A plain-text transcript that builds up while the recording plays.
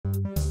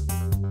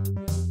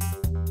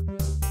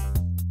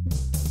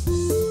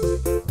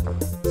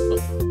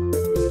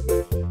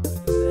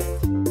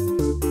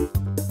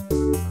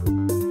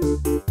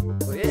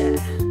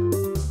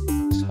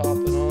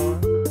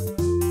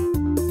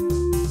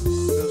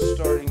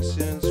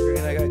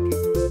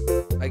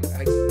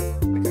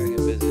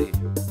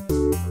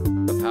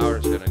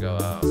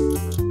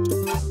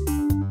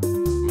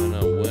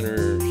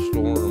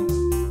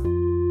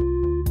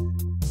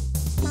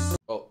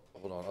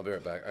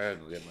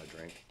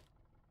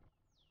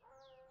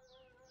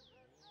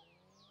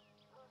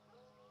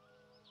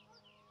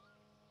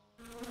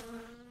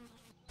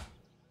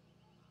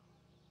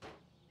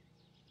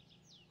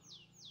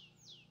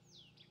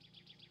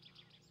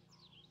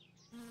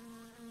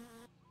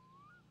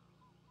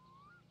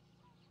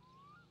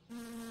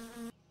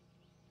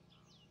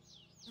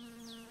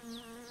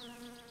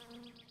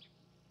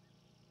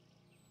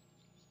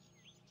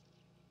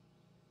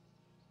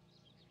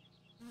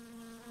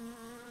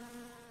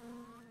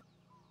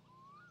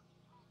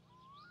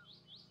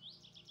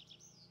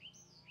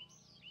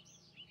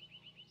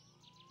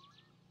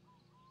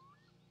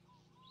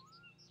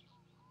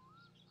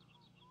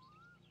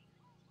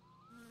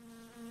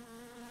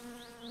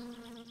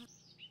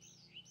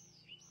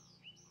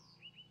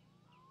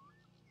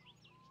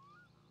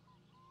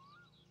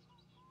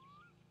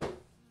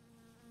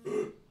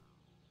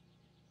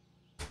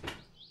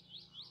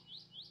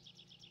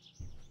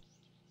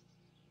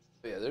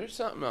there's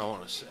something I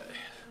want to say.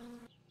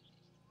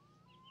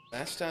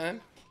 Last time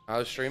I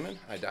was streaming,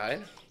 I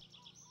died.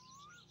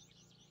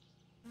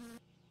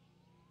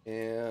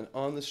 And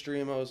on the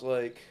stream, I was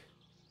like,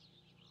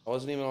 I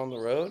wasn't even on the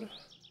road.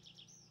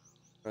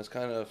 I was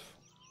kind of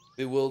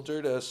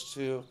bewildered as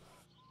to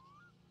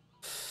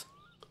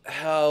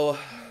how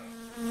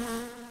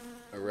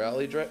a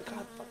rally drive.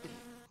 God fucking.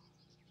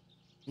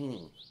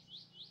 Hold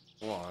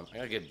on, I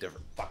gotta get a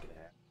different fucking hat.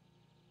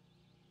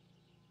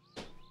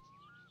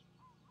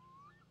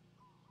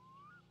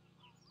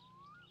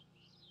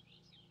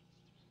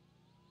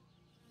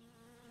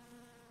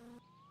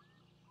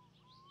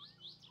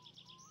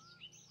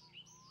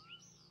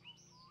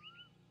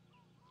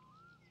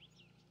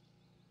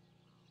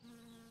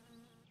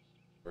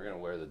 We're gonna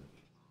wear the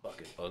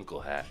fucking uncle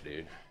hat,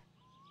 dude.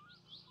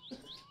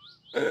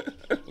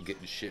 I'm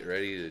getting shit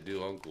ready to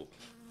do Uncle.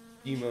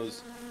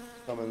 Emo's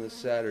coming this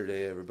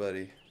Saturday,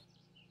 everybody.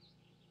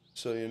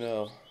 So you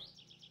know.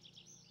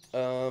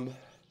 I've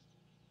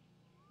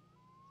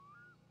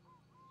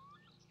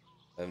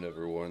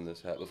never worn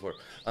this hat before.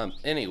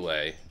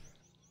 Anyway,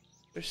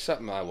 there's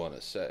something I want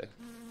to say.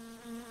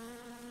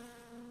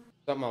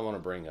 Something I want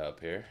to bring up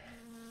here.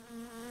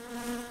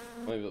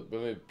 Let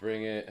me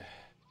bring it.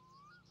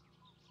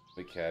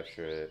 Let me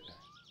capture it.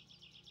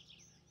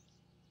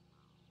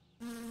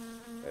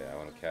 Okay, I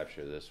want to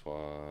capture this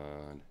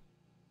one.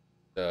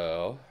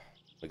 So,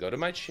 I go to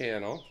my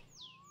channel.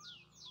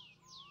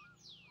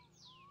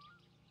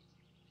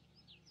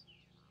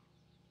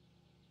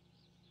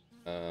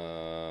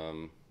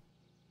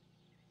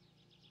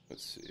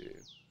 Let's see.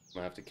 I'm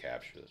gonna have to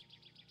capture this.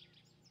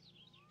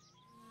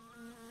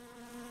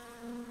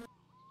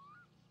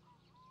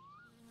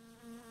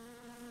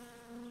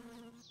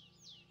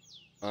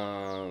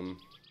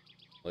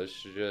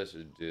 Let's just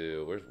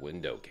do, where's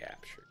window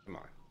capture? Come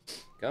on.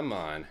 Come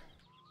on.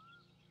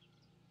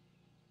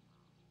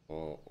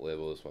 We'll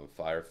label this one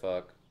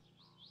Firefuck.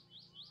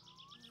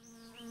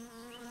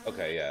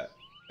 Okay, yeah.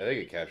 I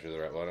think it captured the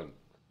right one.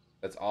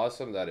 That's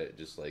awesome that it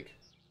just, like,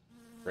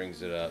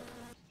 brings it up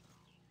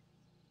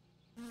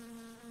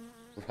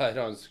right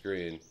on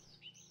screen.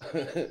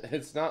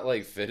 It's not,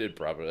 like, fitted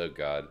properly. Oh,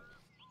 God.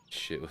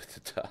 Shit with the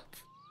top.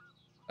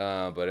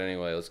 But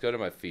anyway, let's go to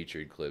my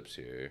featured clips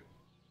here.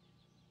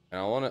 And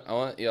I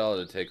want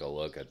y'all to take a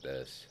look at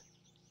this.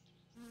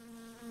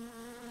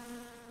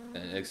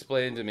 And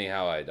explain to me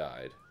how I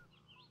died.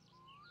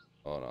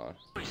 Hold on.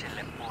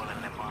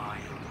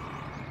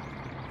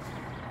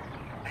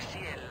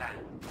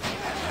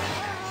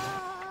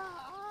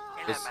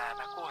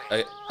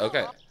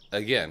 Okay,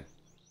 again.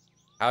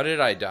 How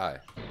did I die?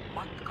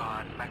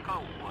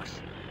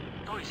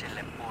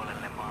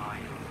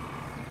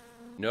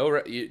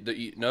 No,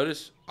 you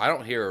notice I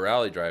don't hear a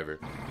rally driver.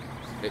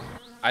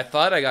 I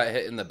thought I got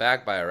hit in the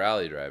back by a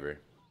rally driver.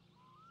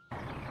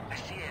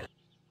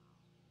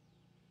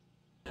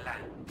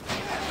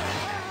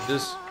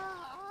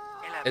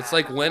 It's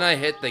like when I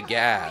hit the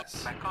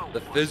gas, the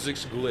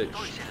physics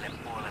glitched.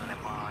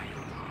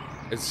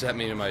 It sent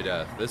me to my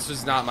death. This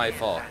is not my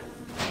fault.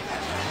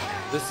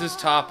 This is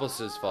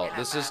Topless's fault.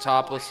 This is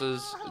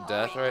Topless's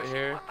death right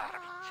here.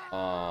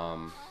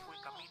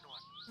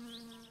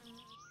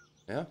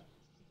 Yeah.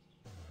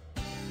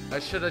 I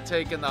should have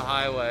taken the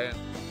highway.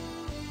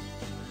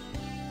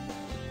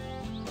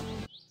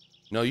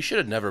 No, you should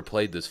have never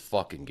played this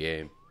fucking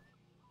game.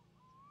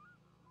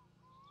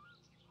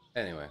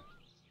 Anyway.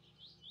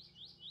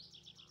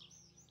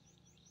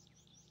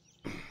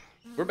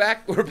 We're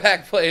back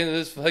playing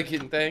this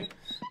fucking thing.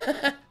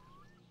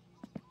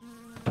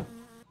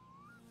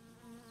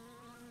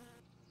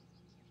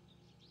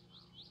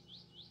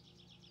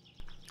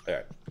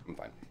 Alright, I'm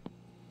fine.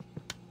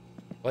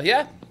 Well,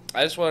 yeah,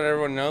 I just wanted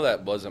everyone to know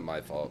that wasn't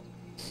my fault.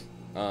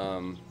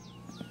 I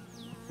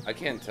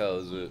can't tell,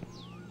 is it?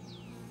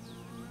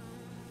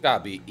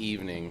 Gotta be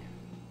evening.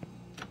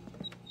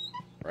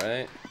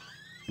 Right?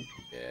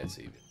 Yeah, it's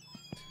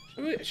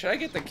evening. Should I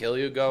get the kill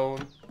you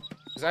going?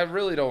 Because I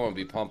really don't want to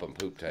be pumping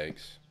poop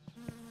tanks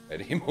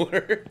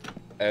anymore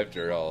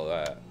after all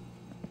that.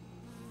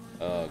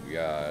 Oh,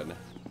 God.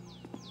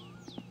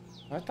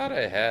 I thought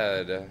I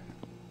had a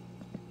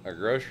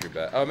grocery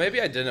bag. Oh,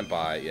 maybe I didn't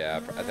buy it.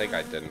 Yeah, I think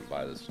I didn't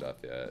buy this stuff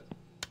yet.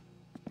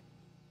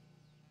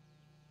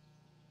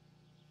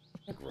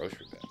 A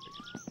grocery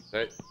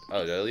bag.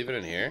 Oh, did I leave it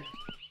in here?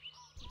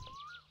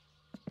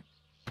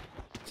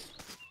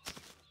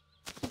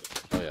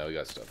 Oh, yeah, we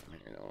got stuff in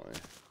here, don't we?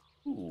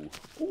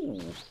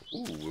 Ooh,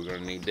 we're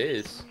gonna need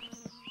this.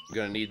 We're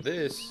gonna need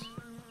this.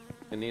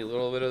 I need a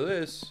little bit of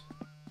this.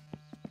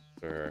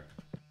 Sure.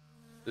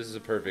 This is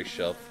a perfect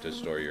shelf to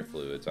store your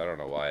fluids. I don't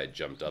know why I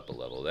jumped up a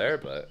level there,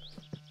 but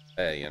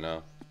hey, you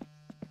know.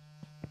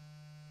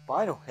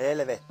 Painu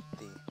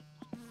helvettiin.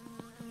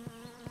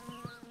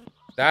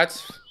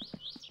 That's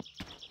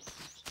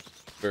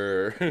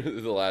for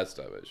the last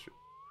time I shoot.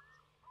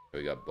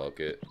 We got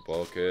bucket.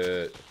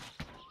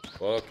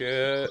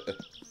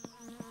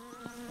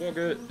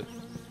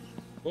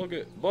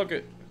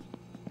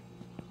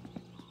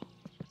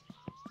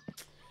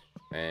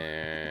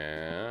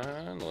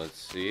 And let's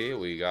see,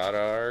 we got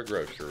our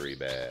grocery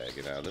bag.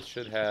 Now, this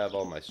should have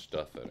all my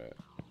stuff in it.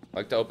 I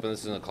like to open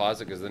this in the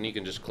closet because then you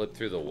can just clip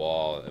through the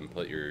wall and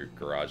put your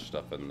garage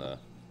stuff in the...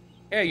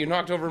 Hey, you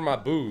knocked over my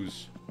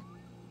booze.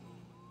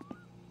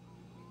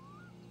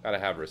 Gotta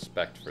have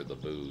respect for the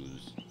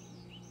booze.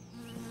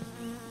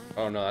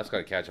 Oh no, that's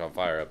gonna catch on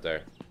fire up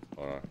there.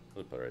 Hold on,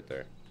 let's put it right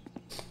there.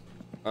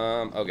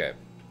 Okay.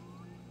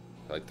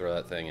 Like throw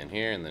that thing in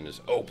here and then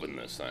just open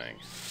this thing.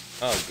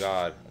 Oh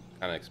god,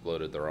 kind of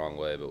exploded the wrong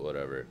way, but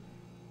whatever.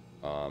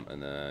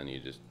 And then you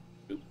just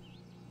boop,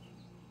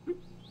 boop.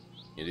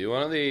 You do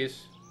one of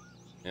these.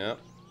 Yep.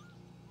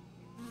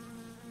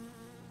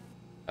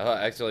 I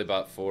accidentally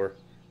bought 4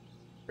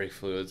 brake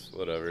fluids,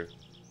 whatever.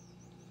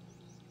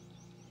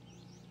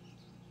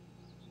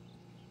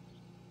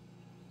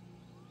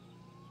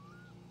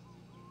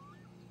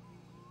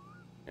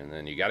 And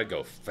then you gotta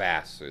go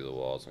fast through the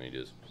walls when you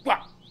just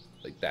wah,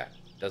 like that.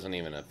 Doesn't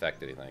even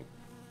affect anything.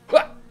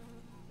 Wah!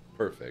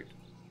 Perfect.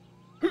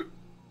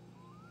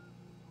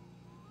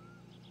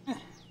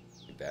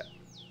 Like that.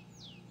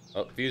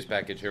 Oh, fuse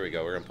package, here we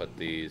go. We're gonna put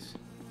these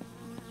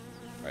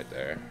right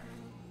there.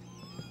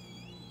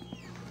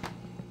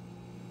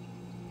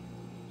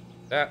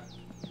 That.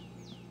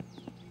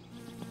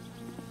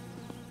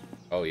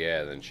 Oh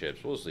yeah, then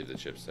chips. We'll just leave the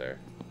chips there.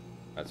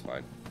 That's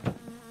fine.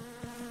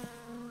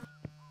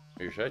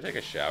 Here, should I take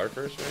a shower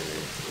first, maybe?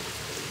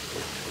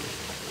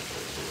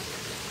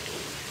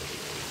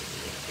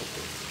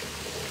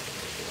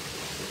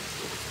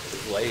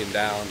 Just laying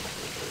down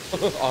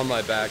on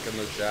my back in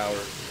the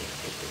shower.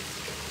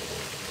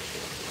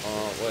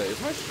 Wait,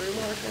 is my stream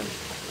working?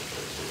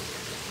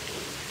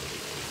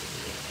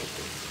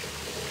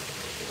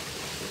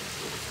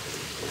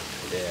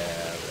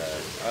 Yeah, okay.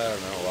 I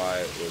don't know why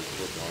it was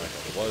looking like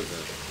it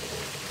wasn't.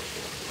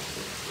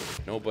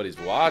 Nobody's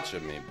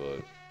watching me,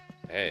 but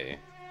hey.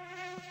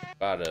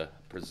 Gotta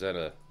present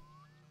a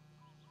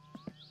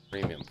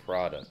premium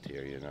product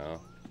here, you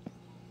know.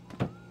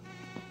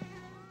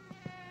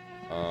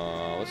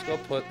 Let's go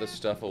put the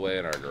stuff away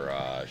in our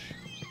garage.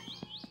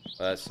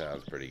 That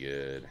sounds pretty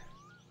good.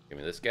 Give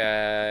me this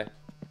guy.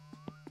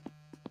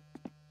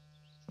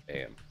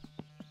 Bam.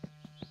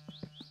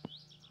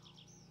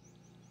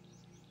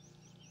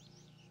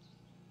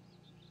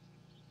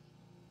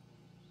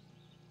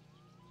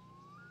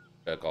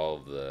 Check all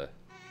of the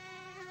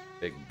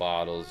big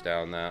bottles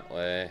down that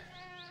way.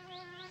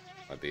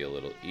 Might be a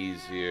little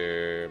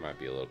easier, might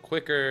be a little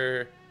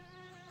quicker.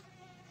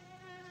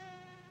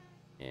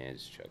 And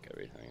just check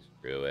everything.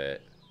 Screw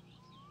it.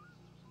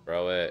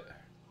 Throw it.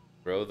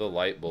 Throw the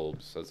light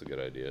bulbs. That's a good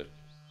idea.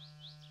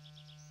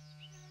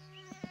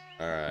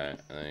 Alright,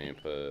 and then you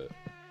put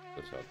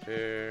this up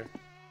here.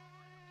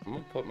 I'm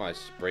gonna put my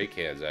spray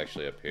cans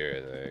actually up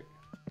here, I think.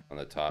 On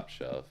the top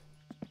shelf.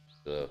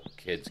 So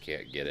kids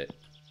can't get it.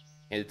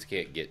 Kids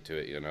can't get to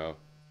it, you know?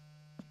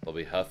 They'll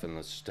be huffing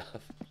the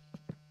stuff.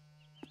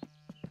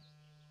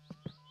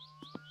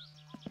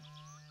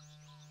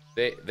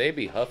 They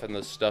be huffing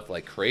this stuff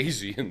like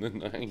crazy in the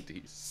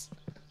 90s.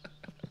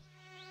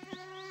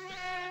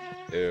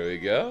 There we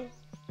go.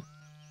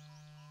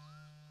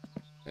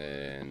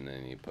 And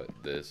then you put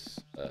this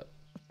up.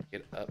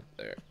 Get up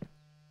there.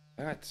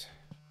 That.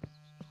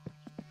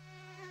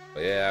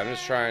 But yeah, I'm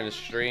just trying to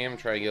stream,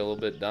 try to get a little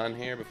bit done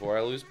here before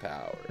I lose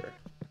power.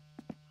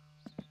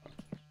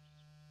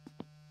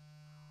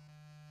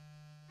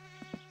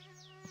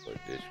 Put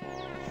this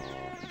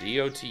one.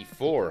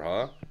 DOT4,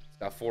 huh? It's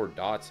got 4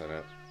 dots in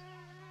it.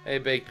 Hey,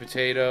 baked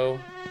potato.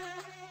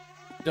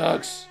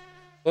 Ducks!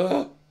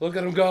 Oh, look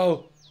at them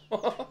go!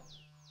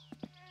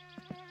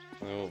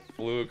 Oh,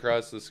 flew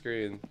across the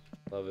screen.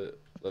 Love it.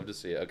 Love to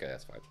see it. Okay,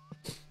 that's fine.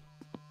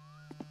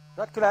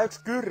 Sä oot kyllä yks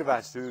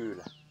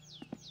kyrväsyylä.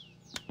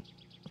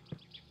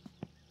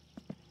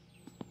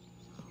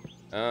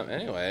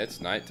 Anyway, it's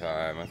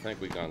nighttime. I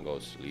think we gonna go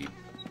sleep.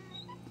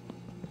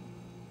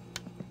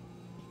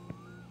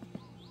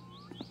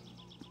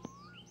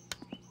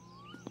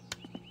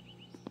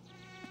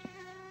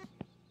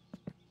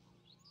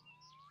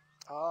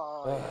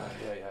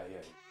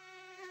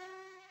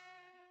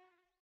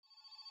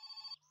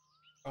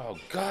 Oh,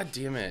 god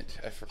damn it.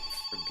 I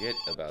forget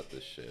about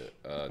this shit.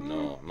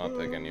 No, I'm not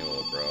picking you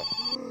up, bro.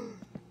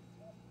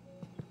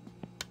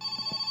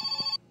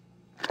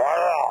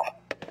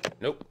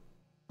 Nope.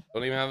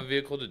 Don't even have a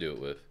vehicle to do it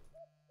with.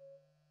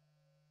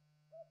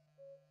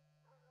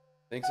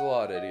 Thanks a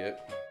lot, idiot.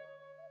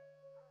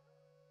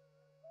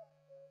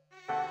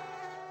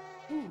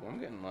 Ooh, I'm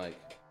getting like...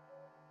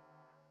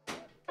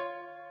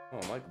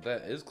 Oh, my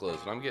that is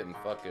close, and I'm getting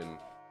fucking...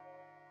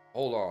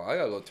 Hold on, I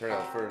gotta go turn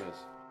out the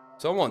furnace.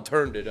 Someone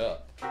turned it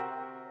up.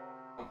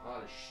 I'm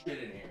hot as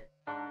shit in here.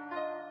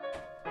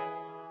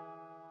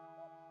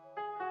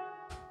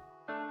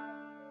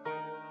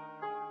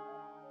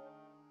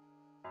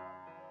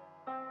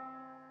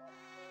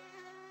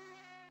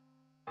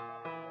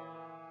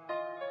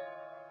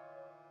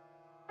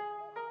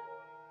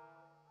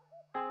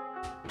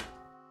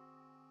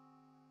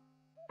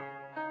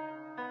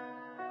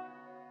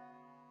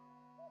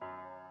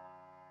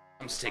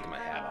 I'm just taking my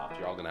hat off.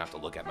 You're all gonna have to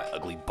look at my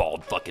ugly,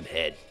 bald fucking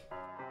head.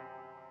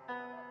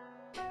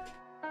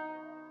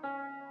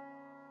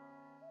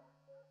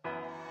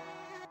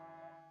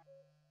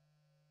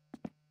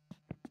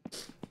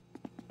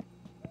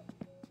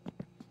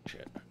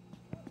 Shit.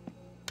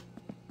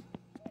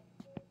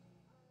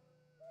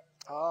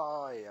 Ai,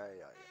 ai,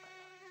 ai,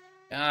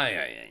 ai. Ay,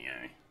 ay, ay,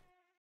 ay.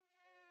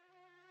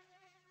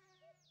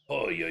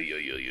 Oh, yo, yo,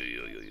 yo, yo,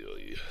 yo, yo,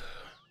 yo.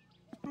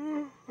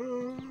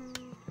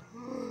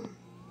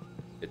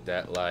 Hit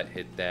that light,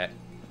 hit that.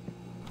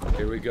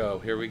 Here we go,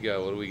 here we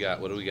go. What do we got?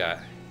 What do we got?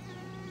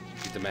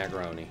 Eat the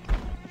macaroni.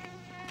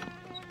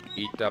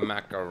 Eat the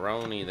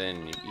macaroni,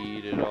 then you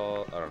eat it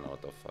all. I don't know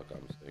what the fuck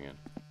I'm singing.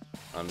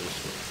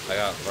 I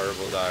got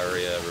verbal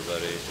diarrhea,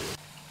 everybody.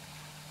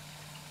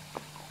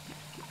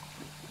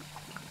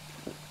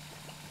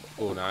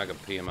 Oh, now I can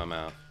pee in my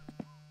mouth.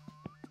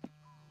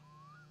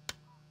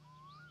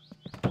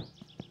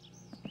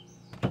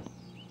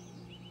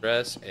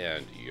 Stress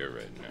and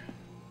urine.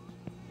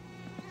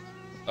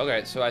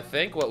 Okay, so I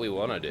think what we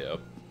want to do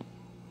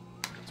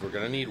is we're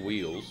gonna need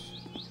wheels.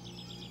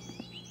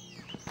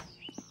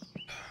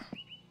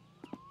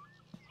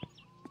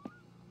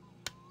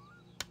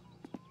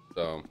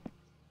 So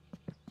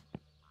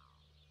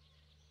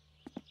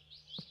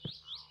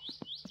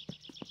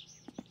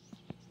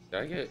did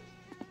I get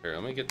here?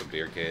 Let me get the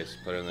beer case,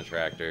 put it in the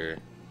tractor.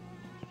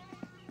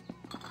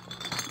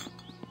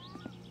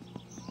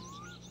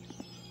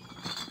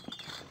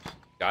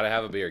 Gotta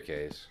have a beer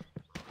case.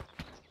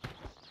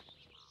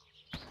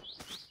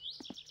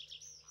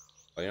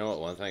 Oh, you know what?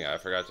 One thing I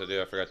forgot to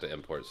do? I forgot to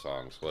import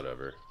songs.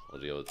 Whatever.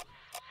 We'll deal with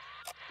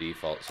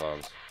default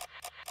songs.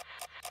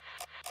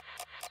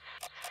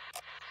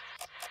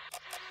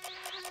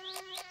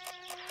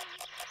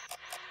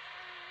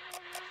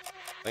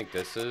 I think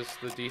this is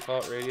the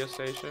default radio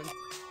station.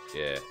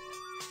 Yeah.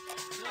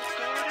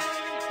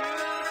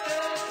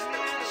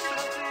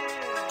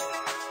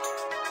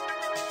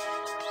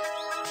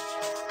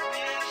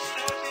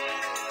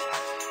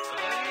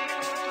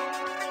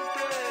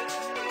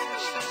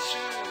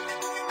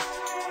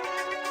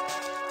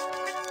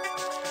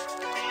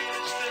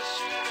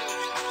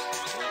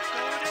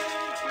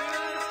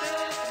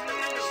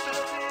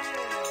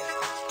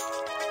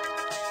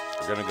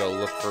 We're gonna go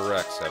look for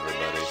Rex,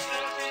 everybody.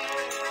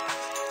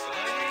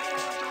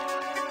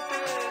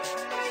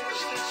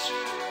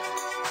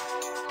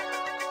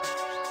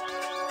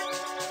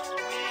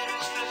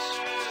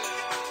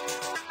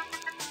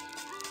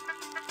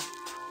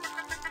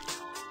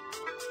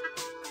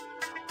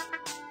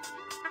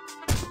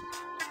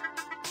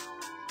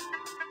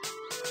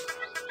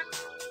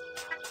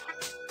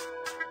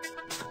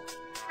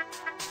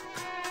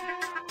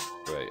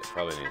 Wait,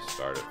 probably need to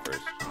start it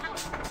first.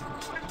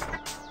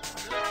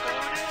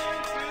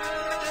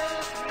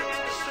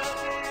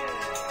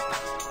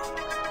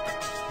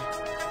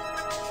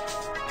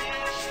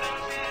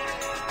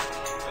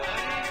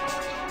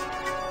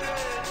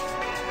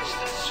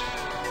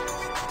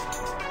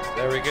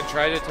 There, we could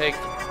try to take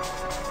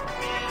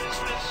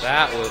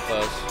that with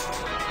us,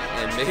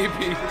 and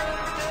maybe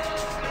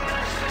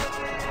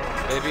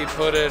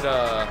put it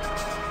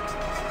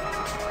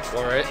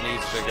where it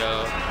needs to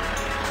go.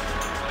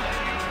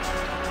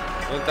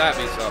 Wouldn't that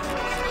be something?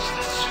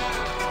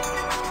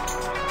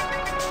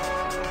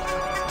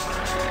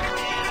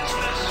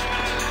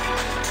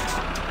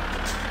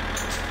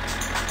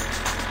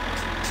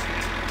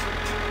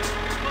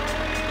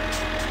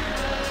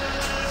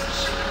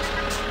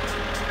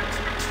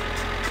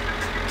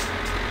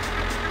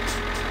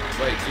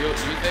 Wait, do you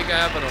think I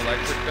have an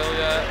electric bill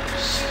yet?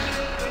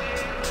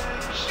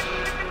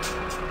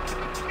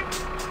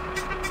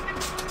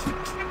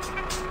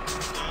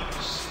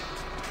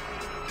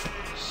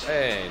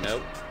 Hey,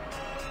 nope.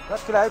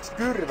 That's kyllä yksi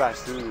kyrvän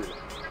syy.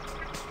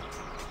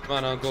 Come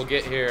on, Uncle,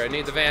 get here. I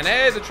need the van.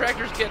 Hey, the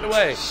tractor's getting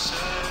away.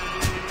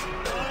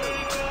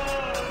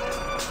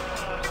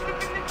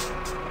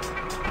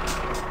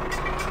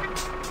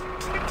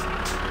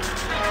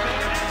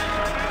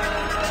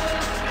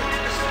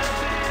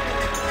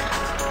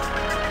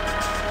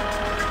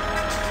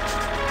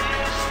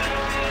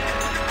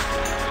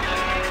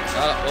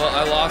 Well,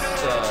 I lost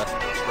the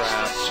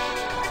trap.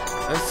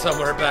 It's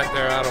somewhere back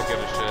there. I don't give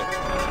a shit.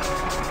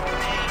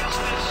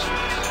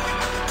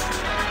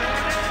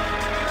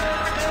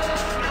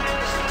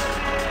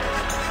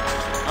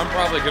 I'm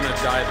probably gonna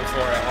die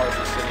before I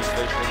harvest any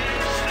fish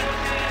anymore.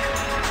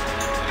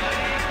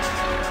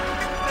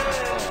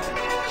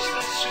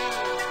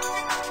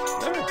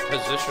 Never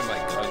position my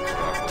gun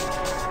correctly.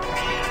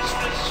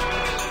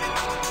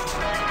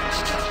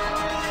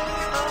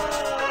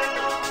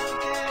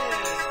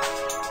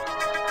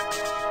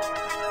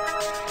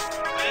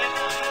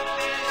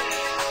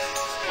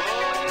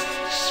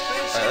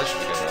 Alright, that should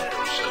be good enough.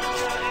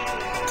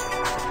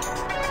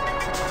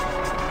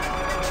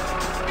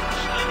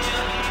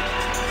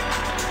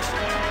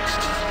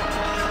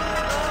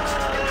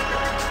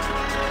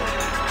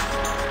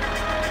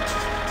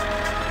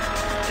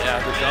 Yeah,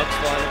 the ducks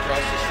flying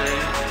across the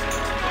stream.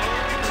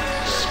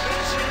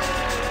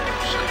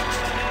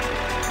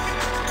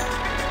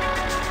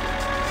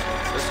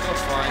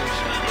 find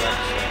some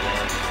wrecks, I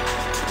guess.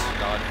 This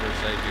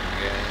godforsaken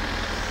game.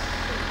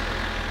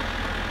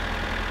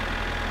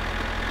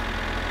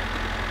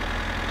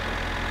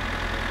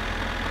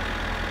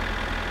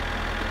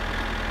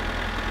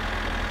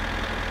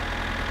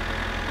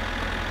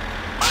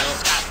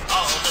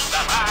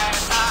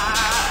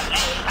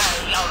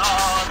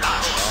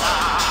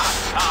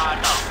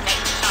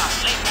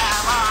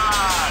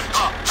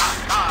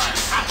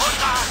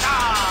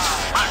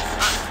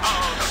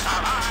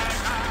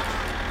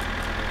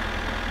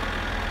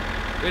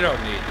 We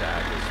don't need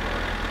that this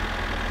morning.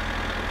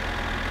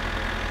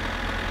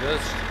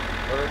 Just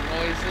bird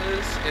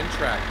noises and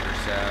tractor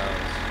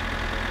sounds.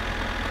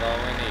 That's all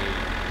we need.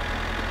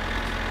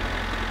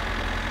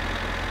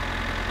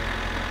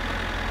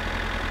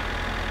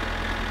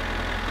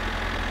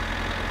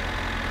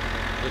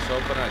 Just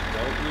hoping I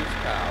don't lose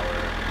power.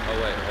 Oh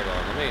wait, hold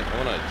on. I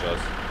wanna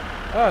adjust.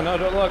 Oh no,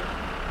 don't look.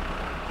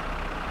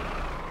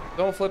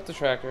 Don't flip the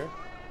tracker.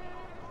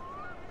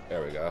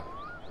 There we go.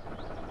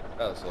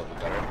 That looks a little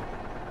bit better.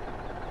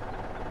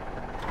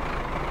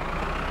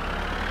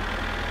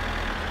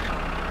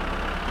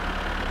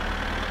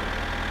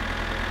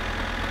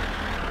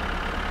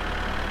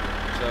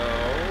 So,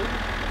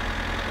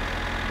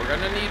 we're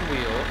gonna need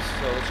wheels,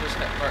 so let's just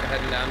start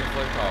heading down to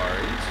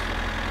Flickaries.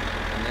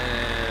 And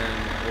then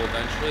we'll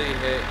eventually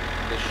hit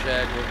the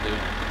shed with the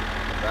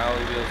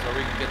rally wheels, or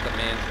we can get the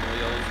mansion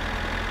wheels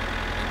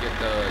and get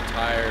the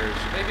tires.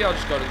 Maybe I'll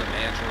just go to the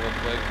mansion real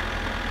quick,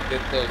 get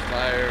those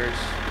tires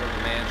from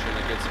the mansion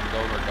and get some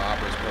Gomer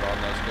Gobras put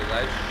on those, because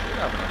I should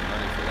have enough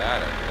money for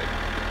that, I think.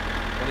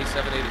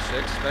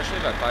 2786, especially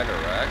if I find a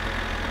wreck,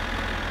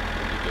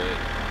 would be good.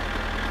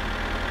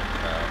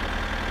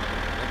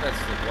 That's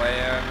the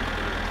plan.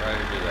 We're gonna try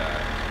to do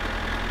that.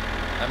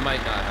 I might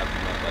not have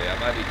enough money. I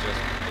might be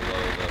just below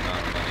the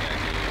amount of money I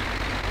need.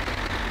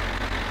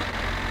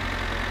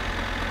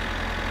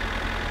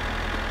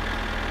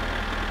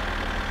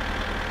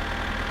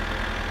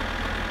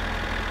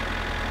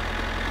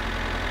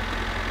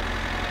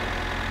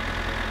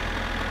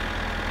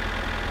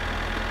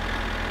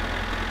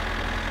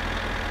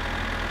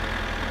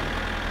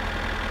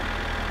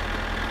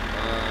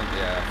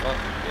 Yeah,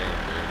 fucking game,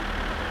 dude.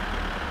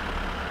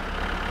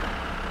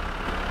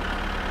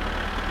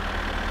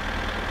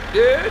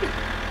 Dude,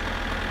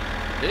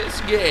 this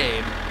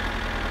game.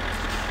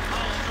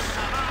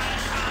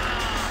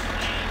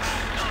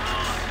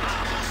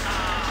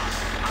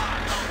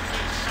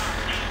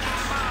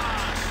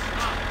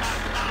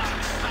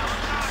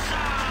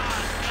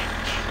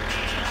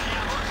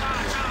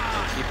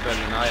 I'm keeping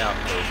an eye out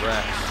for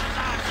wrecks.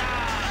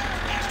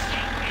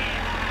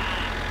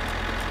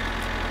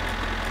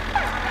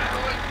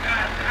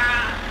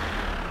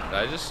 Did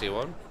I just see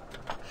one?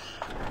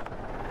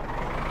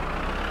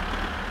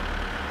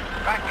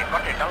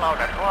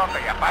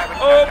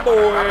 Oh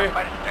boy.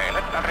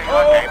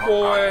 Oh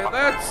boy,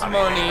 that's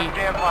money.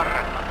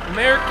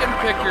 American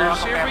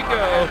pickers, here we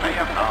go.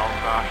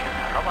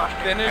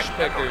 Finnish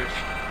pickers.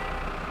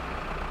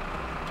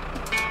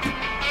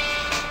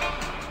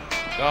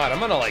 God, I'm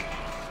gonna like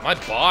my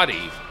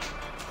body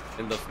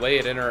and the way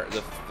it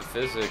the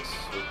physics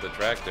with the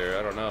tractor,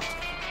 I don't know.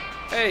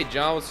 Hey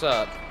John, what's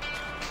up?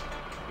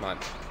 Come on,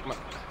 come on.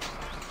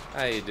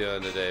 How you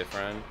doing today,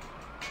 friend?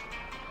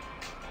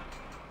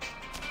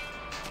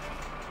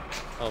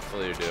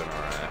 Hopefully you're doing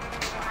alright.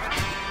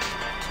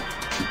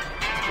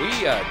 We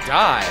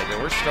died,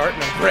 and we're starting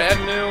a brand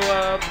new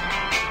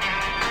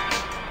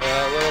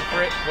little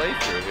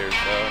playthrough here,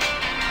 so...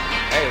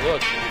 Hey, look,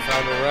 we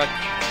found a wreck.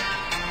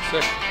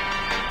 Sick.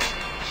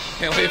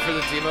 Can't wait for the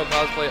Timo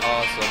cosplay.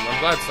 Awesome.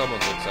 I'm glad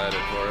someone's excited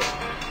for it.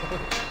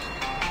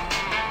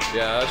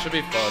 Yeah, that should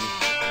be fun.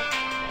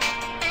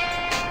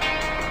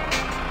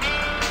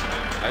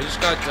 I just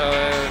got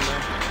done...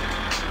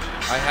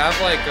 I have,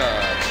 like,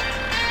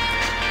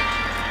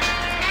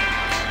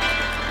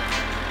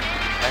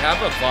 I have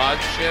a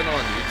VODs channel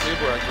on YouTube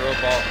where I throw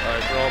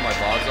all my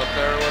VODs up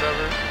there or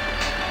whatever.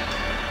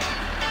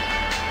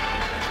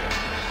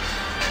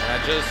 And I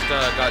just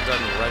got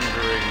done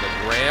rendering the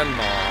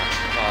grandma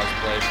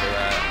cosplay for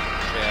that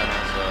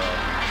channel, so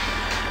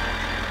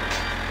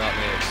got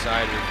me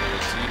excited for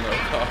the Timo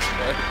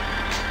cosplay.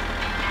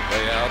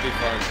 But yeah, it'll be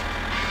fun.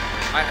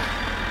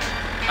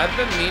 I've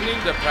been meaning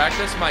to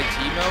practice my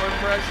Timo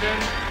impression,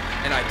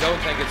 and I don't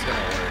think it's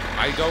gonna work.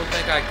 I don't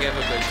think I give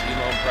a good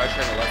Timo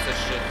impression unless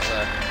it's just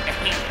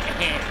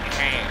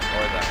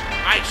or the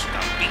ice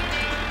the beat.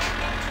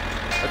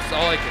 That's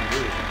all I can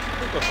do.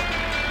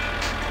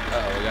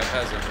 Uh-oh, we got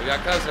cousin. We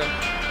got cousin.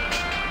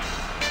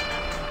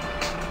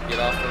 Get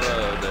off the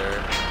road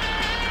there.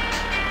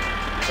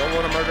 Don't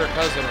want to murder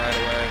cousin right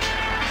away.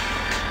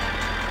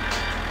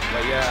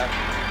 But yeah,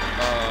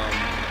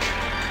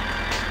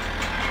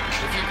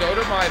 if you go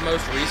to my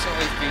most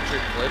recently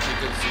featured clip, you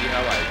can see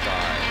how I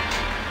died.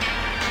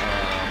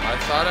 I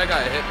thought I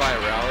got hit by a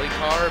rally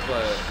car,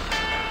 but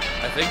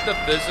I think the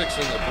physics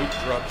in the boot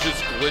drop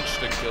just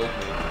glitched and killed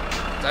me.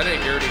 I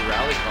didn't hear any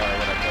rally car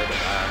when I played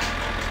it back.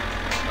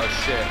 Oh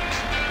shit.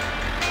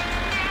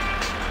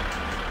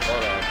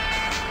 Hold on.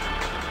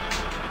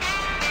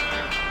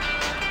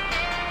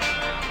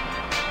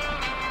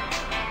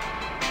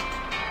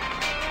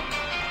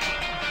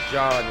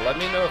 John, let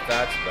me know if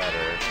that's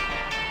better.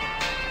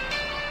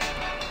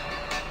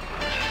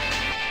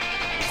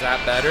 Is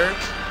that better?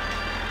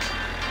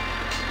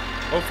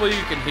 Hopefully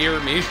you can hear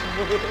me.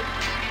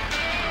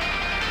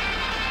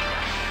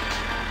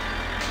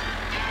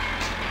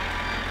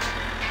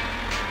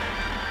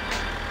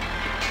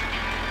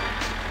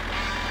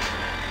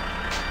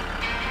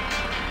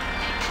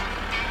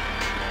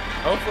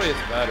 Hopefully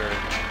it's better.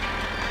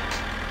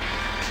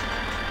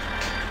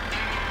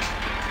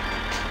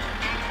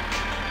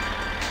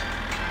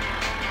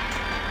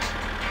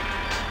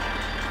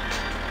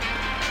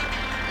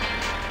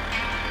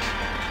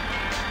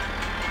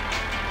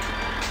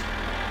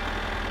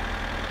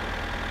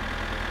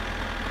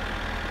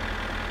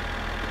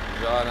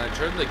 John, I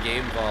turned the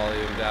game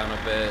volume down a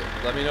bit.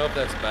 Let me know if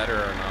that's better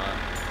or not.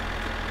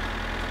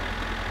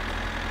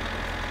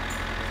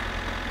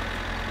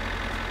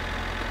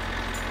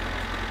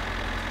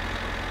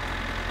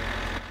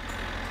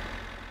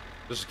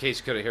 Just in case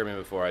you couldn't hear me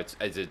before,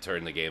 I did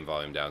turn the game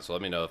volume down, so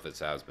let me know if it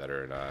sounds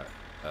better or not.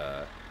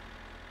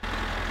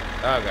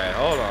 Okay,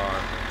 hold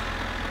on.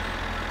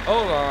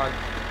 Hold on.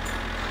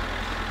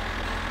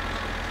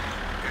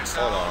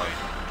 Hold on.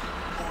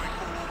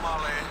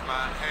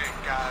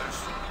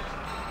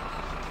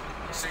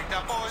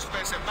 Sitä pois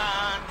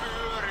pesemään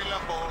pyörillä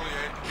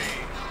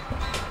poljettiin.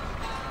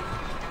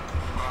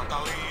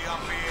 Rata liian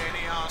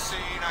pieni ja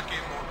siinäkin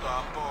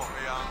mutta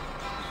pohja.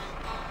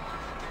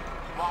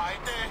 Vain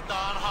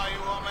tehtaan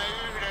hajua me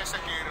yhdessä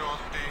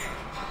kirottiin.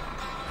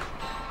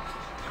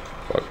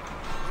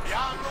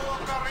 Ja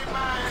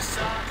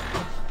Nuokkarimäessä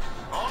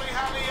oli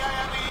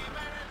häviäjä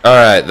viimeinen.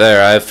 Alright,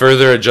 there. I have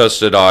further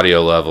adjusted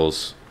audio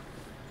levels.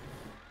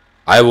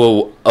 I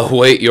will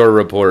await your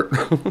report.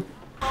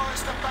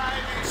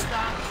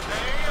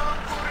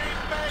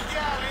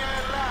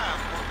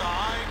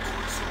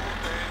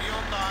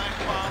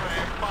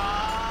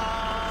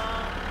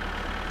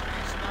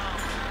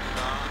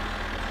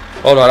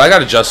 Hold on, I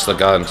gotta adjust the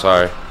gun,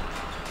 sorry.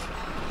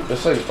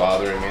 This thing's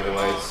bothering me the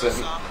way it's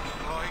sitting.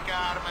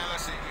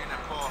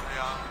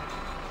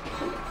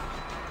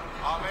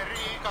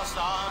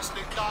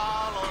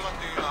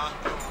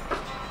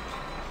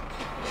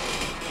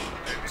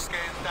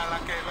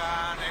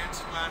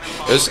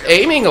 It was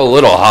aiming a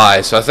little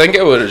high, so I think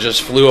it would have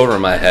just flew over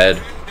my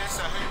head.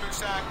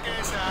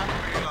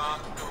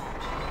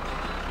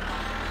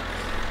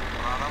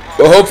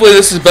 But hopefully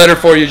this is better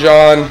for you,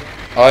 John.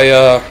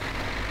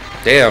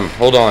 Damn,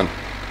 hold on.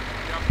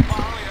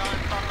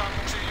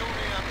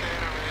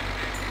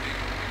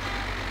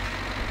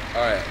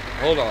 Alright,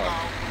 hold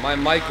on. My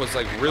mic was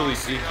like really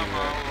peaking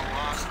there.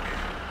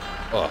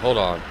 Oh, hold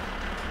on.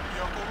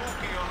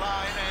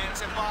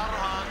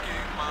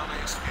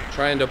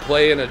 Trying to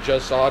play and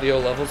adjust audio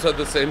levels at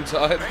the same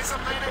time.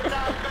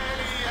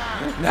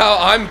 Now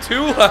I'm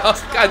too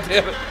loud. God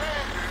damn it.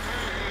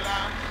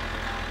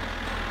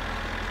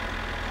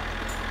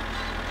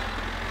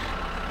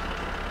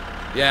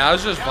 Yeah, I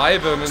was just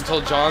vibing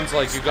until John's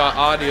like, you got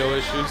audio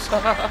issues.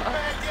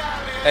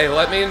 Hey,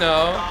 let me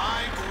know.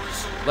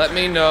 Let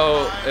me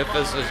know if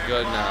this is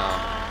good now.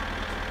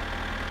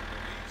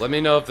 Let me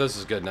know if this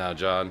is good now,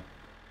 John.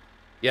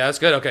 Yeah, it's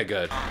good? Okay,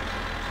 good.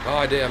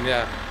 Oh, damn,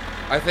 yeah.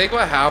 I think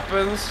what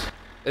happens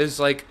is,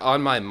 like,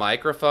 on my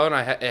microphone,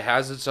 it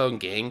has its own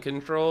gain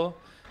control.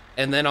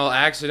 And then I'll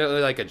accidentally,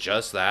 like,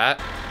 adjust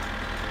that.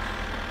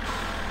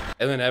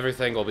 And then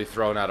everything will be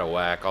thrown out of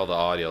whack, all the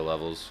audio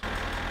levels.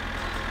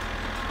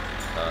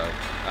 I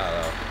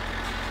don't know.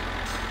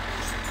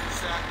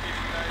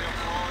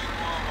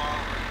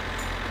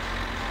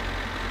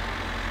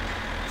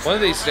 One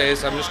of these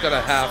days, I'm just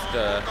gonna have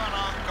to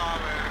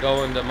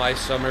go into my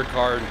summer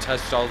car and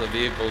test all the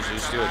vehicles,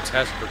 just do a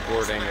test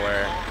recording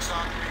where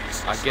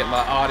I get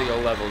my audio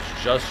levels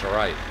just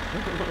right.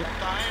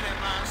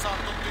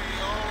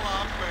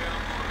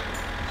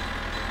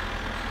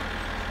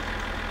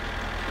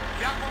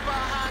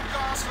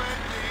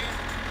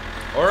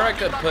 Or I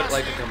could put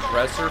like a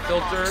compressor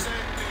filter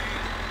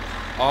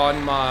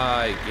on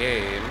my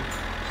game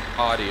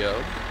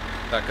audio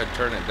that could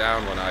turn it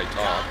down when I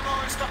talk.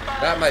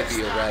 That might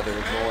be rather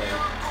annoying.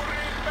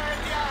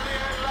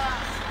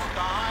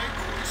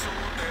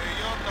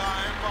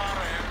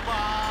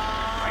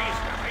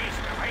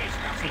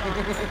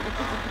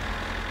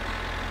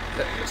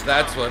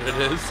 That's what it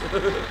is.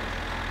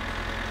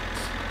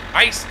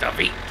 Ice to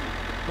beat.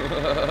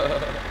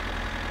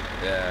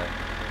 Yeah.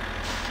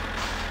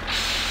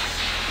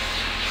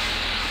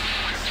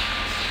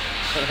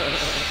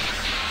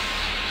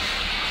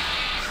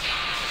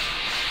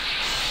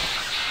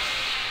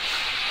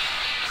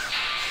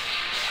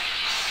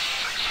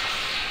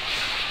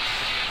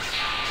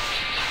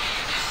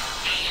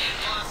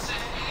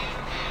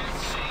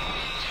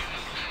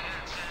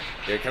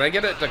 Yeah, can I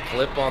get it to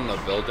clip on the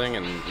building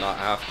and not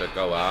have to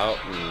go out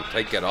and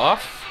take it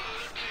off?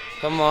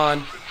 Come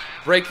on.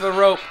 Break the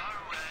rope.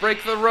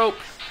 Break the rope.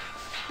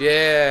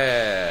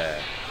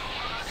 Yeah.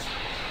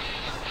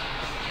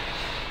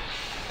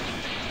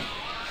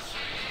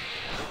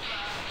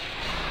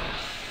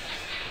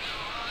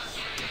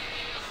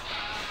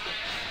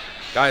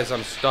 Guys,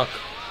 I'm stuck.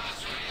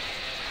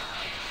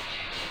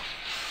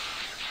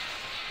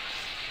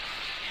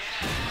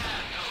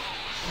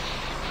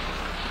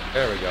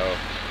 There we go.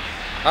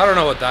 I don't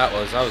know what that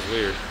was. That was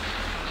weird.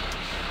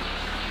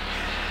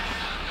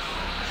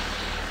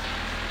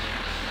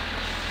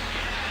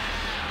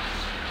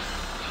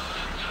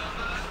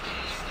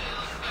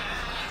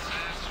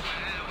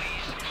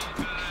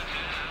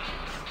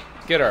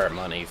 Get our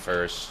money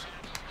first.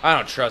 I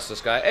don't trust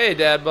this guy. Hey,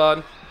 Dad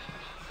Bod.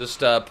 Just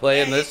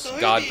playing this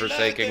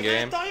godforsaken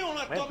game.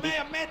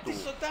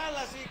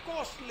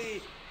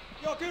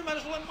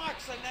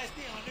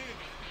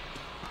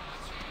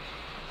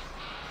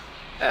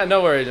 Yeah,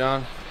 no worries,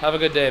 John. Have a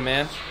good day,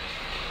 man.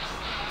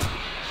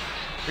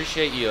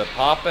 Appreciate you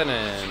popping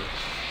and...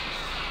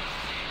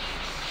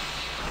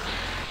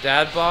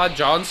 Dad Bod,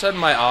 John said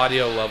my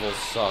audio level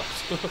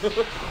sucks.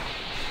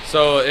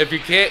 So if you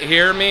can't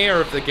hear me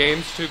or if the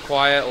game's too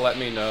quiet, let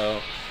me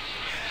know.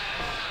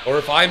 Or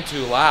if I'm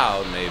too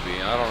loud,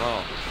 maybe. I don't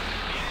know.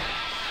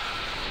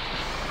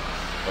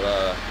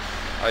 But,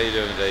 how you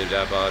doing today,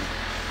 Dad Bod?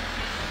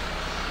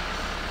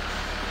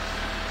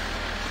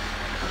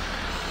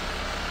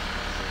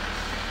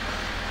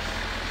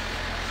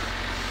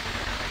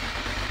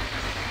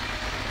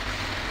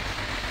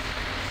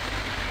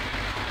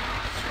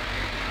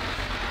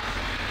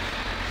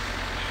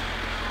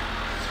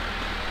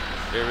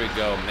 Here we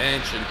go,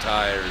 mansion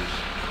tires,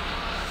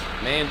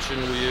 mansion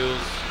wheels.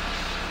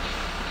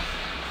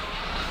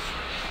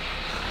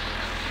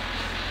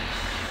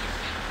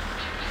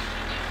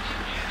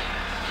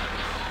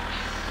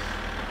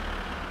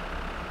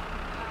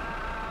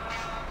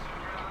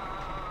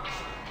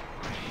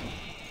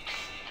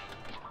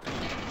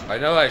 I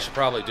know I should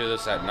probably do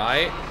this at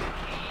night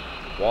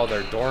while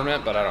they're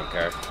dormant, but I don't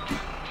care.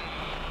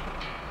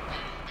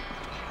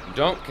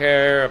 Don't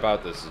care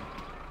about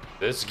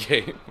this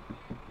game.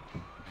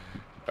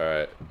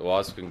 Alright,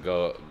 Wasp can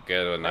go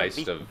get a nice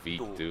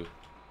V2.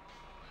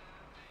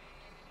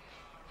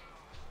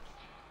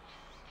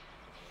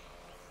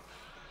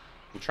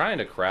 I'm trying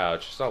to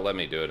crouch, it's not letting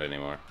me do it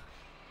anymore.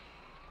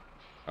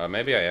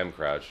 Maybe I am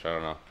crouched, I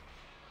don't know.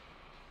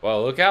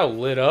 Wow, look how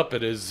lit up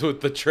it is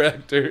with the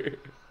tractor.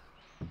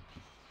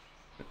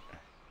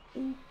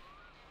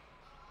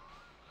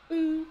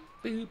 Boop,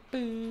 boop,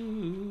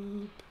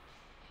 boop.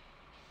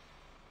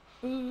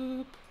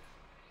 Boop.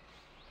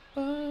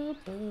 Ba,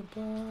 ba,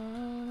 ba,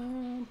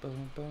 ba,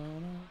 ba.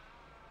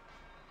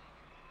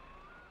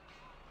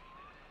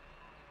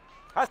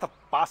 Haista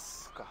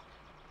paska.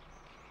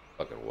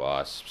 Fucking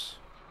wasps.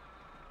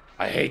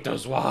 I hate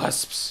those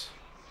wasps.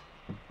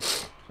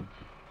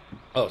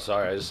 Oh,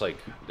 sorry. I just like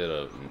did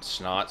a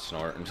snot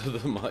snort into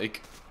the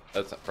mic.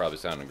 That's probably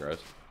sounding gross.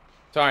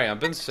 Sorry,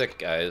 I've been sick,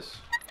 guys.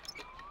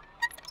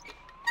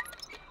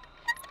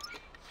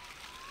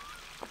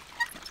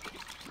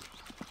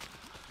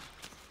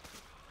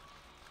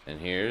 And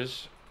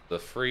here's the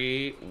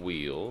free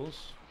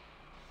wheels.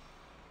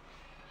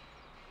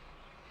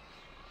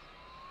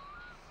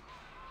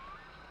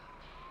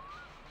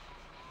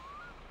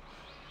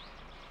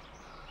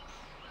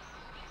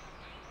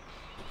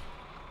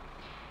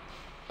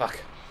 Fuck.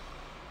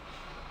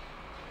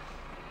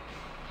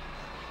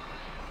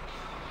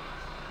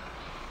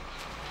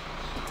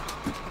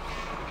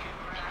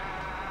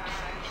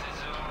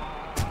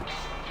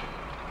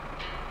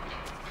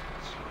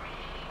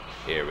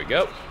 Here we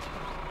go.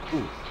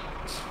 Ooh.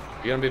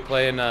 You gonna be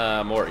playing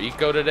more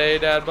Eco today,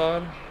 Dad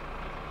Bod?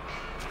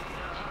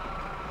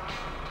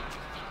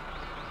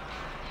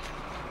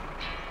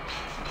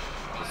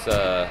 It's,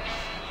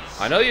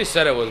 I know you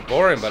said it was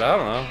boring, but I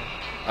don't know.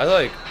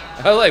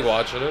 I like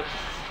watching it.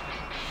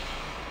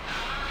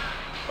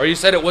 Or you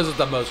said it wasn't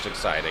the most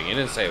exciting. You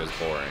didn't say it was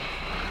boring.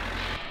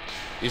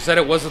 You said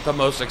it wasn't the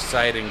most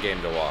exciting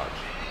game to watch.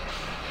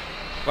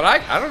 But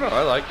I don't know.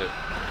 I liked it.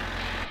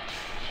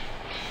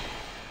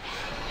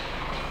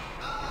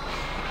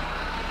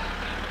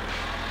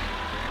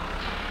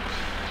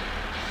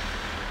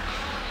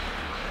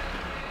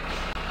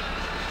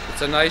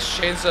 It's a nice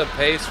change of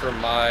pace from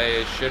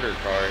my shitter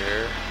car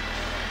here.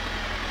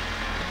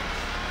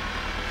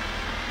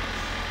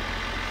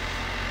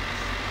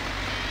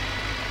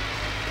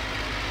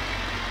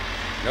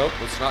 Nope,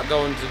 let's not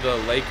go into the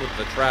lake with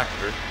the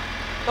tractor.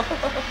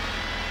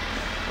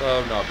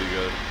 Oh, not be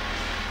good.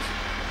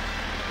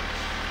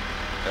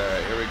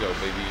 Alright, here we go,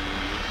 baby.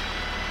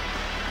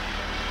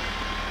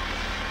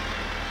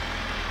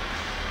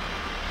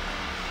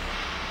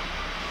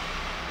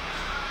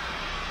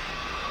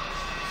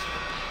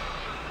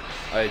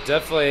 I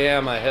definitely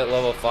am. I hit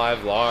level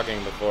 5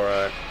 logging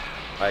before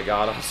I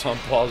got us on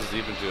Paul's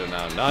deep into it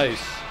now.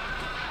 Nice.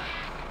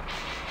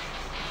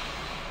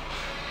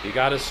 You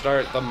gotta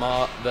start the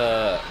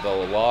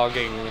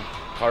logging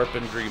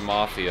carpentry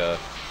mafia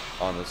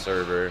on the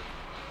server.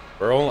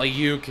 Where only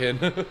you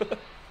can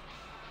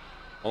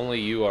only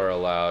you are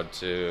allowed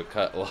to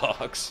cut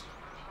logs.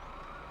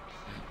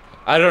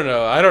 I don't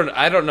know. I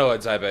don't know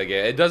what type of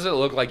game. It doesn't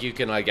look like you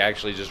can like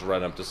actually just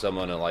run up to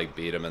someone and like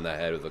beat him in the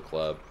head with a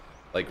club.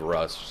 Like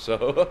Rush,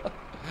 so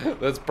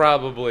that's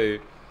probably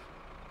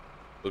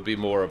would be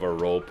more of a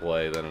role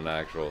play than an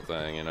actual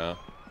thing, you know?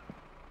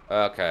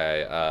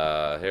 Okay,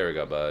 here we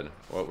go, bud.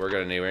 What we're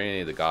gonna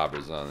need the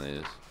gobbers on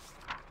these.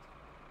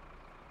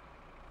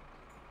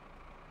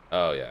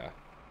 Oh, yeah.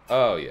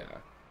 Oh, yeah.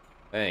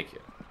 Thank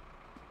you.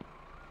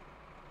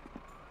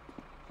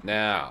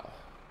 Now,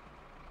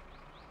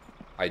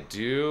 I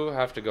do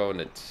have to go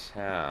into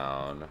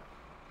town.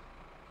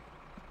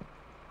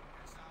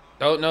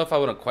 Don't know if I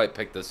want to quite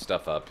pick this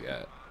stuff up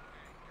yet.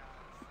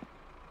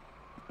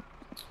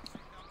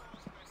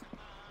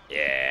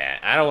 Yeah,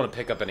 I don't want to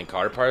pick up any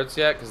car parts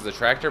yet because the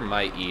tractor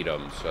might eat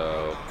them,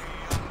 so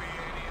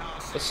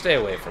let's stay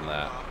away from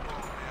that.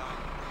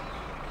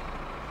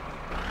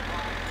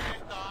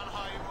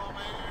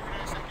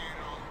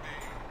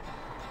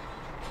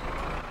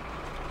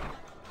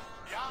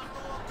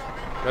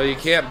 No, you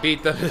can't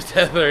beat them to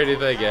death or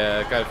anything.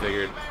 Yeah, I kind of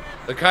figured.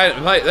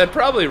 That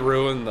probably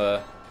ruined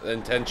the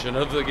intention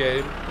of the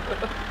game.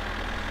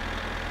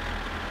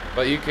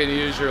 But you can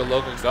use your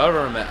local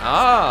government.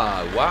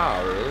 Ah,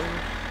 wow, really?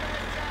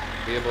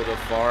 Be able to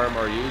farm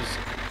or use.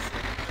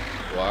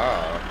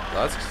 Wow,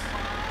 that's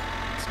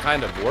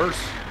kind of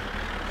worse,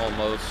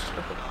 almost.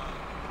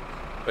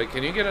 Wait,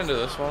 can you get into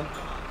this one?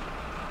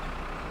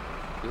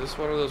 Is this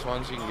one of those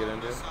ones you can get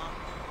into?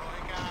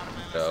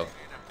 No.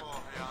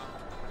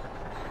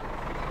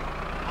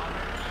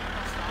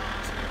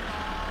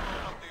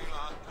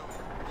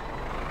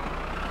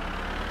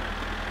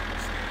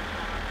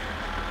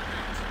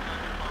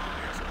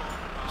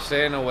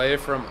 Staying away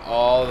from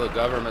all the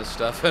government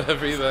stuff and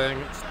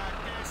everything.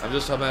 I'm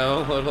just on my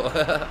own little.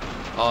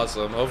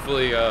 Awesome.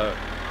 Hopefully,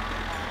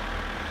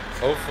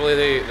 hopefully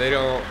they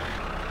don't.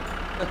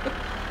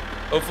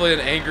 Hopefully, an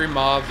angry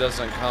mob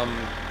doesn't come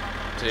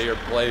to your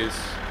place.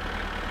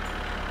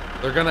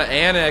 They're gonna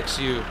annex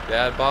you,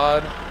 Dad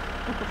Bod.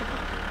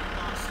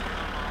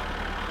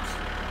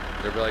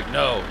 They'll be like,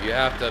 no, you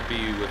have to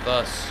be with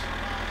us.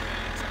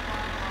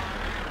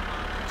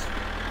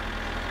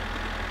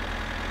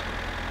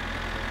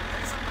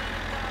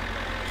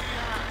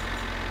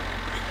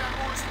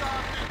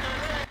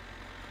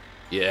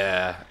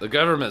 Yeah, the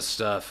government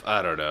stuff,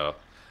 I don't know.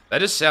 That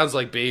just sounds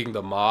like being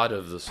the mod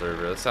of the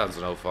server. That sounds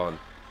no fun.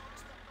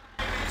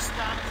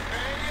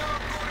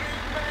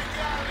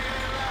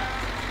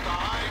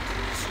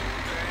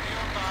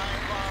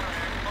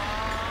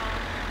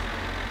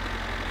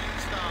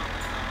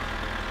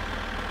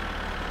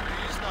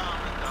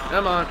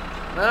 Come on,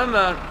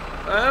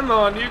 come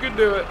on, you can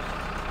do it.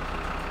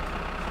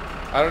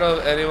 I don't know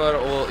if anyone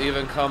will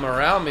even come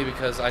around me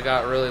because I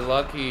got really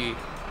lucky.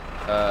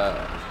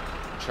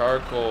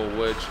 Charcoal,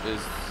 which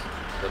is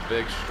the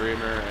big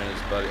streamer and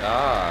his buddy.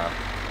 Ah.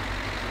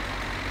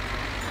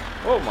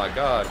 Oh my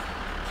god.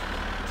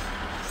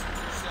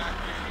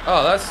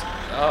 Oh, that's.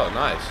 Oh,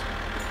 nice.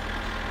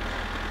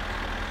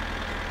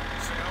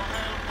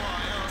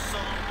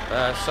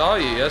 I saw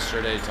you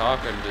yesterday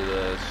talking to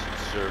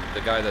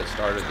the guy that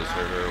started the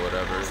server or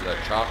whatever,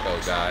 that Choco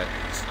guy.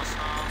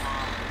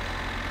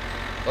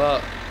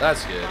 Well,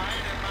 that's good.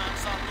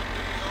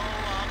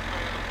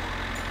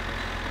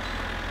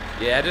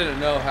 Yeah, I didn't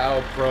know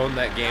how prone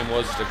that game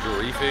was to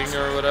griefing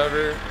or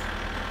whatever.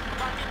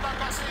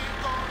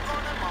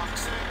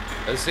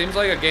 It seems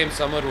like a game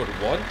someone would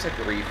want to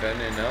grief in,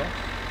 you know?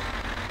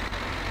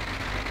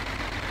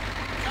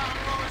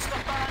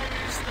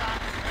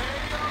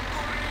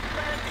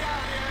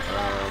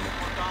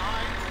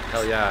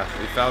 Hell yeah,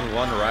 we found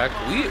one wreck.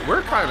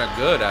 We're kind of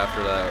good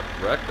after that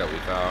wreck that we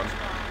found.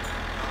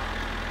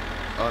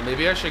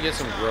 Maybe I should get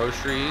some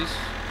groceries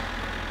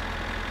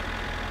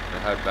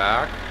and head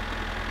back.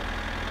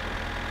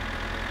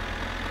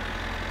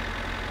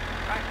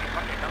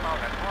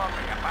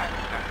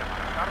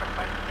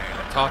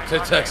 Talk to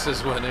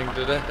Texas winning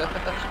today.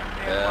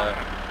 Yeah.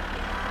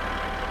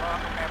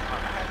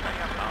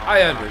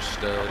 I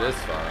understood, it's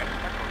fine.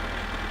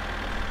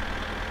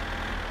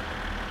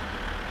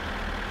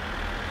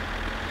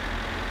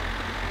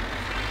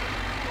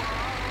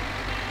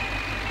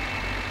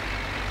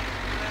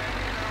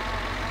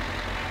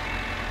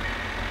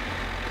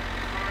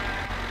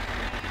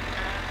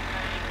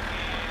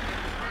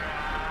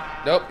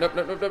 Nope, nope,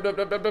 nope, nope, nope, nope,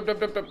 nope, nope,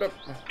 nope, nope, nope.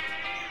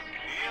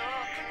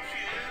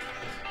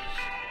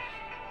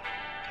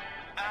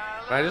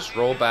 Can I just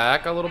roll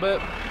back a little bit?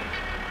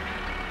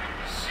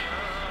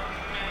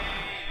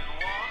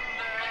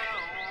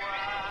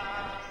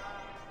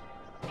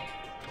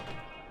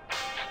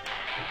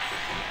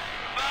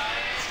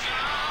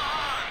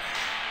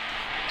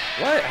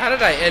 What? How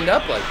did I end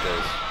up like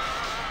this?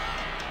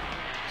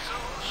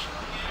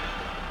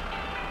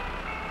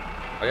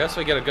 I guess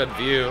we get a good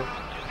view.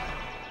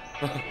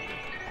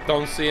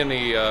 Don't see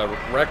any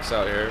wrecks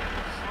out here.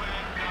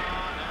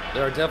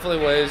 There are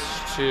definitely ways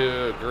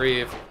to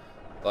grieve.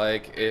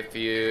 Like, if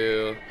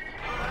you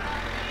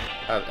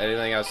have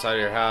anything outside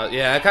of your house.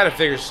 Yeah, I kind of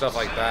figured stuff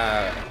like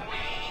that.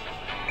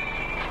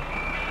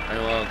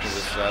 Anyone can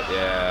just stuff,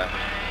 yeah.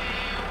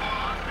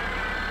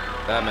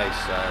 That makes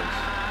sense.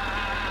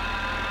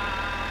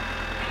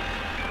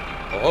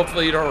 Well,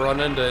 hopefully you don't run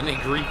into any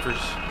griefers.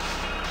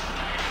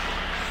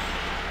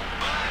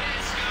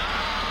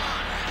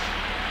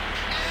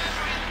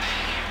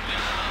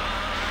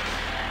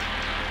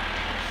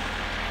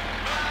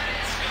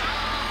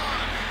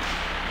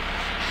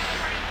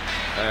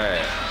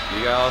 Alright.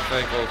 You all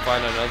think we'll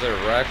find another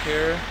wreck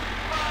here?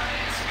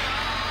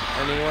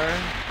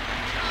 Anywhere?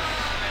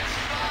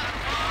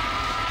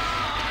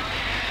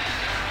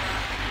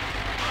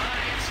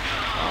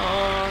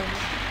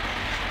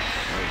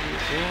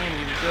 Everything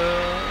you go.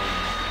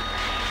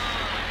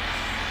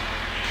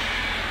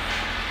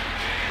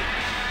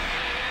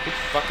 Keep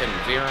fucking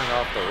veering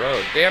off the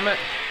road. Damn it!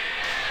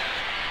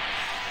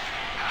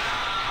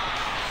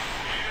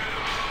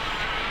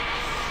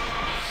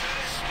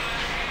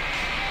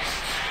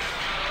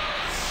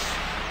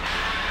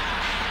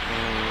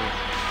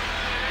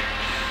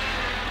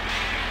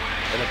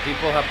 And if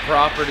people have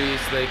properties,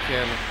 they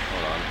can...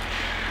 Hold on.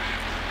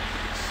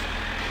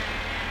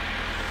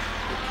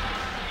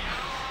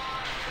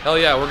 Hell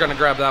yeah, we're gonna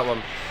grab that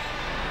one.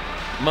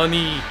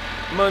 Money,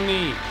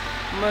 money,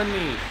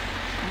 money,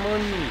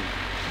 money.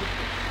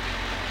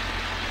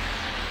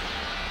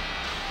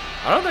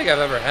 I don't think I've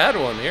ever had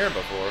one here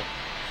before.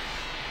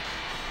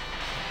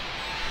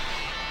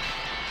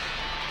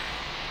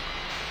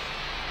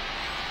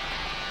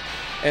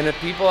 And if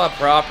people have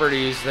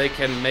properties, they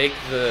can make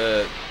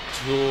the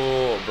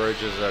tool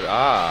bridges that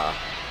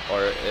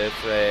or if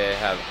they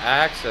have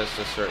access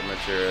to certain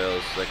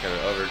materials, they can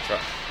overcharge.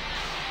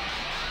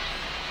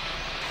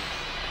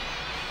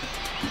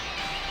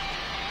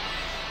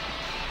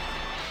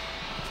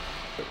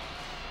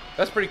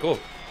 That's pretty cool.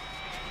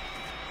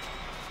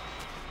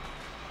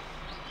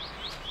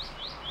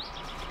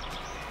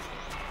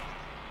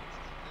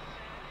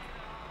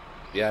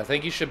 Yeah, I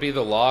think you should be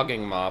the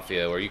logging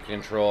mafia where you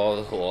control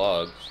all the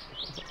logs.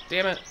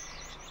 Damn it.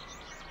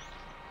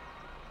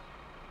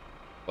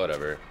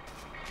 Whatever.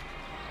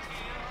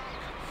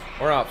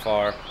 We're not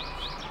far.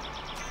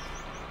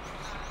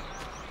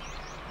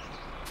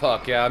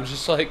 Fuck yeah, I'm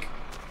just like...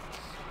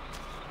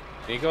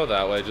 Can you go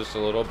that way just a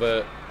little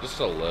bit? Just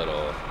a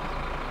little.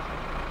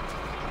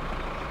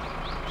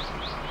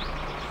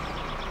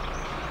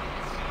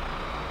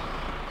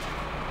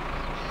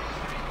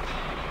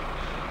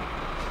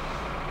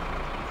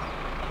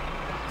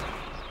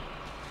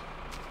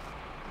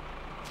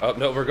 Oh,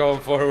 no, we're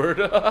going forward.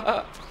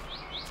 What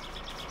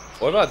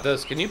about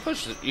this? Can you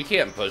push... You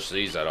can't push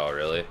these at all,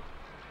 really.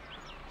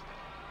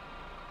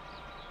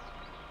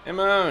 Come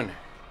on.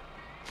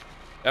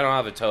 I don't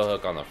have a tow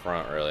hook on the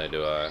front, really,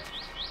 do I?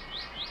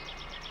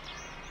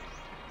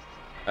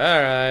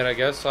 Alright, I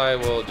guess I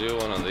will do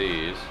one of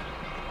these.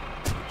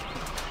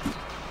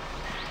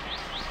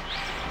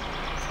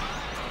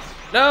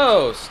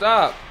 No!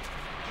 Stop!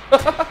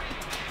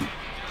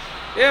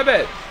 Damn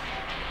it!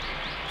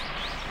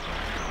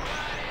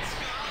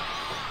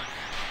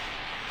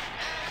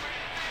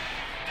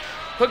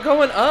 Quit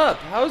going up!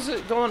 How is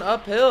it going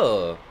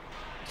uphill?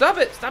 Stop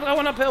it! Stop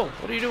going uphill!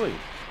 What are you doing?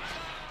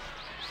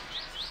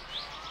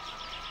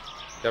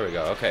 There we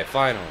go. Okay,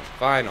 finally.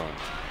 Finally.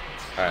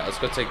 Alright, let's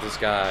go take this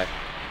guy.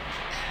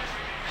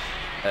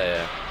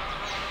 Yeah.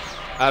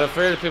 Out of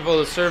 30 people on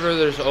the server,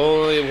 there's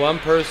only one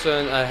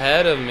person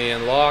ahead of me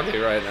in logging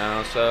right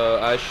now,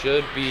 so I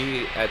should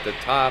be at the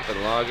top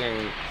and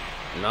logging.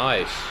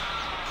 Nice.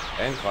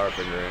 And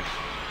carpentry.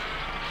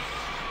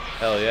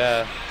 Hell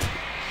yeah.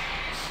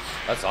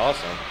 That's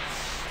awesome.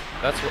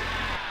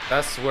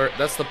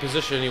 That's the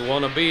position you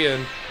want to be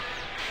in.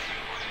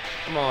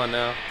 Come on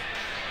now.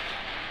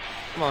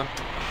 Come on.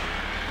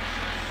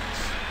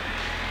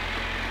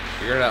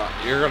 You're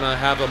gonna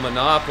have a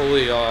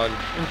monopoly on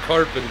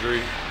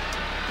carpentry.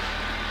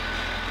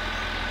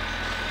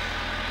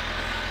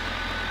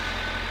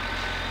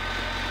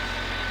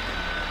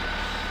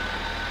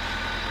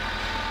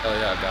 Oh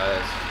yeah,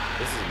 guys.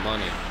 This is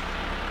money.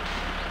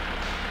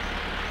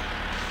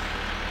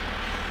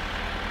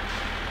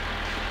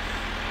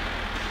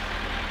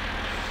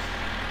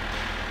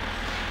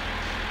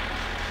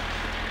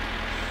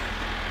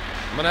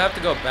 I'm gonna have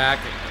to go back,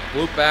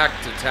 loop back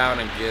to town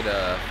and get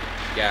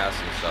gas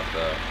and stuff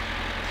though.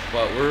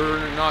 But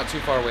we're not too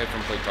far away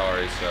from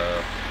Plitari,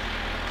 so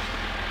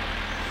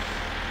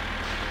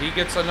he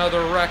gets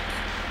another wreck.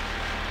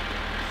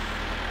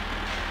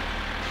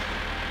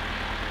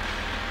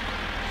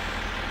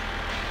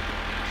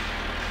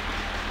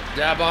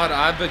 Dabon,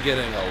 I've been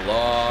getting a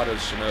lot of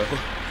snow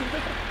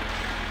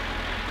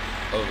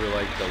over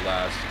like the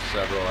last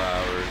several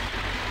hours,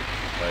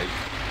 like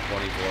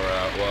 24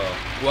 hours, well,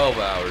 12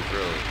 hours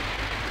really.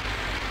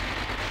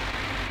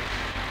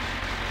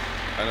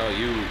 I know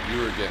you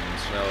were getting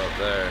snow up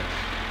there.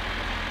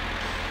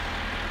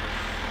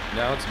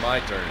 Now it's my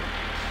turn.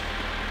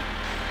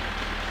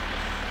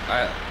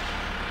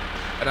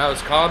 I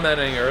was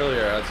commenting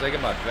earlier, I was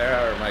thinking my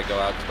power might go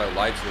out because my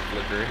lights were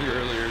flickering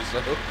earlier,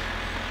 so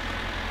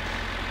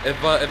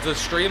if the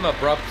stream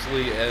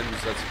abruptly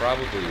ends, that's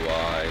probably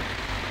why.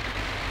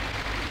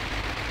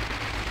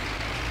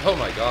 Oh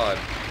my god.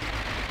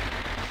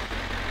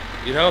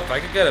 You know, if I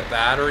could get a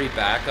battery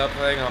backup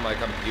thing on my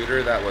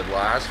computer that would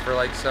last for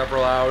like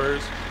several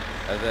hours,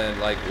 and then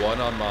like one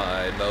on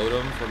my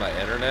modem for my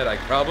internet, I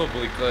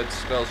probably could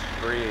still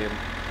stream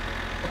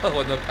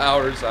when the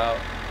power's out.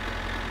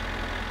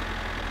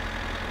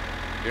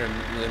 You're in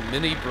a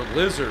mini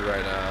blizzard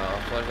right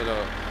now.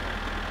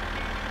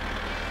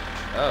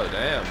 Oh,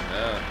 damn,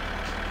 yeah.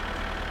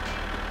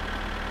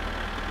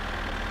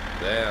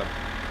 Damn.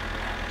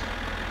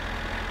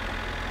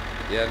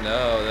 Yeah,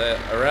 no,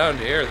 around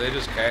here, they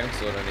just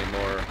cancel it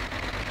anymore.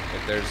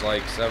 If there's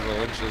like several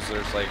inches,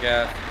 they're just like,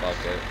 yeah, fuck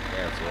it,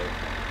 cancel it.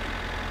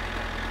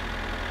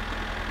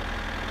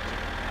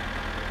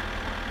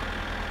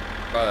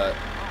 But,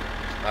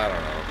 I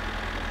don't know.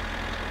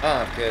 I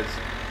don't have kids.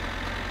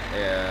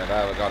 And I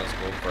haven't gone to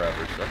school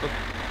forever, so.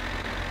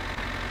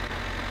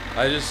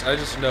 I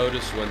just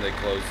noticed when they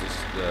close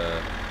the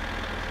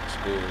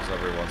schools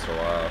every once in a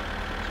while.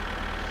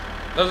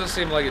 Doesn't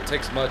seem like it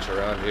takes much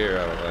around here,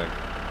 I don't think.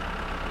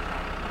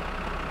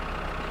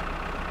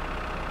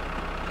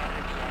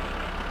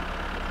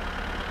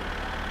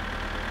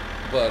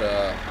 But,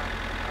 yeah.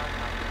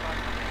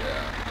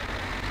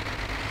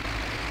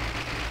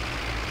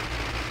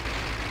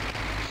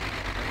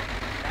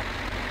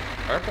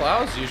 Our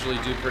plows usually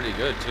do pretty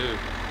good, too.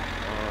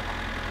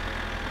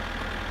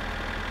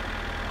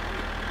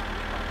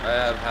 I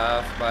have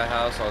half my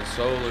house on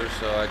solar,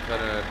 so I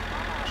couldn't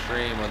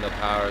stream when the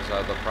power's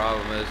out. The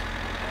problem is,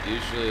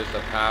 usually if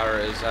the power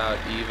is out,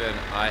 even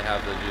I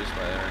have to use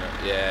my internet.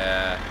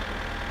 Yeah.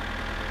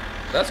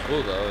 That's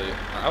cool, though.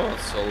 I want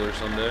solar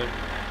someday.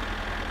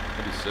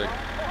 That'd be sick.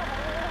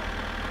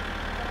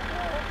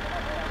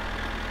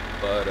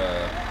 But,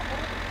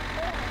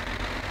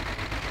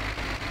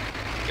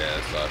 yeah,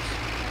 it sucks.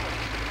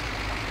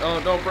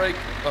 Oh, don't break.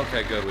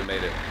 Okay, good, we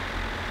made it.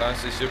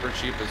 Honestly, super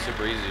cheap and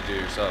super easy to do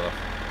yourself.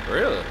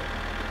 Really?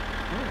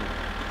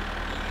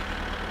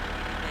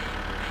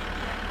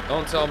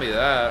 Don't tell me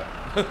that.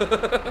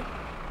 I'm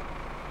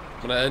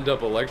gonna end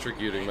up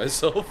electrocuting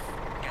myself.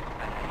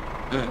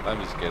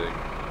 I'm just kidding.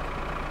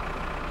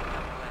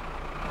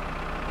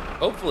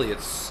 Hopefully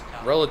it's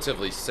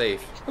relatively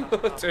safe,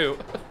 too.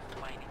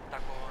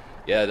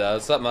 Yeah,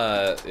 that's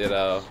something, you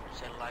know,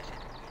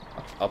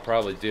 I'll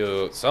probably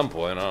do at some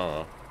point, I don't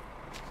know.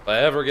 If I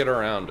ever get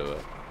around to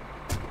it.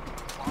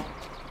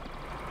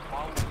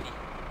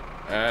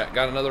 Alright,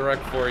 got another wreck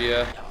for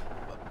you.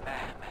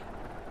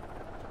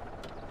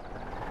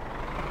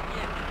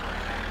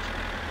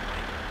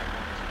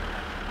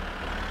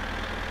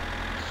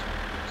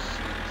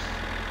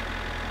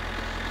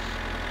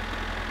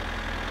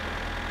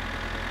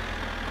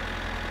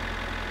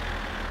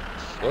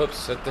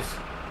 Whoops,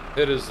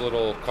 hit his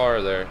little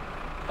car there.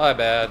 My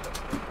bad.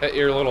 Hit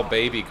your little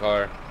baby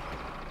car.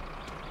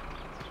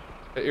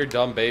 Hit your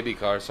dumb baby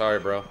car, sorry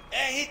bro.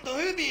 Ei hitto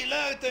hyviä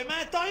löytöjä. Mä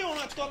en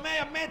tajunnut, että tuo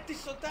meidän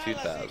mettissä on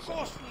tällaisia 2000.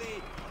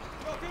 kostlia.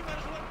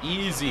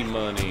 Easy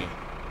money.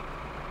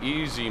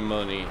 Easy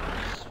money.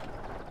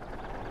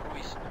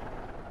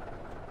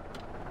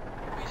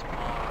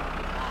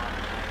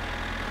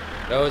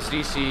 No, it's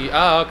DC.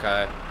 Oh,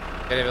 okay.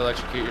 Can't even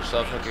electrocute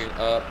yourself hooking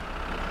up.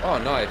 Oh,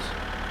 nice.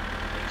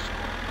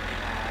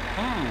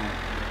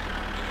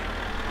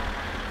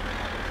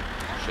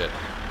 Shit.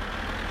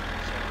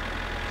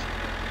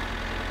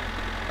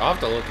 I'll have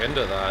to look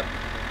into that.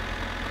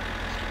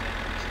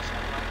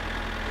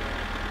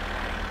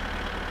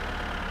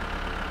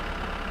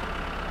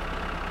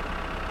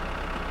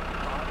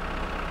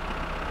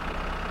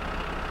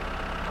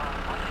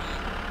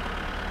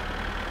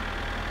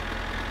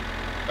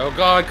 Oh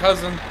god,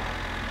 cousin.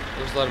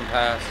 Just let him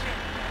pass.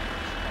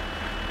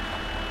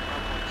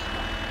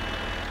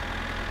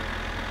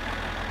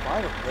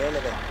 Painu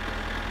helvetti.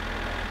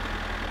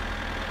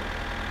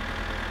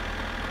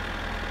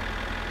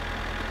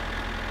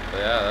 But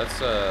yeah,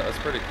 that's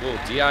pretty cool.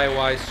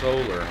 DIY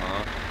solar,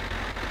 huh?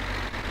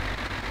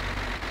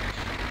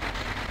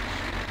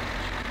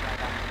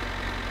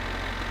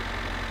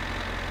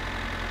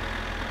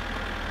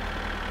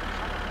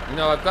 You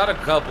know, I've got a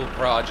couple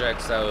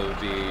projects that would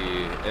be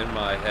in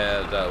my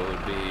head that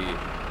would be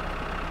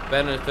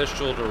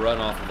beneficial to run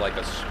off of like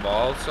a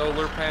small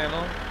solar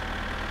panel.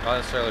 Not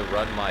necessarily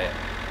run my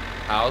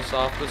house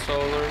off the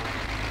solar.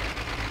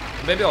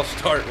 Maybe I'll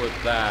start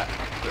with that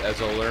as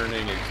a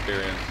learning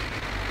experience.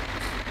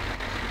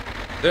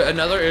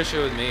 Another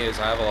issue with me is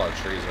I have a lot of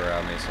trees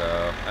around me,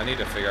 so I need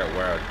to figure out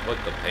where I'd put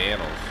the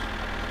panels.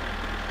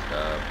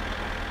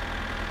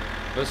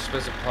 Most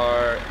expensive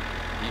part,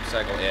 heat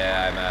cycle,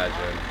 yeah, I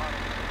imagine.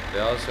 They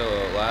also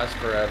last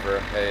forever,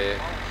 hey.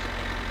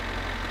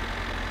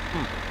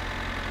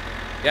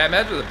 Yeah, I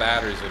imagine the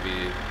batteries would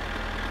be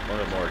one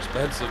of the more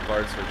expensive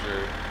parts for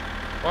sure.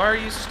 Why are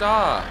you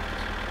stopped?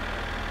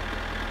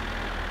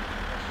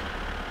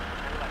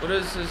 What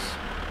is this?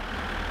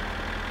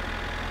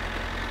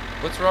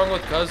 What's wrong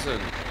with cousin?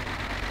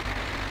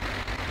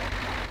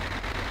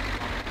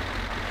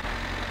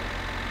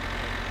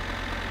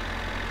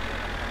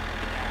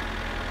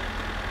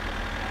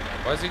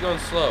 Why is he going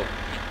slow?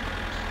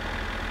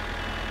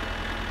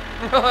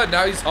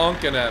 Now he's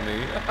honking at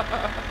me.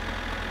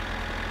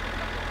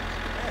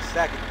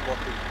 Säkin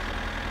kotiin.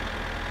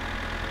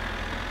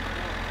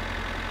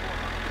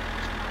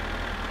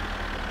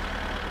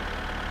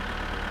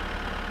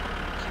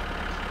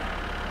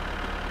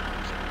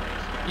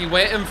 He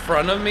went in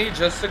front of me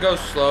just to go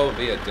slow and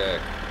be a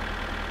dick.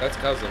 That's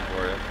cousin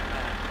for you.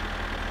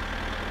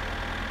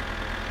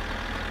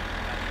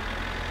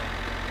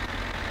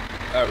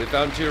 Alright, we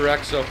found 2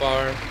 wrecks so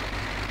far.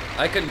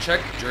 I can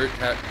check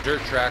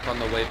dirt track on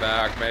the way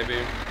back, maybe.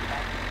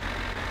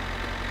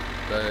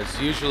 But it's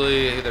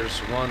usually, there's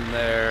one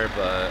there,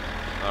 but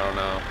I don't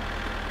know.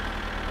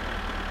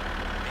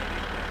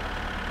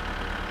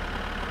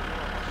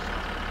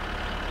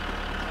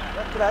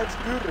 Kyllä yksi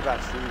kyrvä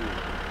siinä.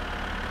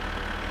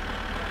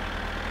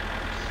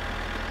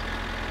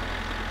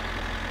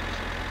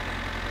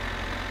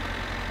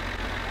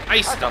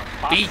 Hasta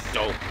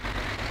pito.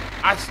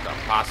 Hasta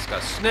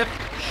pasca. Sniff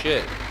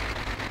shit.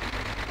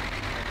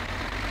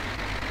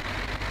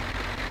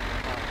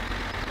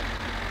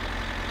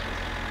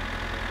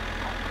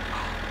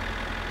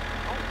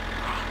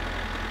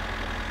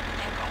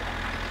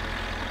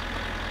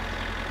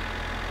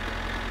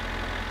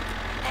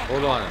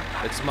 Hold on.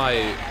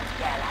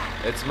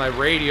 It's my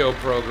radio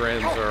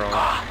programs are on.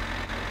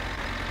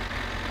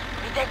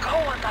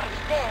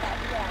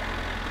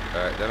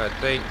 Alright, then I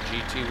think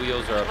GT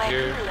wheels are up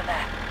here.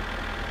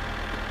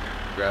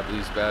 Grab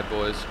these bad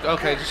boys.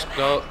 Okay, just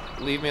go.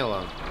 Leave me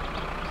alone.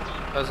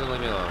 Doesn't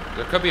leave me alone.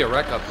 There could be a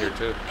wreck up here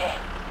too.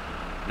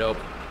 Nope.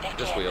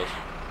 Just wheels.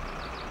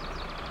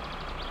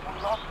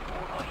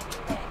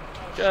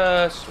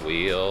 Just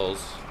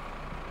wheels.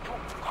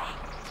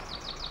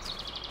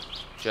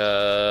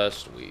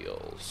 Just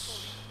wheels.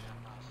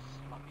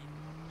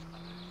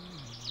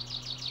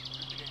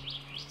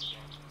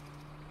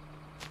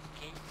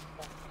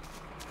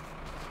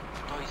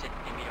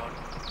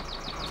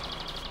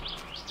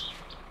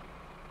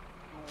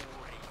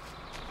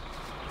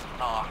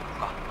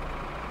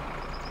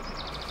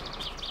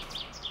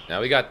 Now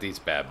we got these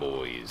bad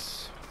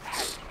boys.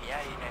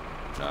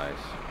 Nice.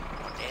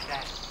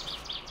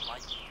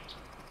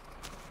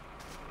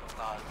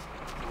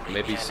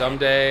 Maybe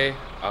someday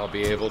I'll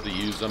be able to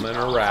use them in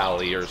a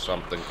rally or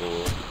something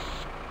cool.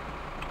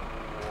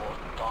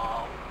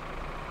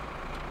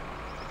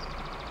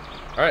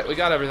 Alright, we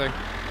got everything.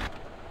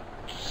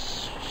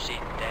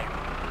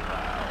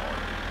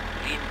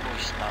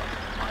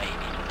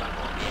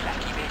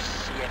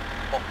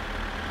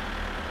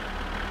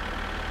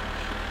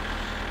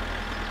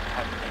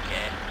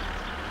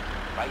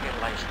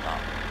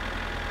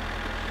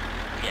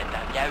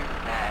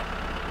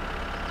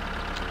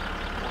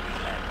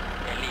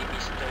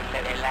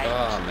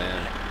 Oh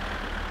man.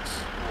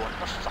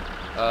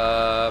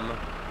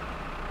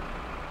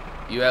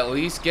 You at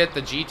least get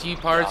the GT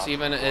parts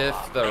even if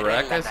the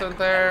wreck isn't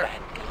there?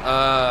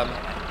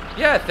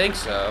 Yeah, I think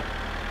so.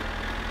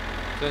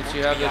 Since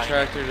you have the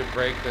tractor to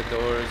break the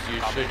doors,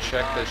 you should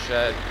check the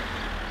shed.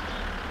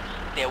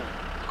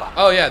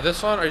 Oh yeah,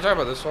 this one? Are you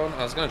talking about this one?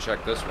 I was gonna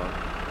check this one.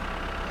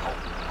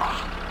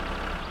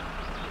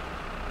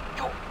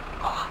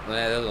 Nah,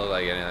 it doesn't look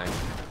like anything.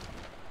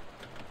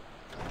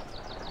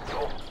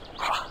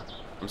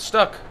 I'm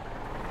stuck.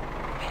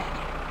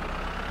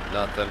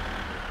 Nothing.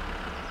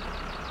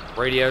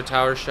 Radio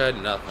tower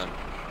shed, nothing.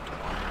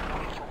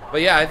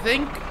 But yeah, I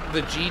think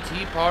the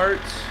GT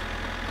parts,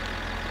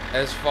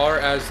 as far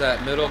as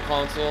that middle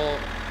console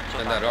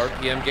and that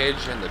RPM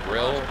gauge and the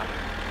grill,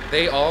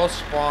 they all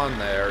spawn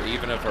there,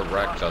 even if a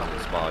wreck doesn't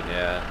spawn,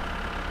 yeah.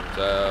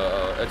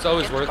 So it's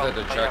always worth it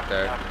to check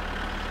there.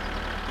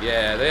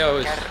 Yeah, they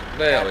always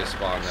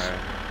spawn there.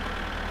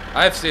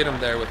 I've seen them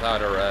there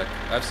without a wreck.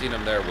 I've seen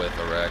them there with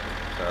a wreck.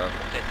 So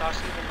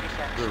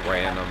they're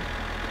random.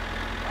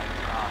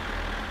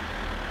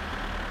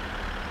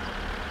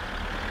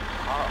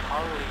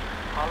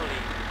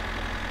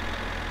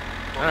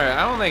 Alright,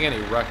 I don't think any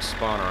wrecks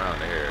spawn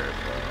around here,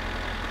 so.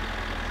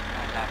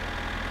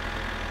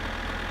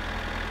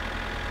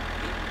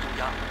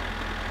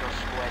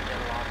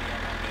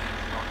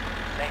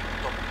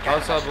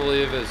 Also, I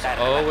believe is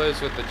always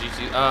with the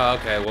GT. Oh,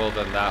 okay, well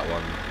then that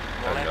one.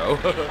 I know.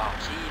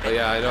 But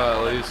yeah, I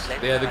know at least.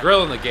 Yeah, the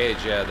grill and the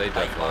gauge, yeah, they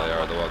definitely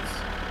are the ones.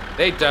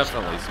 They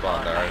definitely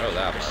spawn there, I know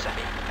that much.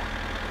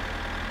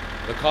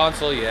 The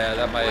console, yeah,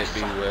 that might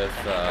be with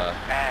the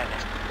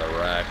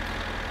wreck.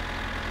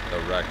 The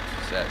wrecked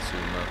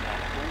Satsuma.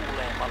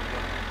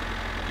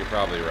 You're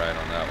probably right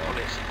on that one.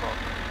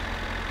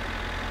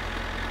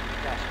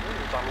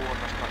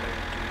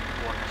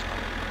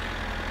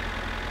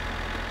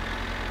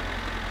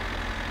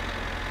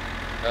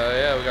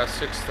 Yeah, we got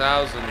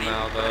 6,000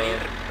 now though.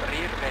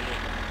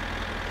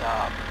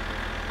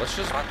 Let's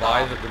just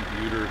buy the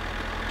computer.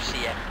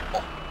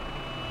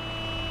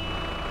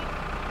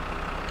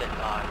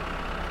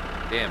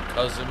 Damn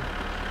cousin.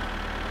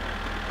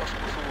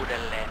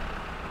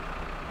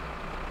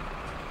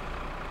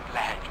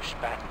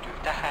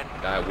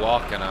 Guy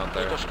walking out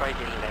there.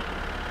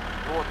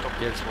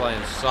 Kids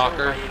playing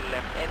soccer.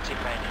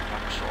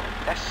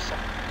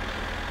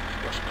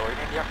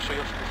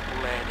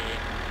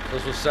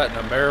 This was set in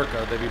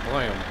America, they'd be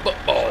playing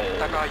football.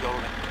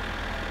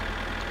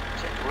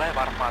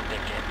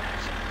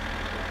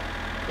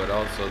 But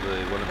also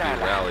they wouldn't be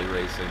rally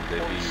racing,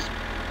 they'd be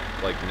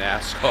like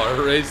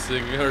NASCAR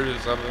racing or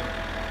something.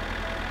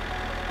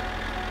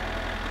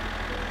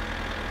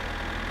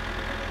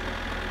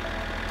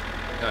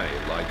 I don't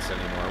need lights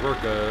anymore, we're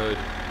good.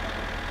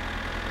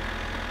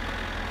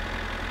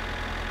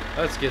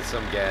 Let's get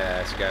some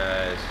gas,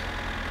 guys.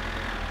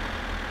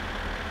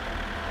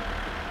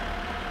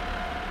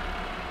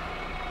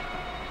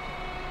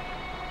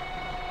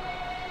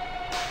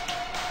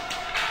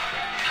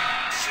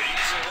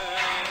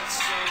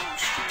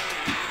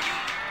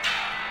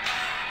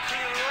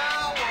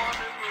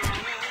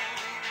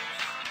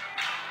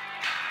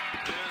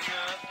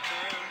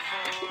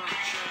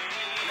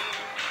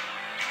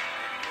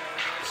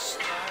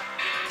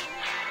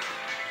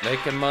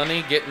 Making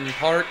money, getting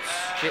parts,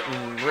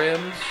 getting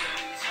rims,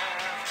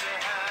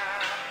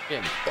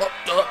 getting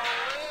fucked up.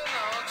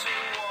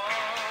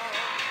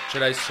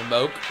 Should I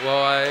smoke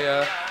while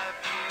I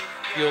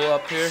fuel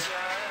up here?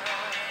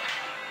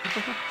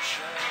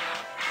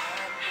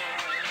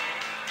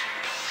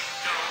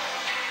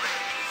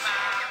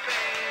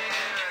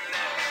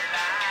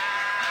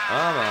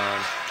 Come on.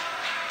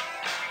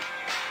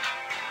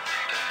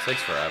 It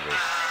takes forever.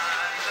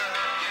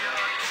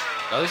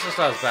 At least it's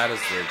not as bad as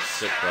the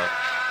shit truck.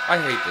 I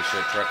hate the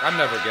shit truck. I'm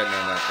never getting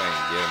in that thing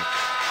again.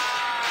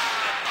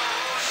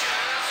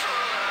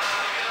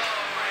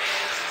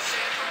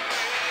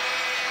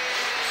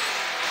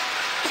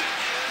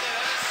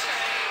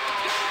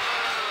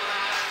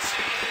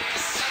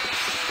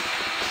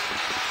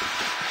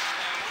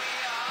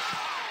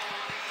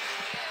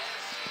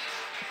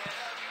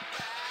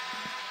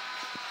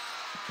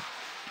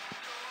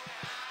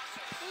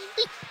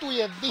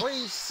 Vittujen vittu.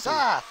 Oi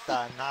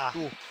saatana.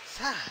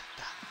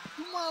 Saatana.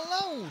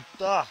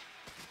 Jumalauta.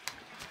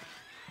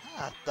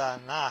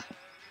 Saatana.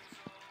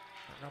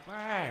 No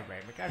päivä,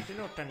 mikä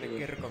sinut tänne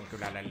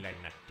kirkonkylälle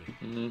lennätti?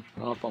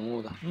 Onpa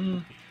muuta.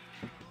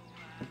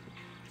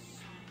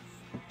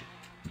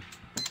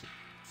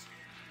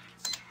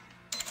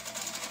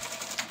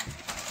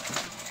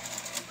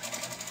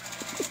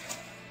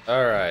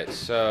 Alright,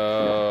 so...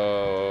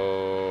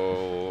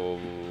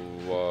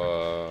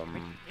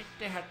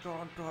 Ettehän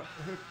tuo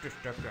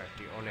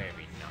hyttystökötti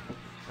olevinna.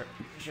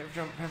 Se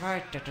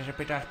väittää, että se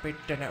pitäisi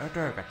pitää ne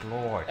ötökät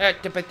luoda.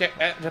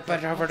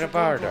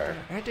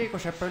 Heti kun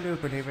se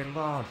pölypilivin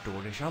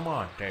laantuu, niin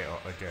saman tien on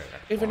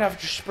ötökät. Even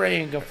after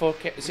spraying a full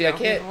can... See, I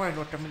can't...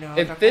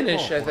 In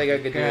Finnish, I think I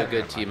could do a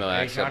good Timo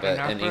accent,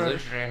 but in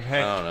English, I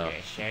don't know. I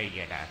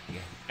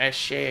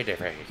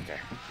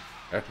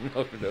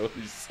don't know what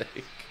he's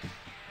saying.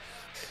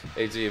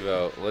 Hey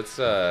Timo,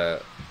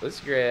 let's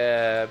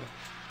grab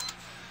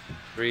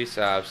 3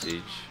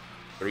 sausage,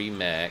 3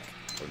 mac,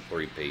 or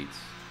 3 Pete's,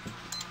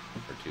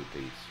 or 2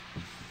 Pete's.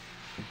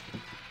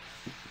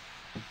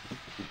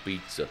 2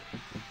 pizza.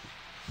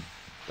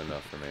 That's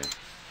enough for me.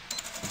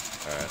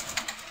 Alright.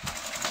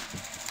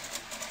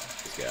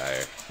 Let's get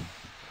higher.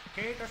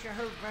 Kiitos ja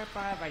hyvää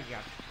päivän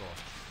jatkoa.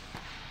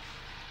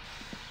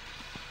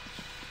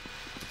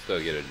 Let's go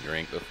get a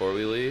drink before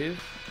we leave.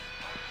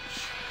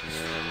 And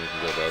then we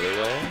can go the other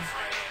way.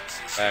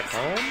 Back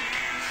home.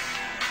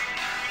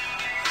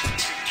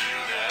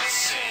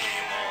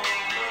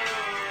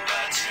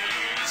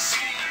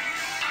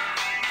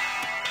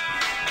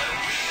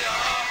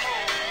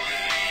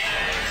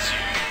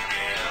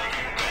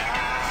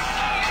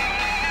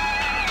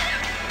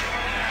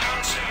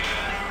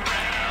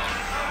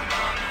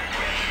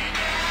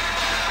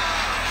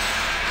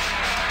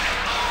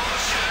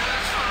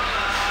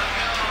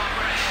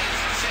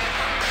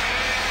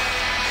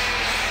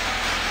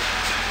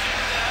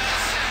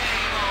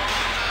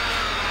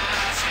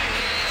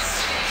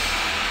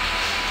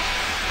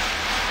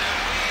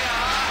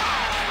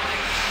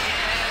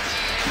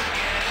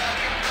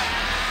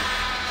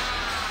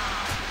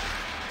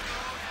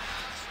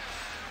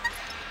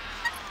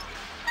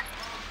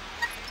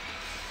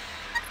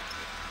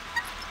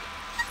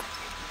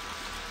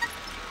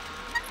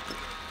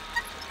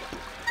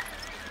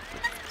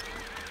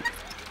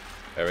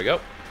 There we go.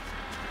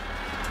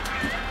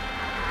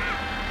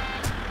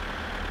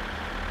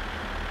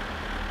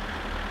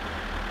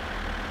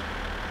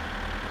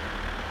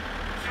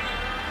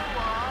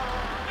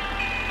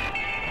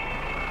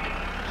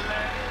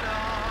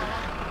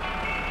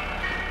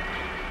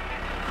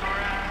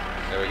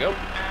 There we go.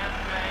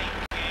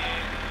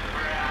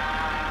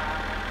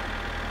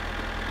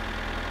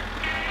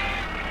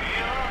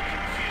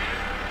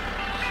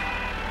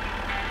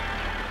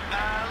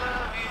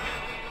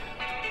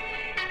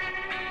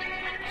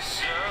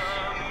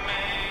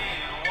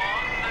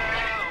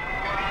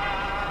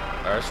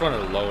 I just want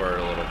to lower it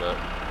a little bit.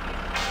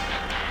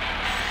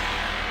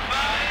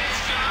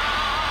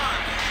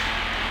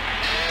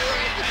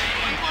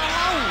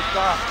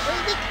 Jumalauta. Ei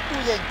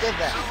vittujen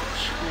kevät.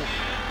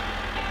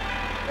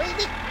 Ei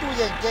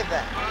vittujen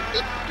kevät.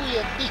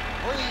 Vittujen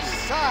vittu. Oi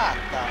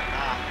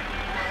saatana.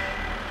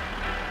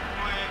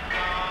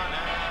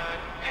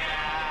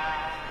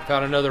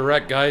 Found another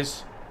wreck,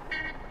 guys.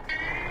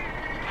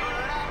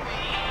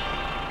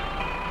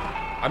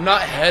 I'm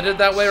not headed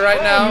that way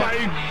right now. Oh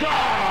my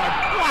god!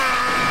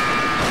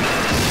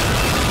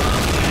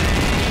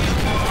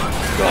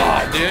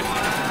 God, dude.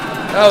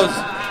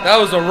 That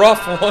was a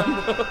rough one.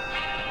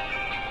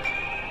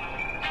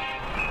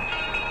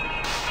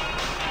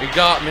 It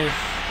got me.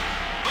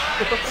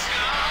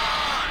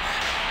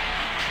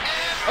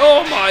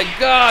 Oh my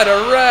god,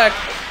 a wreck!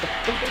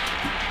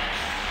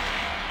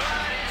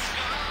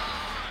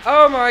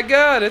 Oh my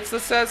god, it's the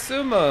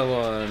Satsuma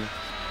one.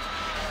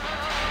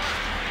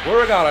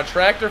 We got a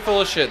tractor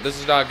full of shit. This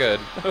is not good.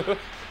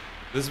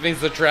 This means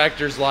the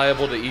tractor's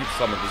liable to eat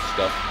some of this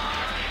stuff.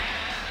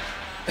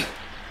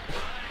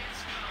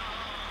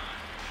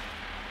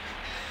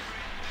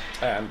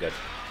 Alright, I'm good.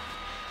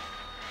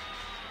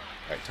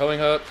 Alright, towing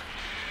hook.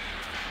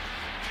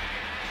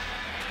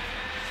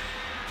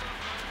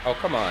 Oh,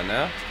 come on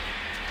now.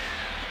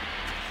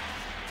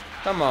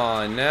 Come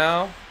on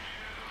now.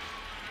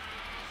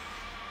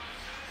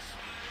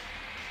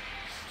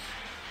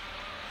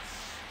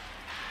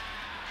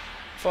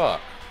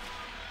 Fuck.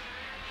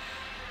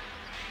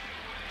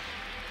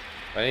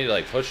 I need to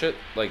like push it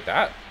like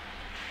that.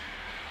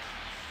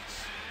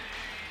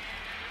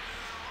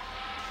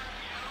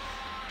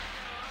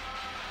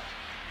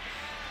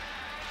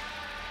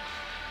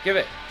 Give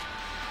it.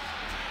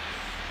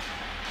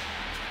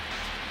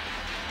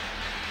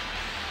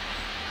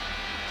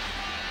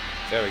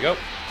 There we go.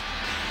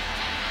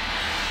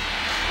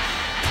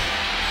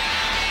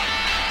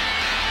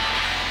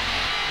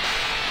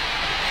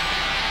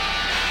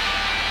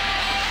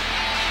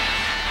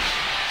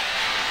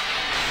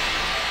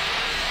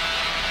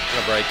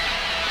 Gonna break.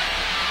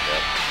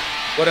 Yep.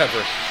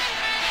 Whatever.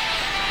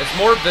 It's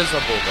more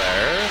visible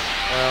there.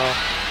 Well,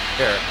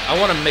 here. I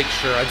want to make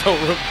sure I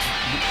don't.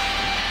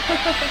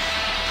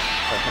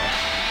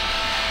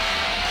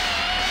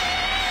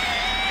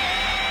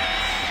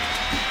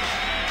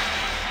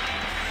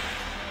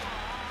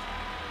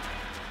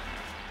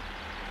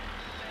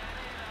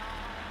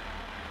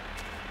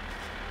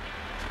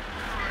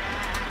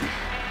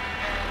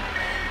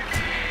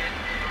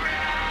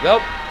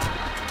 Nope.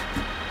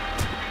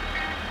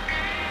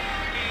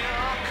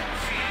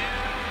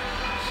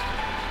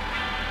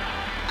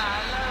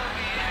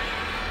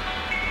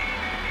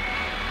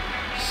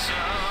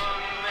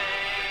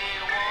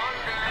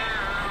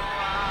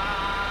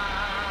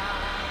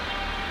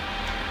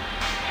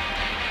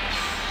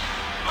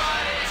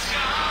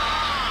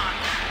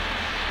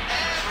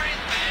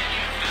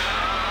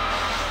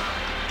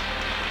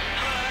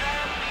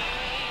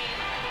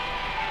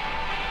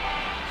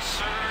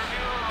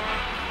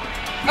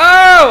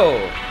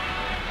 Oh!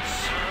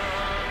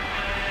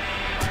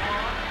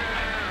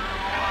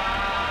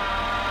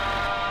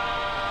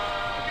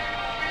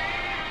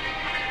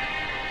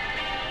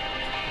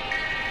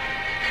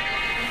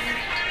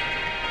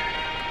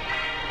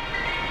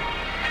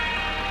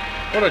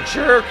 What a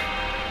jerk!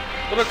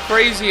 What a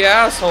crazy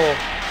asshole!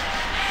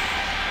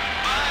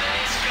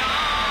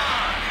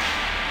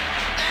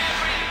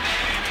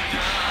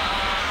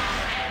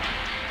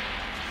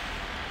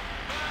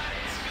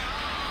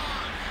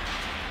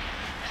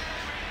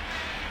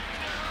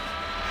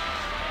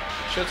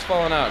 Shit's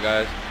falling out,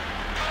 guys.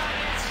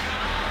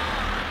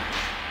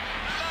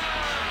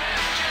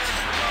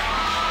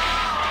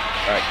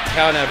 Alright,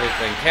 count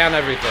everything. Count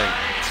everything.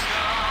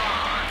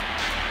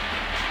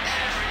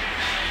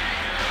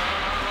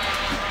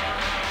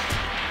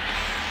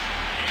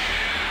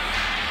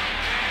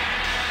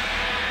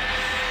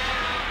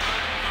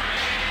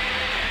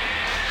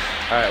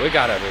 Alright, we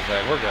got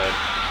everything. We're good.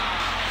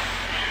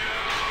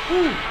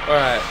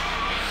 Alright.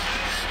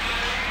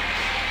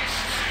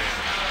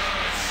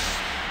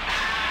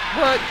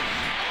 What?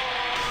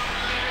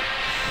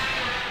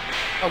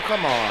 Oh,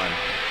 come on.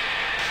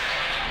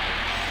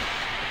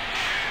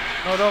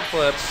 No, don't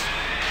flip.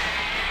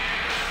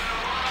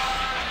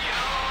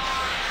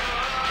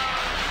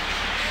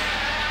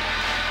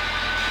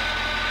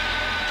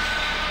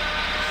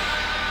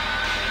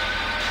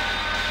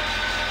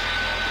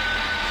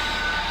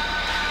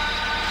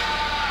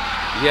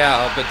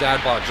 Yeah, but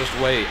Dad bot, just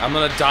wait. I'm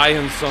gonna die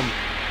in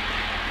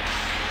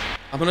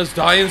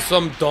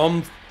some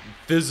dumb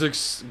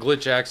physics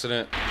glitch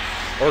accident.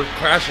 Or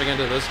crashing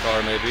into this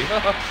car, maybe.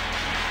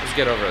 Let's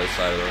get over to the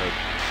side of the road.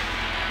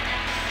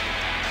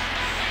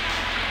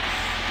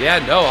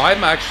 Yeah, no,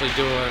 I'm actually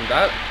doing...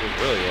 That was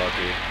really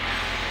lucky.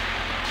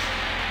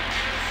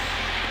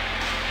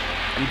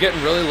 I'm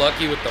getting really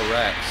lucky with the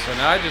wrecks. So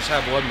now I just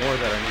have one more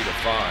that I need to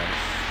find.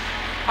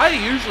 I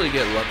usually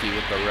get lucky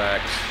with the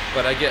wrecks,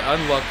 but I get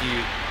unlucky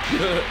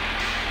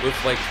with,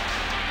 like,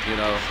 you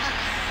know,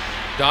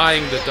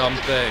 dying to dumb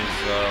things,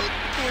 so...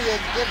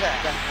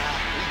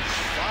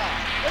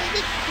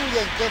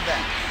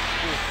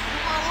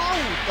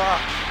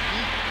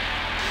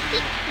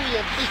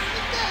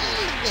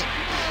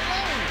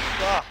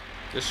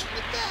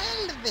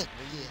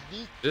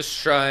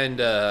 Just trying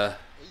to...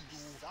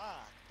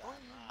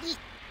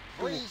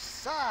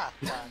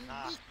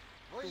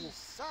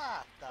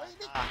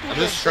 I'm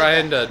just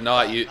trying to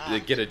not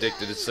get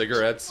addicted to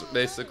cigarettes,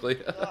 basically.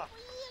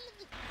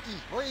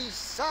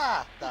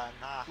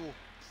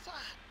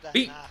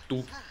 Beat.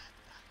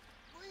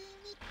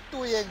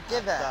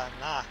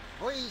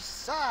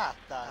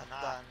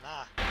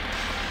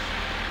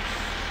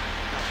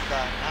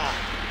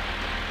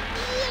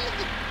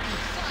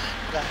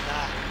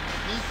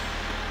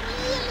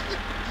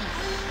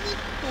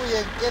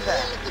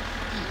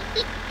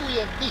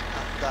 Vittujen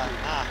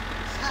vihakana.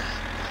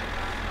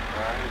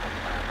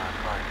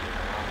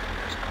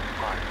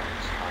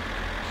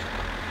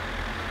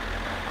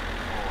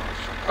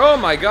 Oh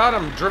my god,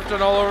 I'm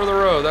drifting all over the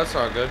road. That's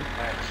not good.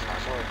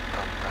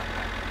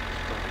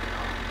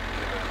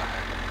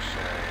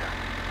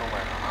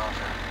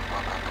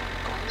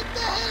 Mitä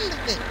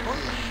helvet? Voi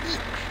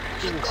vittu.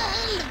 Mitä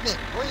helvet?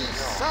 Voi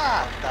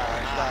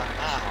saatana.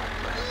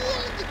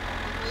 Helvet.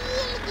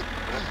 Helvet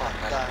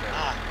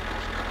vihakana.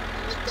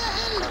 Mitä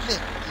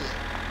helvettiä?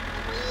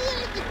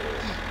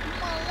 Helvetti.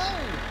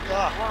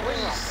 Jumalauta.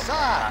 Voi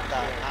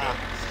saatana.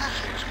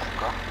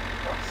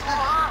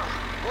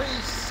 Voi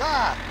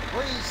saatana.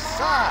 Voi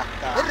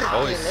saatana.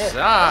 Oi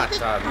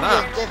saatana.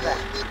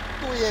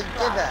 Vittujen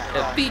kevää.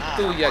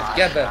 Vittujen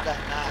kevää.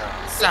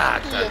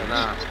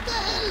 Saatana. Mitä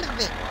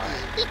helvettiä?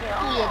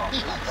 Vittujen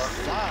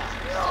vihassa.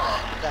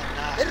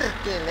 Saatana.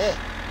 Perkele.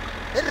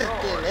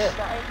 Perkele.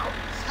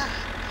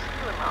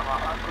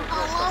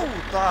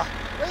 Jumalauta.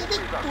 Voi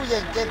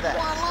vittujen kevää.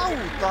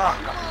 Jumalauta.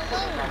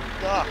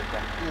 Jumalauta.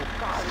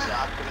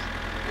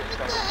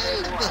 Mitä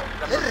helvettiä?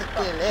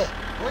 Perkele.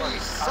 Voi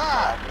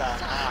saatana.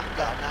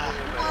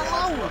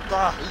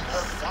 Jumalauta.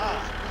 Voi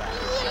saatana.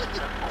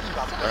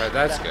 Alright,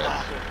 that's good.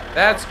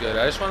 That's good.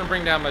 I just want to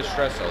bring down my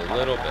stress a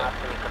little bit.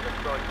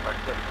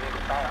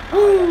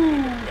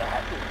 Woo!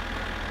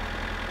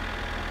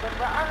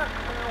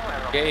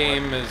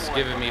 Game is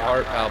giving me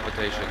heart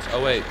palpitations.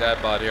 Oh wait,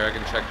 that bot here, I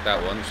can check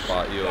that one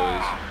spot. You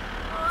always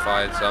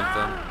find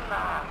something.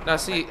 Now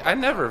see, I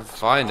never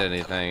find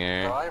anything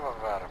here.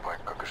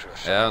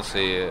 Yeah, I don't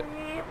see it.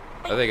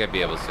 I think I'd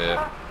be able to see it.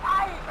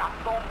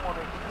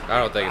 I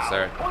don't think it's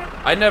there.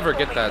 I never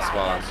get that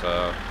spawn,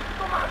 so...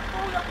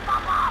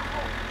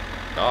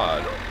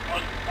 God.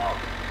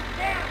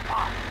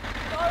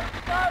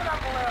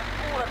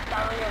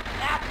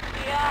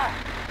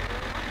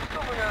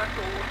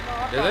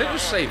 Did they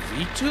just say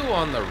V2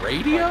 on the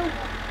radio?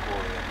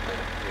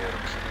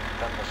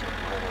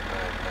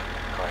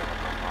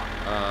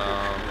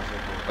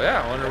 Well,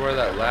 yeah, I wonder where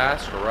that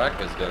last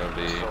wreck is gonna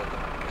be.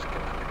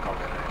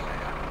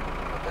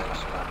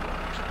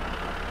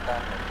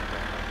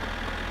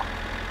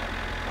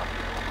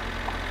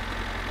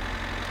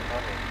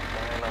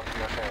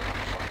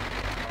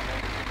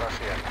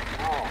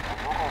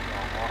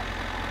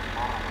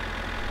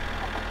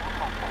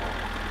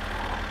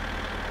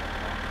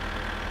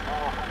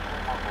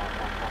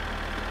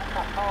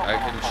 I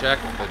can check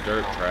the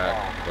dirt track,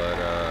 but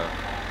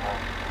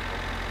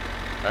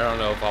I don't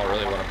know if I'll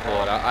really want to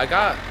pull it out. I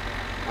got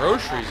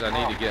groceries I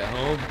need to get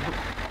home.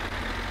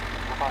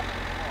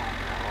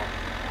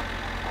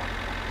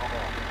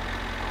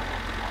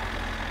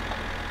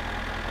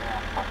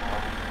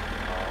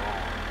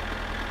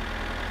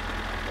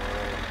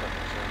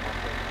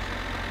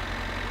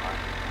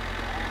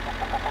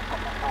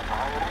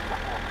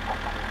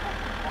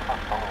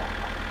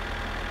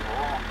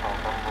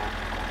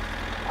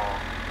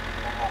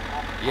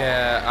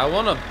 Yeah, I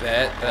want to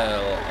bet the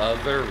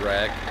other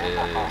wreck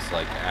is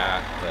like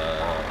at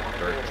the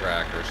dirt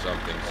track or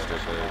something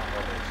stupid.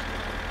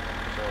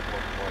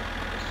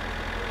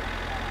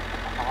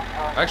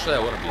 Actually, I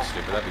wouldn't be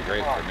stupid. That'd be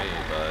great for me,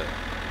 but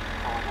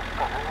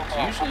it's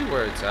usually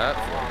where it's at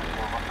for me.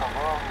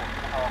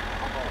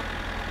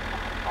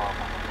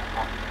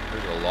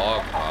 There's a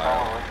log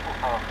pile,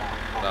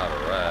 not a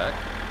wreck.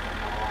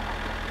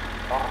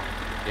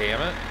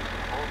 Damn it.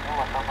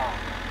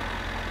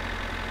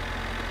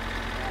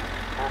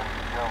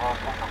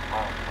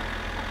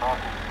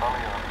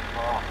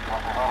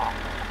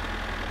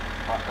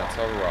 That's a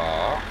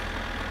rock.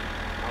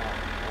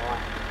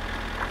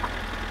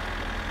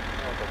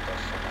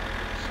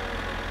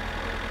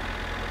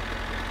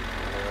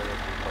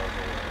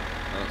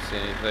 I don't see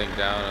anything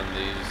down in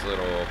these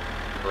little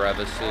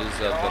crevices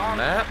of the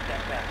map.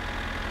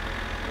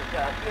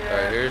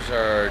 Alright, here's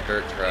our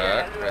dirt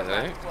track, I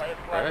think.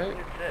 Right?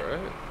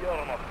 Right.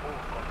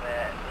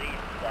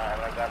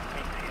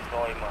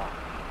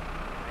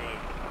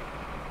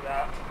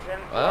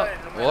 Well,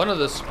 one of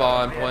the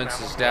spawn points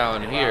is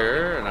down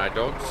here, and I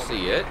don't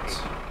see it.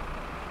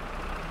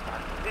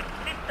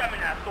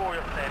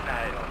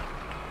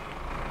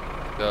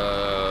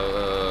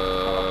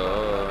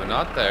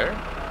 Not there.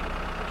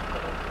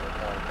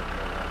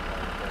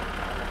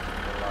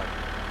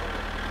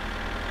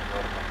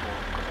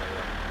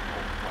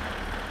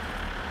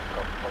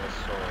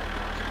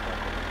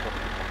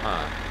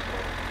 Huh.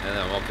 And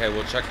then, okay,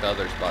 we'll check the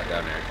other spot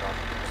down there.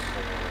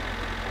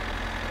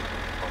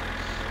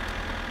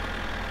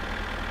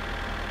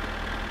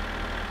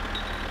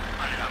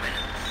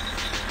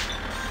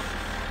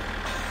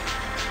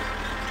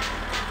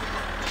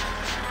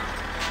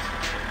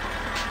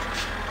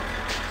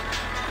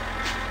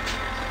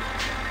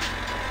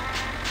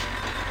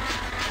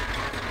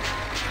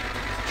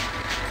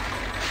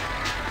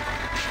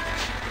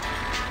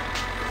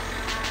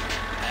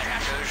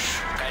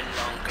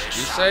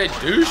 You say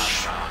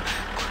douche?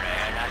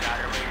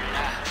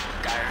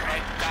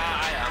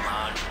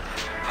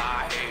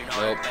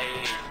 Nope.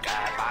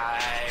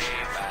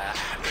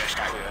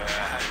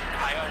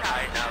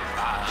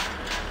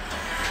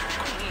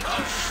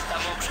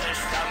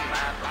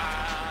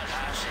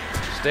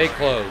 Stay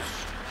close.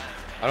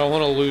 I don't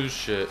want to lose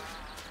shit.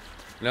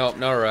 Nope,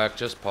 no wreck,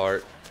 just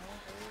part.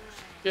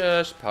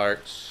 Just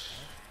parts.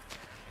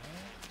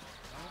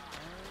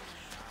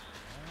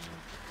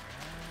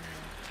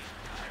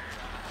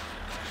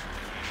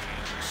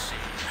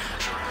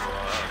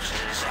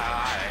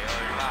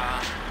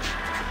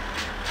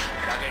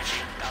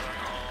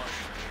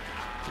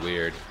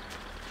 Weird.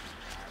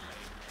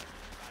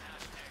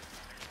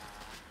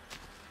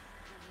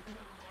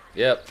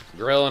 Yep,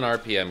 grill and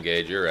RPM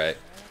gauge, you're right.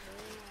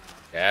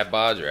 Yeah,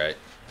 Bod's right.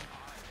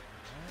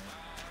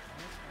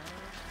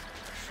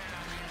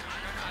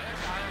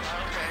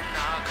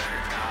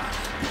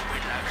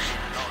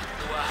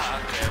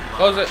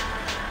 Close it.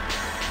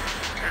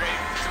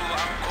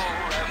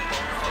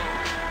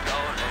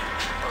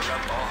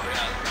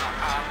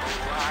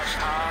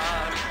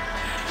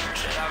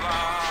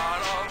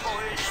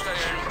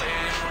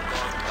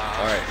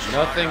 Alright,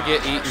 nothing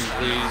get eaten,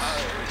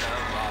 please.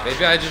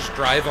 Maybe I just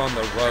drive on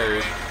the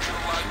road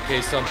in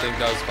case something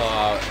does fall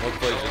out.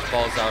 Hopefully it just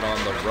falls out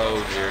on the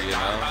road here, you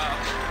know?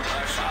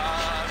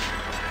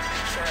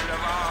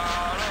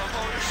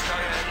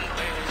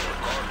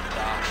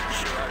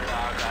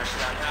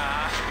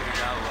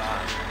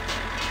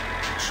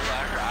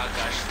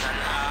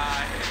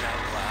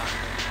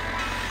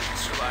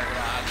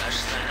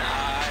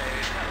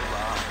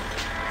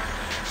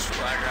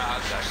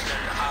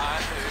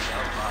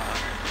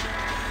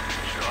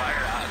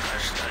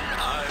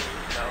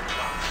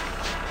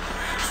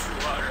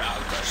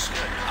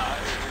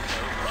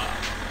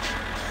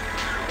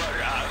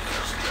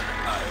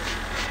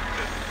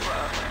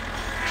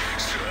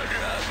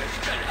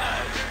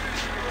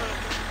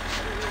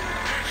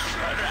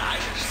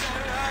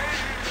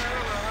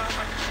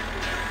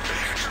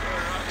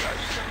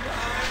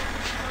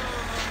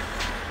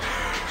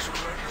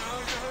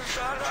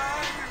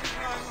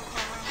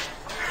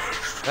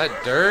 Is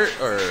that dirt,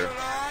 or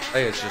I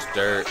think it's just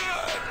dirt.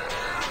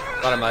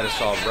 Thought I might have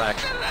saw a wreck.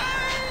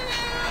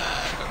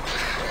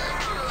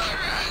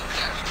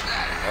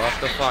 I'll have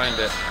to find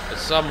it.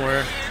 It's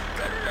somewhere.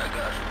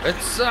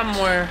 It's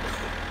somewhere.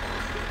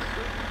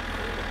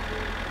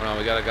 Oh no,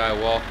 we got a guy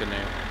walking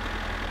there.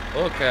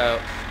 Look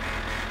out.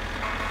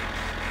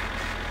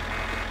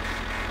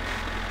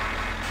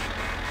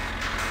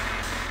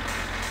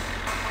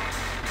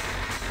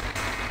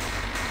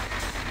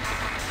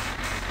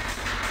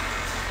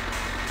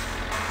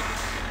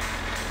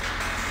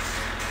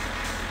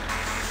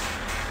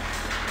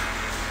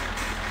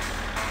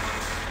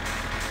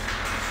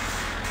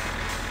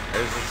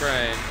 There's the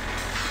train.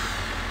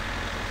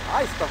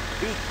 Aista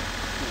vittu.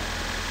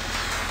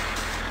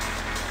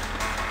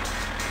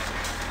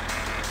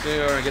 See,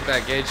 we're gonna get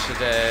that gauge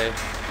today.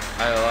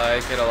 I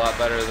like it a lot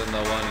better than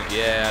the one.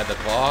 Yeah, the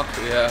clock.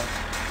 Yeah.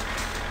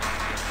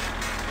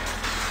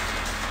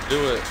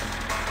 Do it.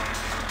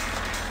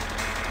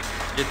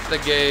 Get the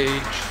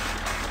gauge.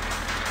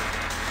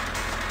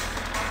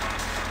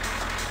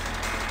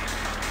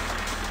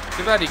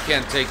 Too bad you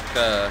can't take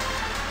the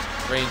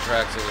train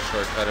tracks as a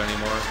shortcut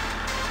anymore.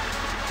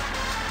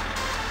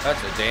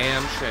 That's a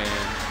damn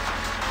shame.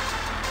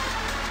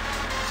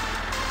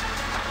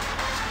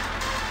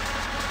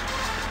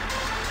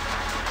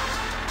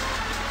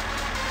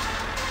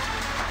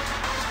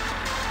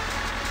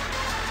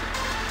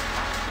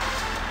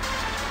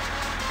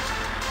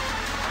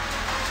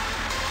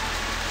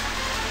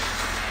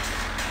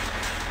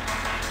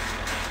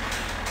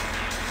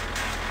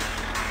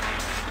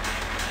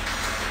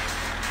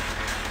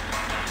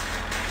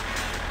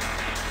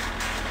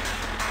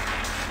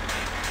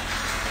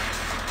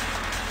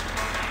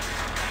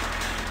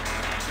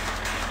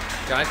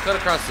 Can I cut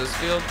across this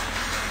field?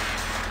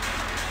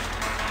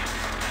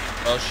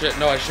 Oh shit,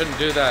 no, I shouldn't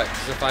do that,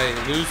 because if I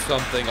lose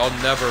something, I'll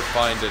never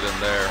find it in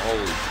there.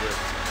 Holy shit.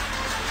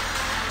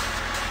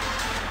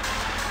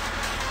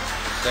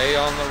 Stay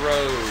on the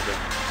road.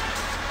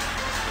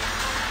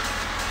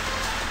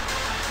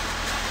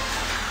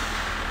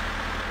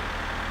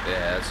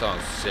 Yeah, that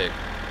sounds sick.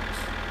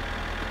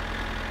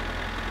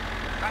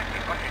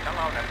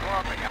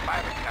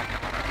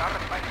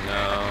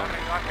 No.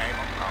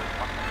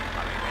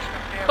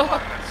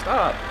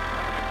 Stop.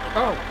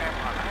 Oh.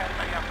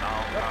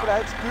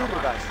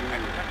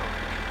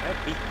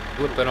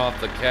 Flipping off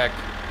the keck.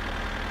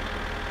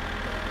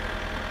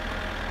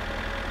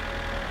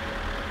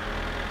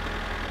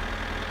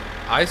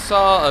 I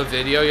saw a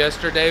video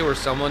yesterday where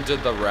someone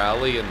did the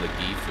rally in the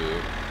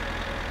Gifu.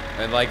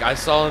 And like, I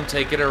saw him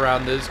take it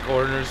around this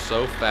corner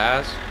so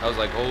fast. I was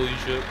like, holy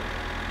shit.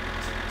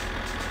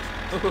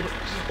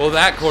 Well,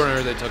 that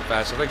corner they took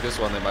fast. I think this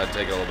one they might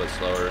take it a little bit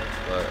slower.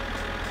 But,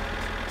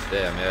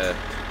 damn, yeah.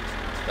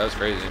 That was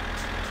crazy.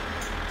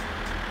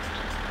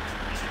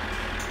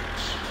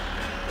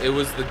 It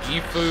was the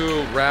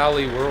Gifu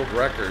Rally World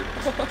Record.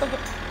 It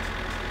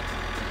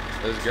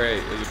was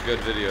great. It was a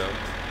good video.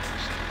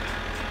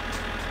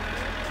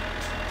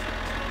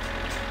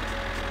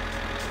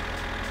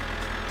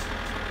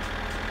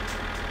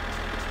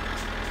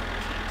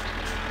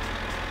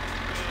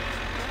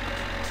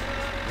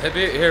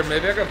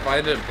 Maybe I can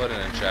find it and put it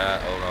in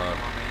chat. Hold on.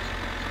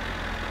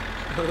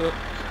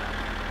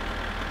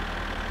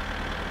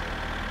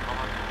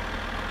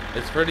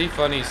 It's pretty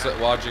funny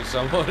watching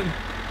someone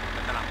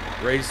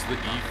race the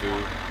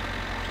Gifu.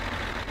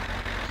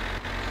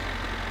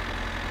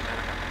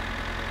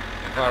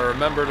 If I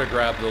remember to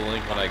grab the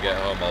link when I get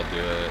home, I'll do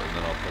it, and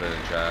then I'll put it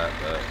in chat,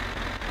 but...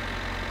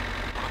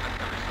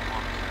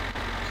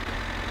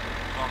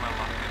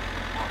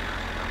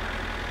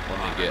 Let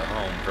me get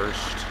home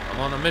first. I'm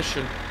on a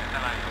mission.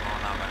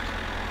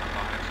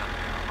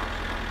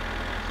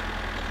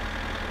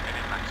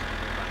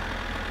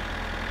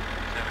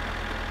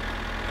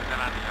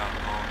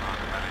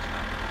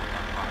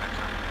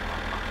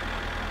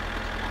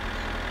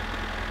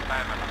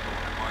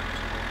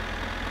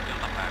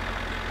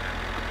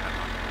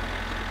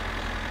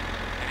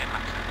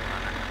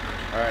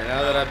 Alright,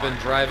 now that I've been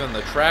driving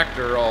the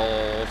tractor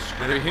all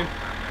scream,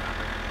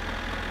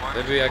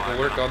 maybe I can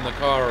work on the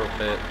car a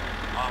bit.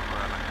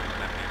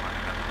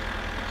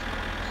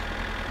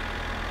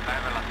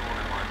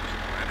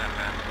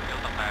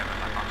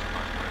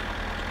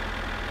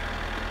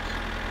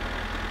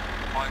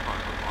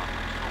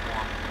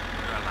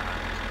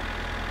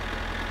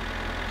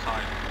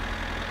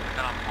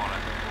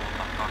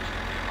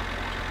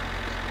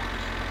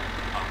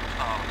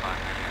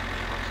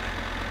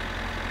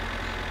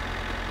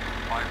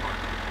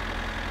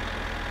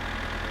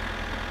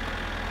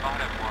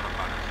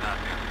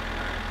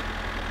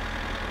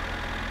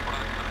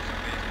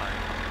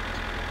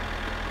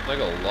 Like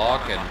a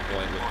lock-in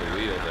point with the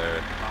wheel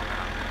there.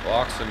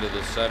 Locks into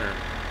the center.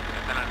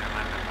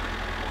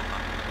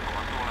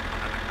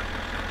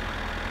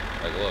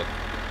 Like, look.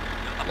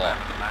 Lock.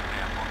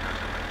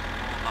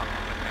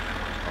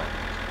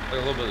 Like a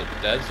little bit of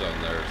dead zone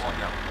there or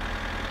something.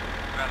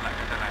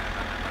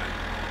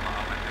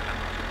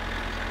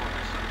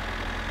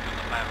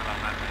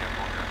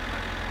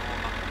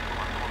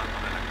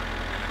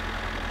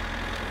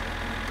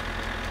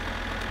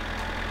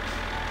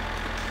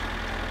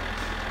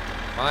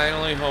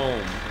 Finally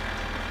home.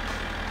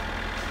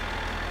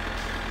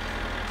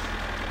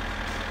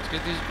 Let's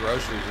get these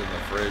groceries in the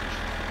fridge.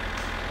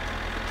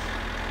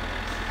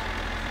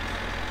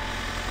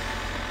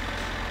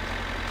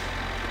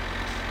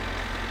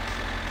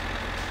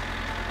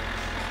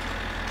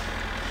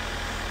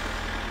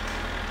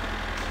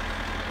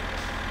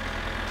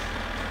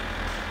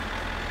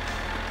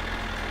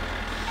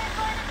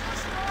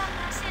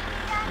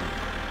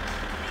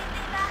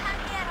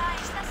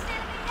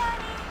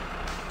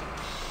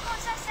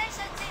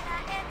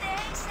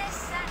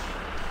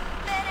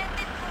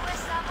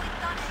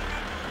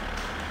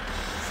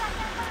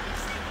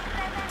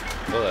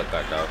 We'll let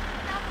that go.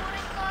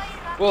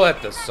 We'll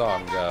let the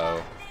song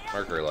go.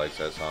 Mercury likes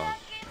that song.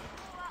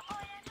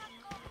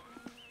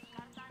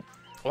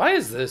 Why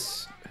is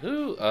this?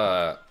 Who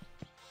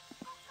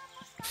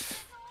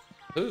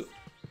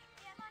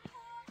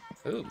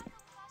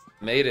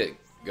made it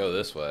go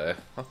this way?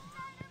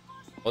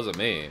 Wasn't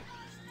me.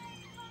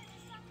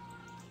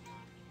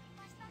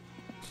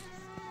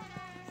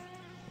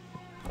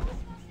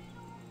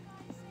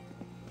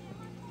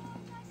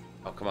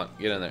 Oh, come on,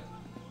 get in there.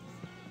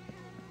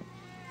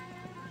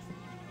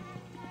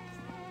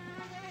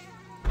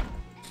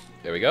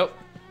 There we go.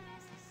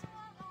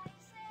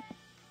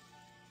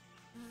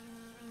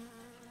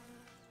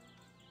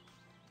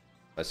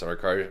 My summer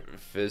car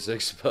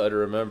physics, but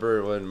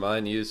remember when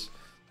mine used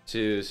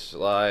to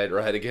slide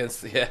right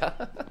against the... Yeah.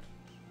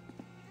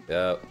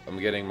 Yeah, I'm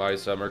getting my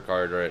summer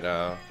card right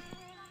now.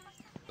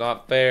 It's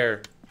not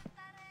fair.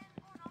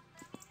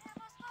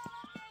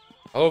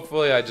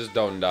 Hopefully I just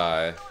don't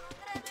die.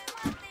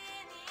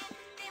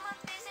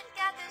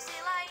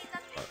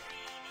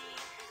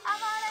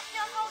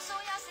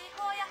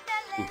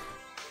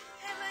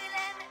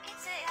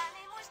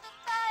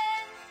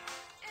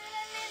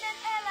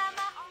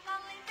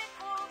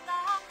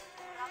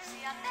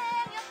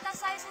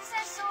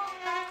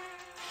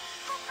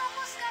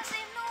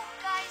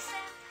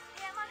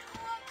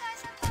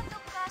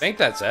 I think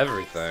that's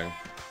everything.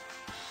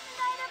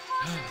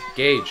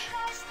 Gauge.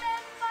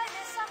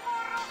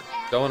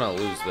 Don't want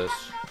to lose this.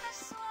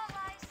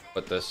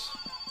 Put this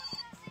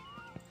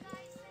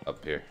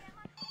up here.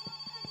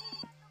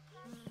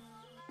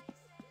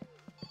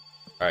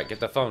 Alright, get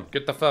the phone.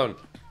 Get the phone.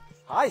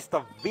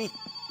 Haista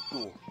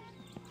vittu.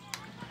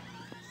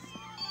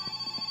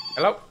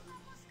 Hello?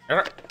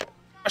 Hello?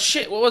 Oh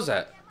shit, what was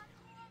that?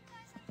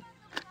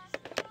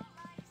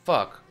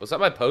 Fuck. Was that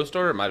my post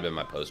order? It might have been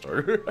my post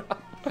order.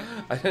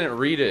 I didn't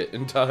read it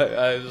in time.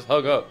 I just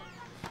hung up.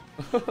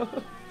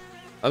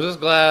 I'm just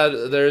glad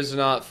there's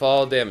not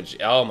fall damage.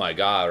 Oh my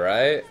god,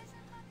 right?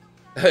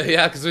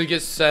 Yeah, because when he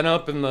gets sent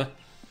up in the...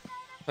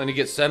 When he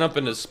gets sent up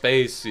into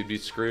space, he'd be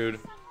screwed.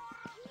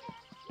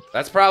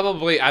 That's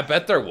probably... I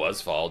bet there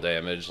was fall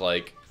damage,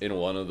 like, in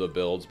one of the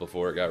builds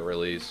before it got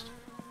released.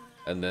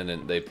 And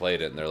then they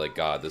played it and they're like,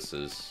 God, this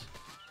is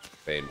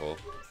painful.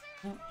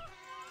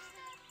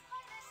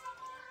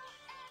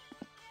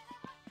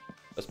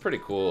 That's pretty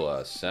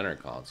cool center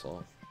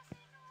console.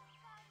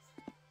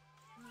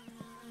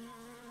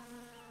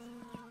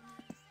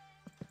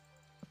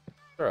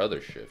 Our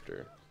other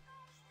shifter.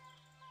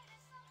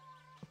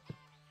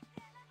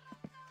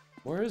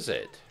 Where is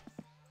it?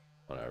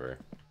 Whatever.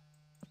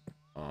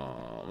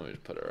 Let me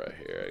just put it right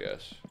here, I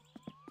guess.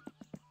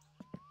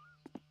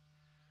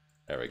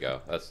 There we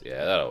go. That's,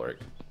 yeah, that'll work.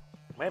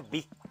 Me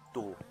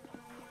vittu.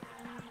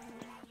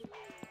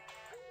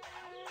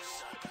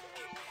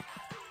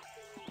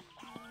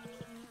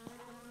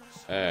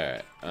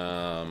 Alright,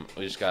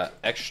 we just got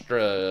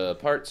extra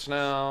parts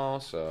now,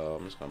 so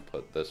I'm just gonna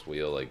put this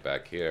wheel like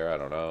back here, I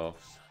don't know.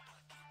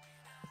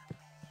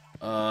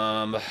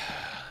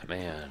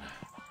 Man,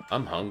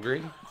 I'm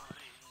hungry,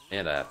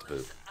 and I have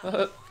to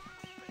poop.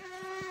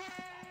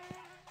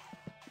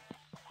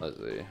 Let's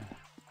see.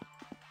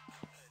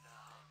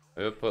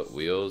 Maybe I'll put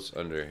wheels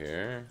under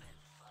here.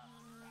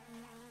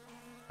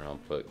 And I'll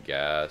put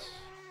gas.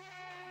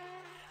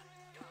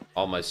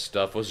 All my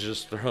stuff was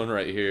just thrown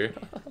right here.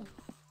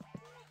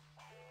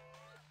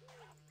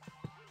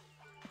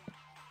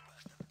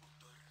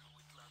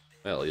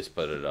 At least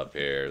put it up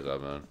here or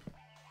something.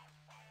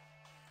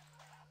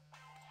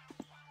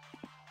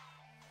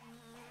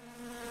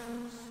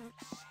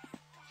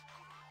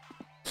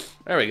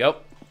 There we go.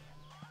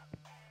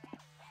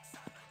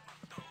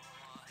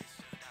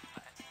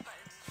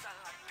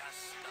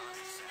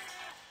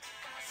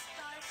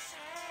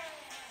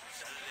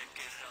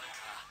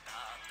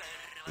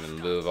 And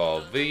move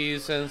all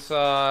these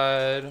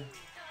inside.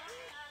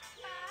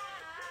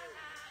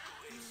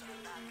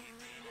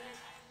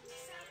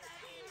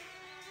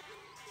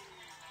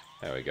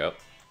 There we go.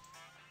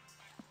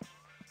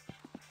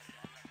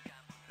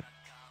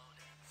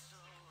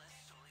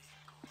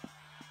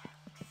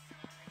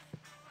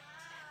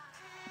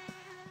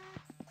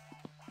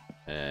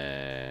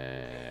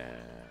 And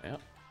yeah,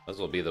 this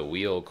will be the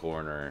wheel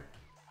corner.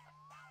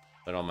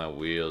 Put all my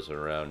wheels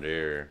around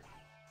here.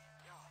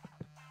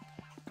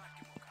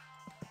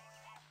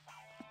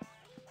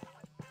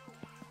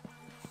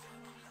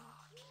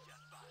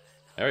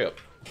 There we go.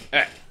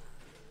 Alright.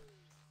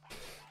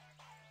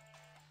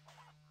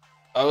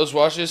 I was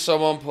watching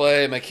someone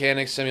play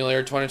Mechanic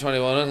Simulator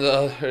 2021 the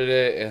other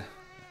day.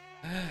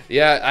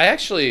 Yeah, I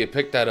actually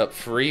picked that up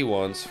free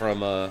once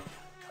from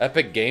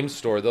Epic Game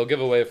Store. They'll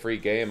give away a free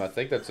game. I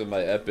think that's in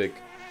my Epic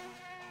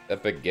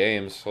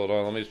Games. Hold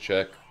on, let me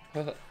check.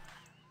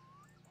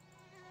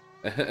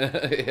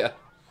 Yeah.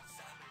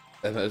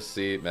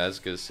 MSC,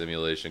 Mazca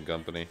Simulation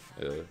Company.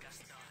 Yeah.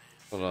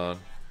 Hold on.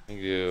 Thank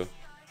you.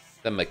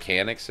 The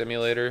Mechanic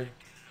Simulator.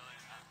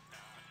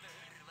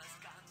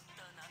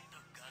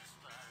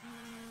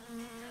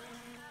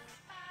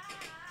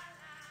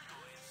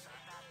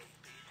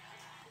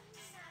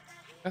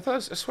 I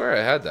swear I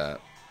had that.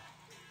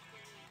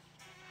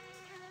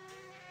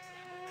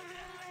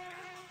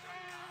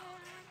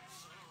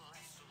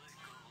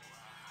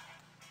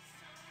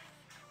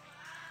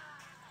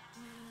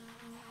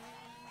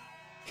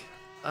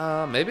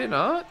 Maybe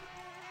not.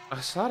 I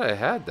thought I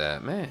had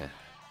that, man.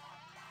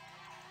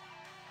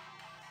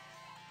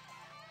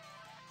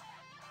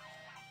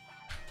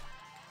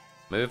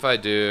 Maybe if I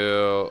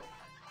do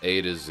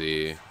A to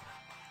Z.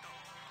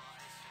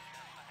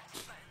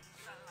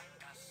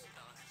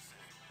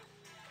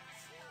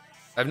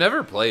 I've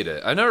never played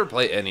it. I never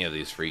play any of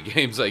these free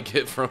games I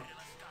get from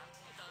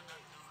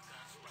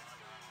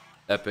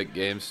Epic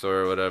Game Store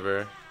or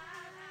whatever.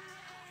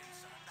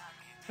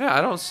 Yeah,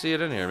 I don't see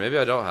it in here. Maybe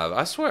I don't have it.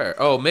 I swear.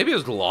 Oh, maybe it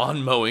was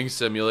Lawn Mowing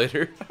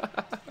Simulator.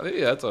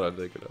 Maybe that's what I'm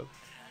thinking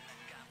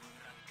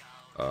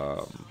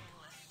of.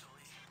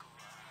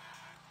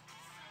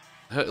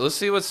 Let's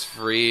see what's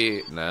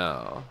free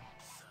now.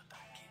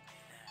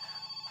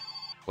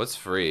 What's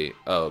free?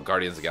 Oh,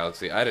 Guardians of the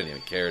Galaxy. I didn't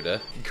even care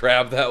to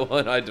grab that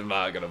one. I'm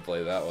not gonna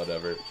play that one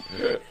ever.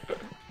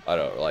 I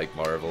don't like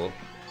Marvel.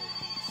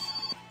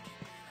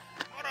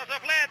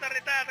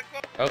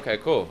 Okay,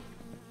 cool.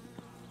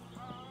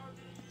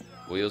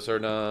 Wheels are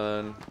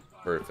done.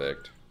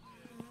 Perfect.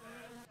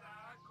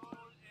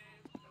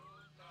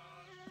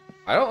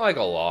 I don't like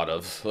a lot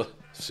of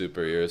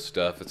superhero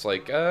stuff. It's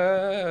like,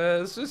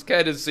 this just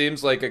kind of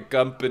seems like a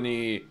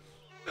company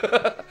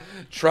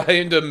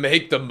trying to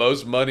make the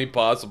most money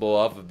possible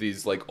off of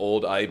these, like,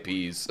 old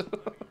IPs.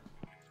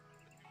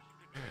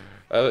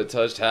 I haven't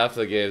touched half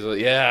the games.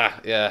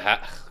 Yeah,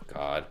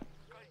 God.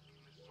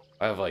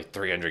 I have, like,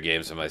 300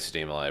 games in my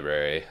Steam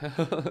library.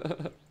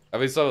 I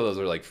mean, some of those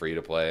are, like, free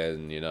to play,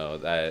 and, you know,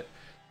 that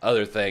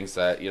other things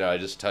that, you know, I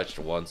just touched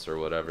once or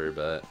whatever,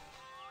 but,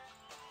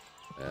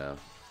 yeah.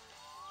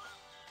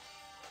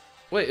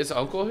 Wait, is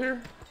Uncle here?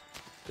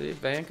 Did he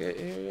bank it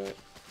here yet?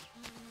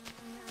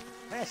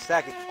 Mene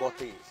säkin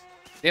kotiin.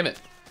 Damn it.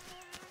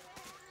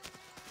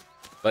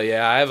 But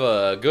yeah, I have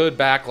a good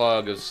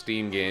backlog of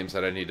Steam games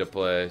that I need to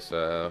play,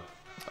 so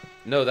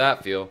know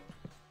that feel.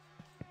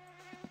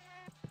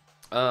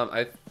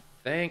 I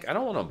think I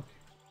don't want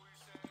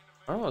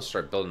to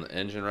start building the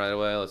engine right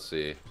away. Let's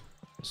see.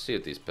 Let's see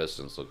what these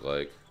pistons look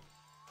like.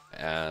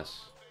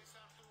 Ass.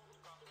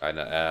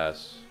 Kinda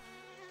ass.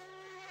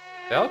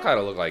 They all kind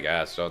of look like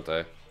ass, don't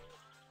they?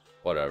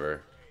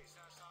 Whatever.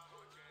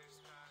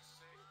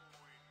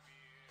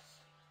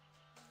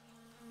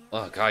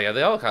 Oh god, yeah,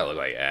 they all kind of look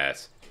like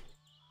ass.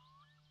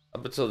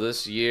 Up until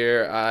this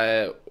year,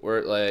 I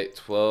worked like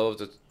 12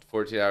 to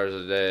 14 hours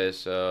a day,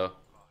 so...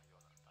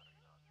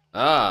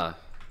 Ah,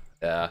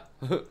 yeah.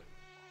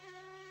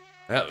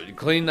 Yeah,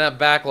 clean that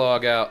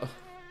backlog out.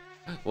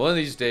 One of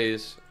these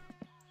days,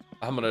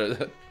 I'm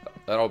gonna...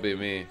 That'll be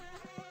me.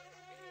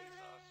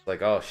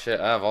 Like, oh shit,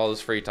 I have all this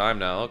free time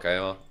now. Okay,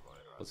 well,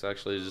 let's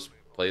actually just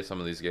play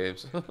some of these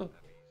games.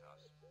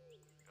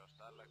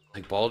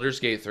 Like Baldur's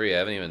Gate 3, I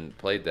haven't even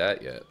played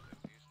that yet.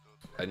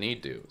 I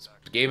need to. It's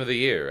game of the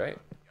year, right?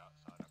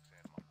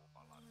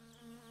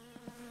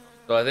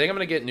 So I think I'm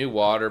gonna get new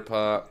water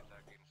pump.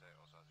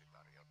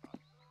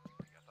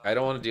 I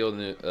don't want to deal with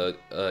new,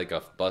 like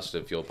a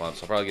busted fuel pump,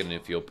 so I'll probably get a new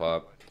fuel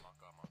pump.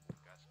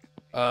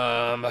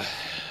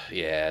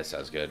 Yeah,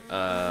 sounds good.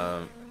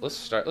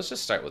 Let's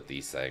just start with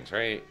these things,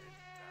 right?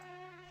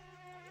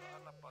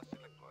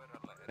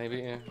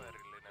 Maybe.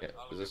 Yeah.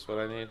 Is this what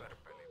I need?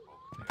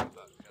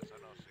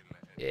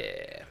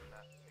 Yeah.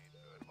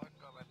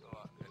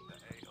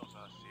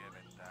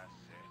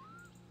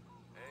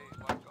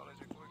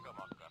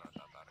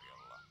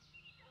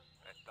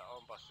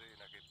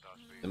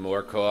 The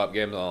more co-op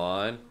games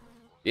online?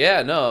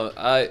 Yeah, no,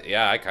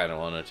 I kind of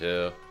wanted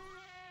to.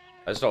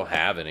 I just don't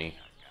have any.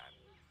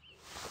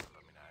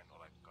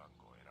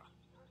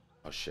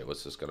 Oh shit,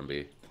 what's this gonna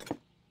be?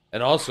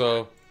 And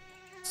also,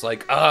 it's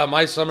like,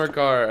 my summer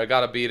car, I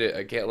gotta beat it.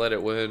 I can't let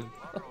it win.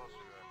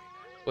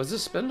 Was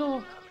this spindle?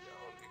 It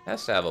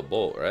has to have a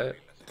bolt, right?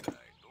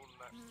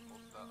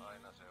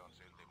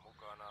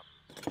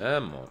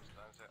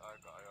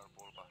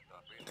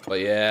 But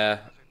yeah,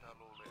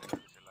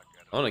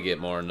 I want to get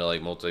more into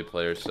like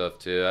multiplayer stuff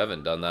too. I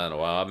haven't done that in a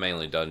while. I've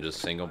mainly done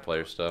just single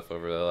player stuff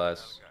over the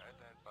last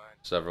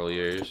several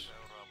years.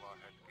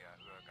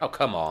 Oh,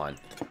 come on.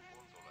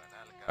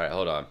 Alright,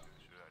 hold on.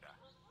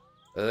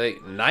 I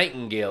think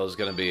Nightingale is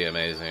going to be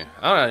amazing.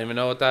 I don't even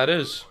know what that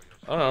is.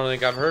 I don't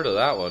think I've heard of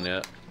that one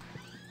yet.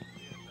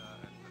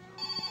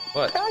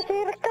 What?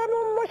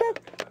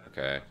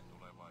 Okay.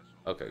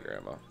 Okay,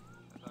 Grandma.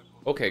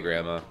 Okay,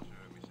 Grandma.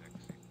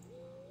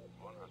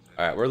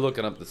 Alright, we're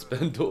looking up the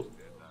spindle.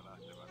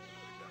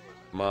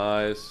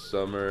 My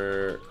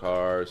summer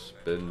car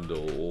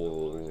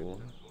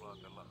spindle.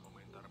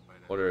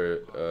 What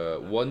are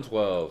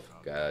 112?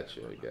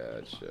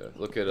 Gotcha.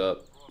 Look it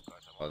up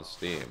on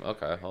Steam.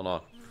 Okay, hold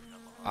on.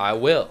 I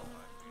will.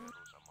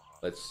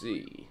 Let's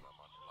see.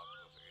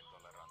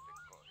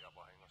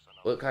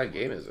 What kind of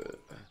game is it?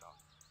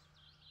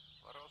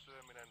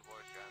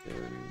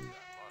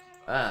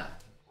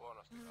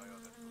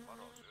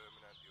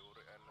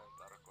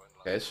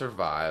 Okay,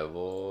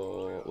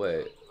 survival.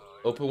 Wait.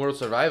 Open world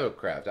survival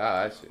craft.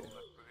 I see.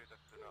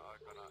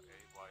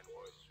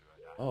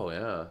 Oh,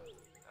 yeah.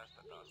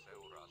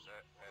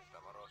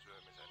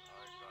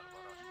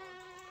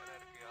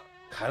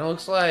 Kind of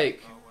looks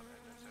like...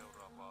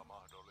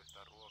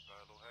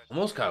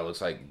 Almost kind of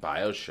looks like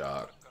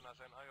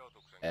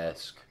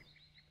Bioshock-esque.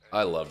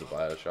 I loved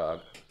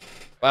Bioshock.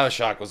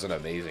 Bioshock was an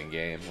amazing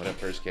game when it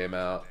first came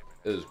out.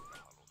 It was...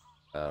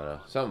 I don't know.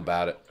 Something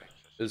about it.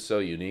 It was so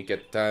unique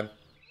at the time.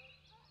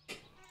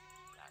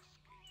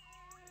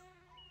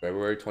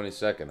 February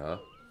 22nd, huh?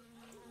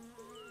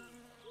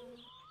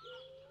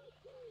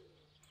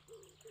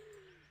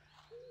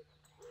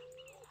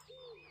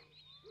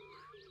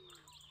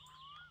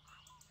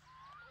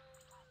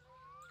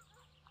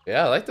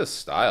 Yeah, I like the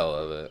style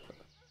of it.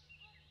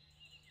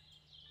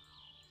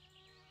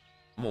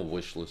 I'm gonna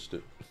wishlist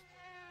it.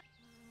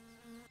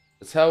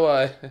 That's how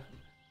I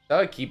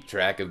keep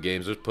track of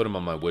games. Just put them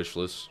on my wish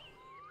list.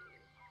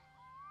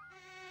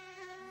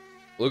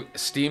 Look,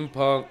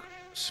 Steampunk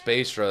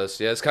Space Rust.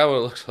 Yeah, it's kind of what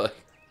it looks like.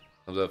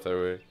 Comes out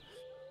February.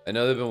 I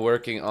know they've been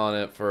working on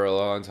it for a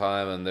long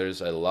time, and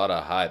there's a lot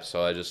of hype,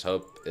 so I just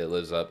hope it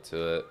lives up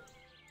to it.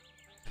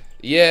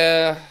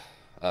 Yeah.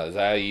 Is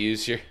that how you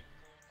use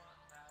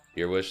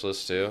your wish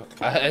list too?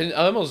 I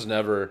almost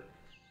never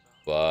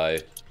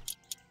buy.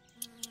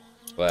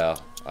 Well,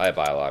 I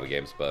buy a lot of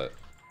games, but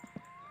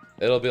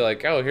it'll be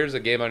like, oh, here's a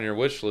game on your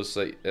wish list,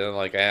 and I'm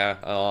like, I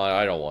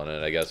don't want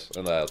it, I guess,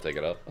 and then I'll take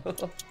it up.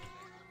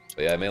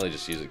 But yeah, I mainly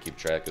just use it to keep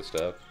track of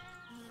stuff.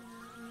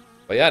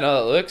 But yeah,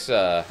 no, it looks,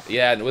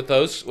 yeah, and with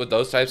those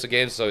types of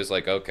games, it's always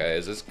like, okay,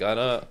 is this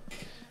gonna,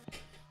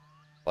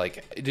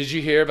 like, did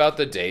you hear about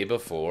the day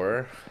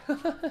before?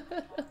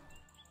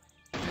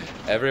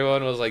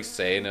 Everyone was like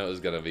saying it was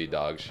gonna be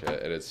dog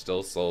shit, and it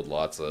still sold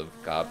lots of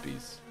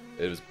copies.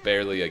 It was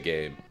barely a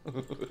game.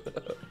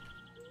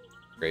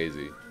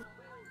 Crazy.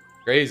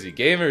 Crazy.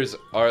 Gamers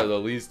are the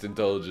least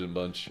intelligent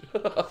bunch.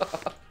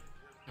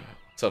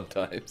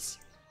 Sometimes.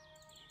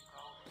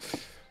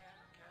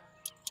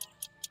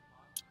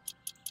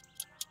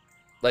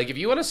 Like, if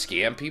you want to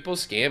scam people,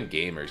 scam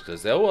gamers,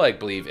 because they'll, like,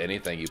 believe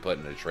anything you put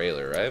in a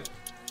trailer, right?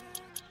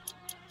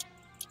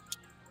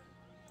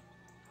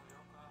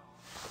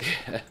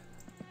 Yeah.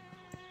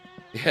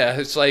 Yeah,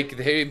 it's like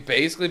they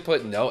basically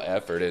put no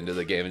effort into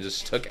the game and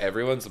just took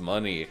everyone's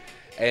money.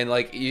 And,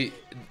 like,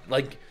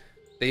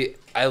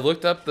 I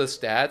looked up the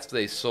stats.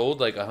 They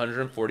sold, like,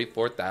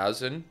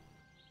 144,000.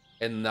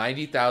 and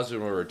 90,000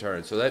 were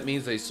returned. So that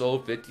means they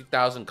sold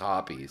 50,000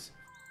 copies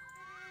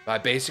by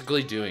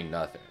basically doing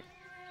nothing.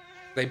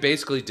 They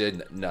basically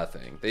did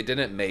nothing. They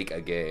didn't make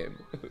a game.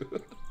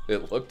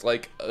 It looked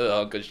like a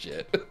hunk of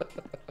shit.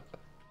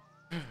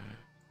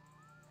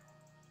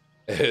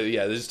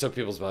 Yeah, they just took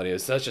people's money.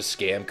 It's such a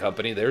scam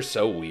company. They're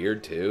so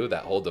weird too,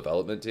 that whole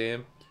development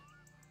team.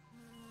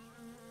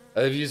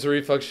 I've used the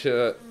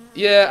refund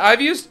yeah, I've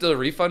used the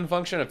refund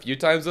function a few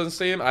times on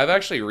Steam. I've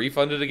actually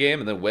refunded a game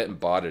and then went and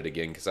bought it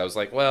again because I was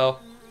like, well,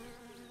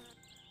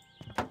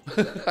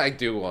 I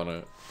do want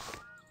to.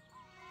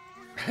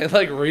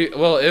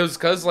 Well, it was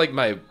because like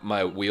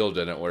my wheel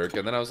didn't work,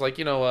 and then I was like,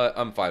 you know what,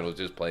 I'm fine with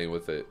just playing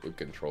with it with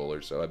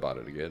controller, so I bought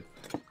it again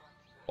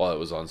while it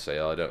was on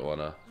sale. I didn't want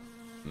to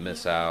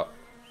miss out.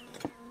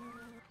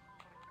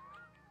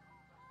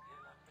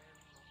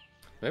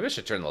 Maybe I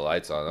should turn the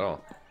lights on.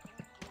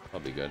 That'll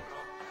be good.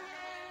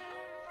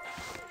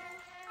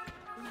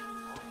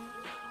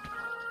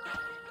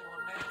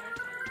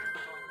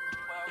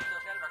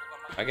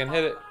 I can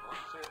hit it.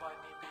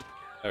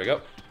 There we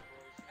go.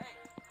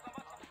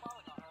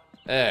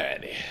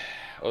 Alrighty.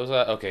 What was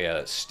that? Okay, yeah,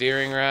 that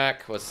steering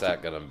rack. What's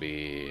that gonna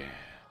be?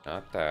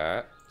 Not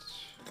that.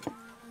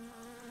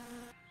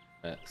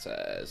 That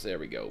says, there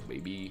we go,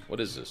 baby. What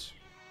is this?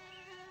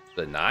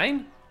 The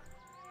 9?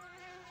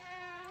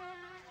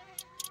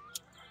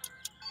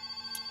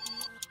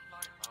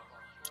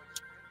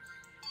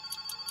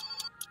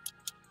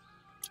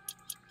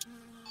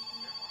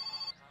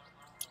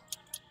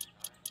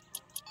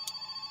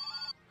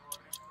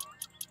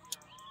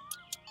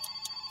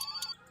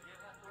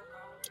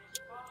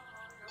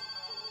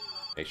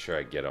 Make sure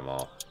I get them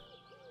all.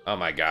 Oh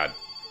my god.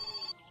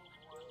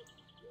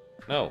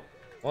 No.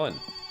 One.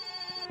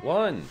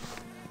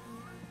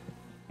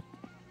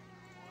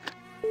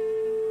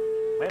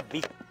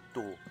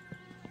 Vittu.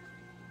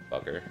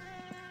 Fucker.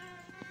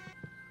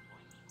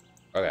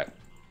 Okay.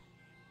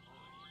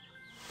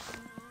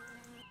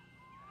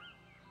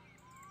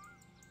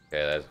 Okay,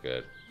 that's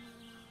good.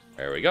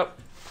 There we go.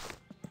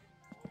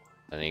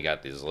 And you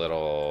got these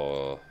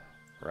little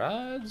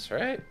rods,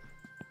 right?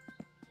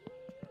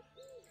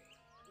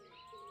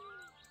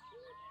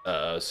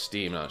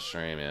 Steam, not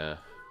stream, yeah.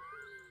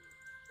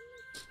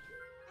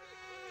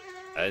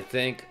 I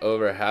think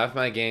over half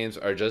my games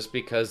are just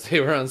because they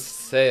were on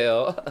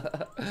sale.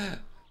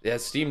 Yeah,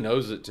 Steam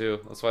knows it too.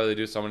 That's why they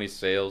do so many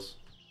sales.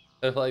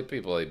 They're like,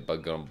 people ain't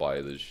gonna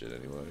buy this shit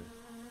anyway.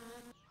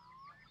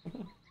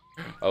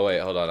 Oh wait,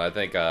 hold on. I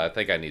think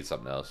I need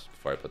something else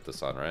before I put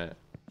this on, right?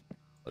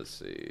 Let's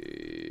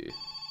see.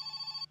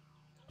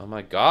 Oh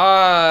my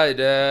god!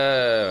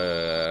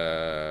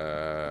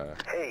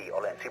 Hei,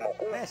 olen Simo.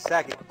 Mene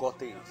säkin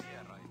kotiin.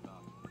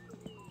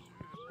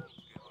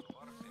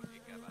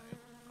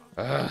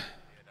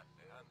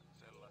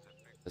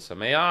 Pissing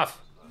me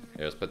off.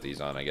 Here, let's put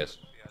these on, I guess.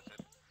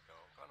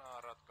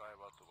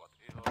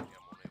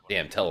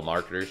 Damn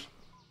telemarketers.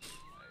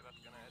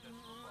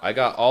 I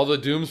got all the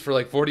Dooms for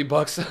like 40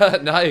 bucks.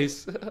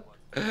 Nice.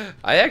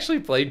 I actually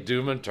played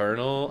Doom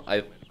Eternal.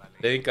 I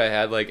think I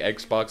had like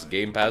Xbox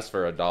Game Pass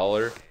for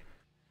 $1.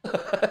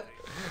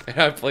 And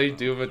I played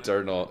Doom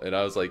Eternal and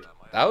I was like,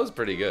 that was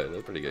pretty good. That was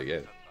a pretty good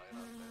game.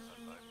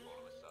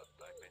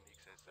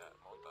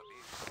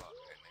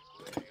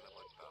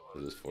 What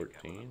is this,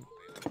 14?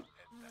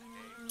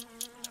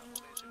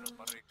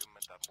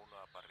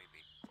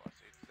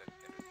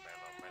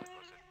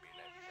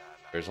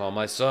 Here's all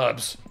my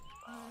subs.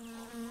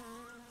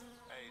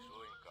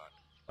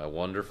 My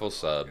wonderful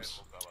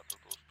subs.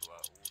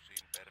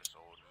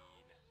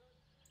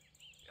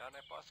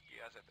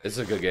 It's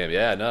a good game.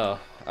 Yeah, no.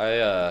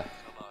 Yeah,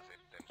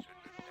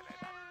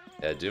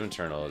 Doom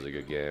Eternal is a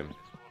good game.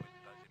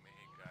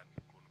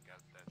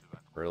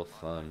 Real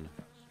fun.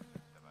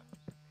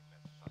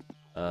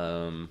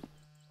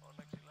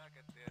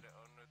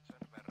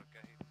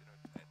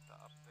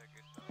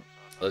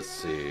 Let's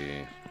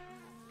see.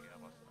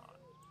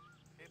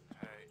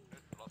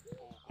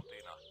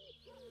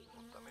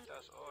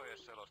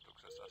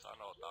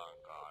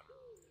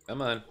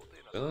 Come on.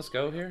 Let's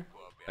go here.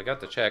 I got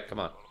the check. Come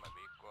on.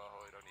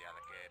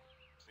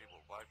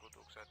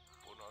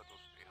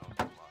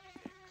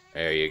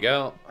 There you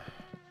go.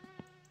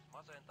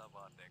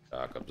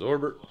 Shock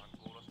absorber.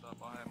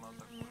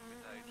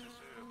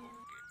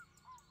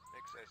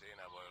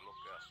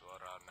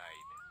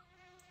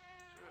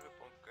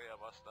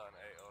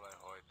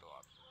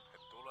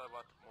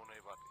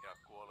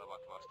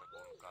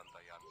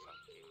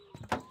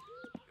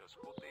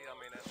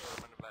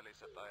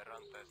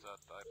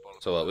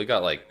 So what, we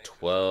got like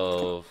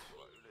 12.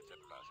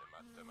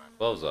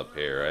 12's up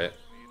here, right?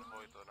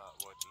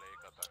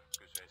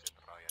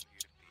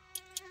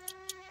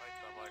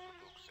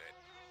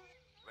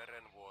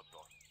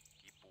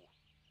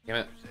 Damn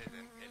it.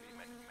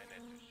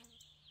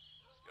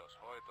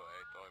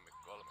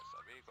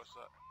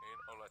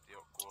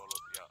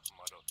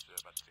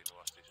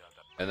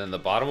 And then the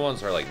bottom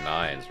ones are like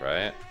 9s,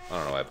 right? I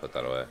don't know why I put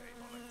that away.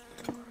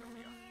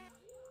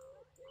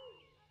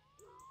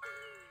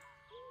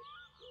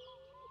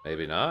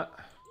 Maybe not.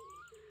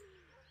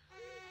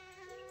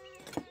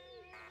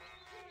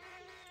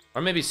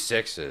 Or maybe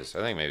 6s.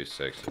 I think maybe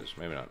 6s.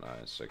 Maybe not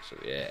 9s.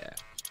 6s. Yeah.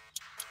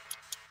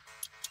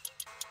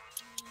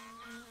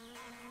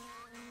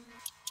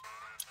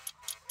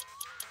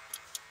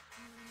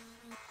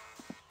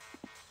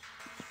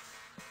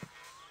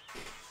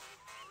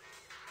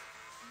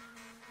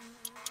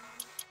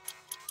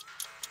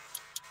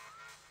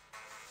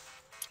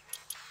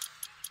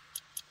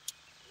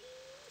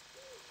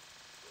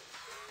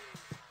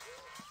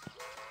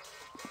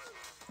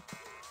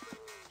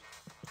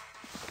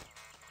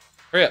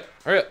 Hurry up.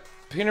 Hurry up.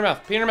 Pee in your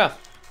mouth. Pee in your mouth.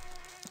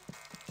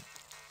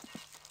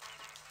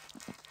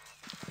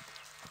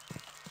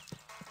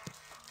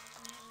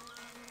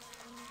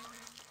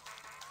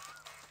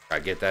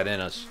 Gotta get that in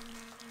us.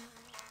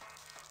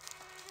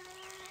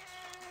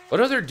 What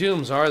other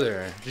Dooms are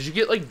there? Did you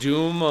get like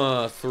Doom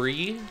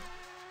 3?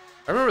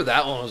 I remember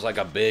that one was like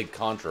a big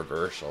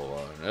controversial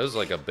one. It was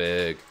like a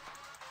big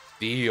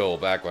deal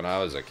back when I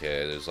was a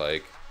kid. It was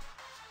like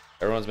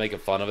everyone's making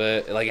fun of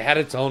it. Like it had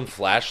its own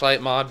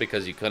flashlight mod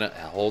because you couldn't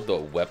hold the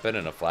weapon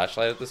and a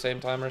flashlight at the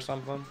same time or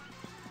something.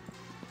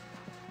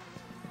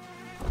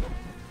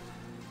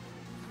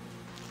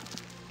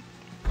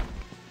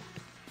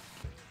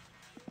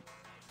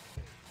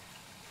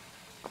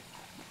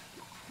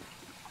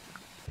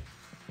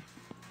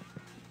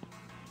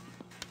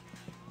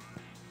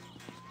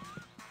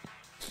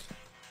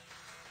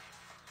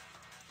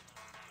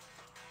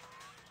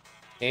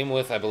 Came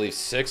with, I believe,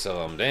 6 of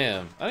them.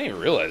 Damn. I didn't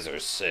even realize there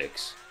was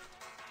 6.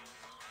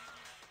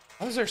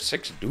 How is there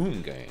 6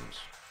 Doom games?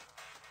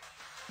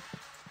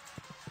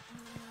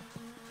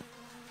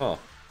 Huh.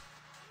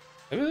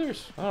 Maybe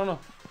there's... I don't know.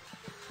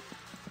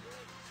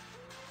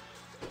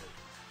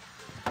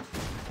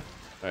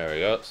 There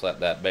we go. Slap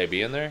that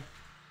baby in there.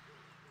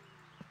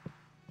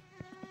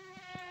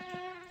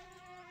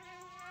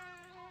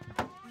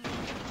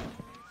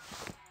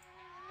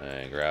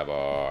 And grab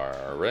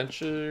our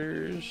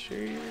wrenches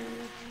here.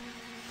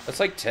 That's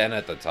like 10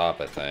 at the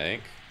top, I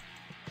think.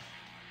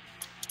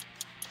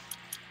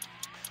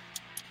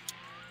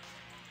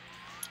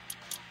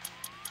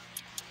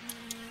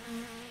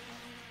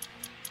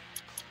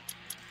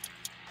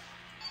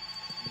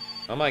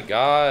 Oh my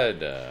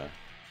god.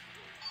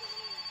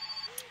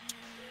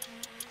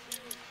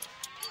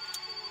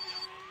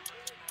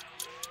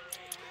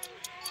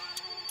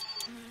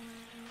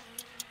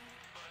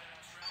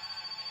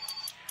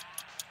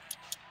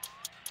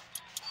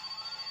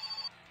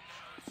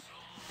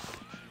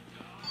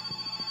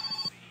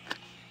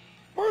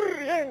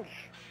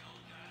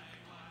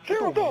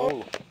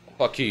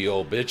 Fuck you,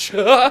 old bitch.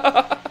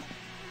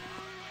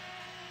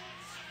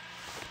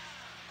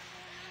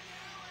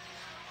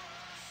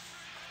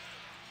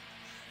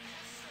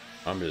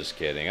 I'm just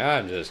kidding.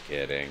 I'm just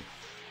kidding.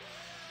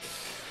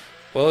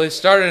 Well, it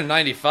started in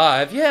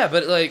 95. Yeah,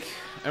 but like,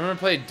 I remember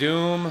playing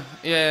Doom.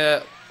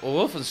 Yeah,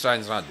 well,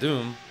 Wolfenstein's not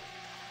Doom.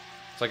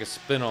 It's like a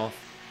spin-off.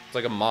 It's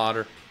like a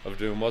mod of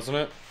Doom, wasn't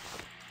it?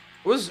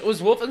 Was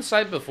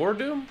Wolfenstein before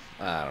Doom?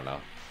 I don't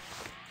know.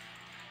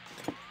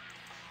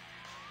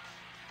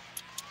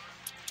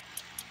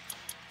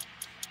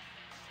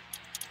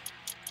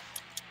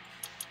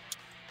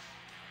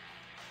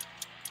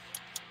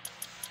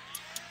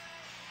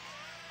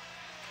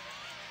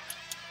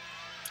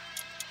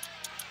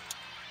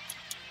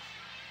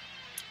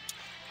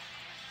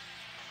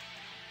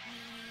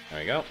 There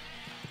we go.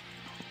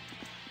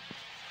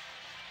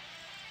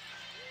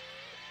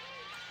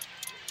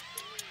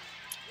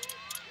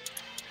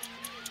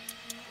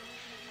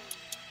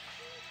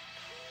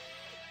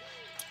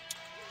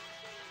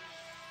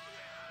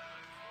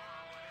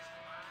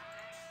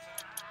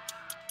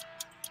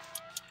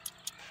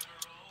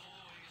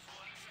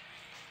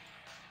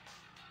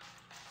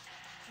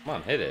 Come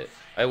on, hit it.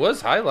 It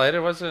was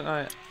highlighted, wasn't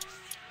I?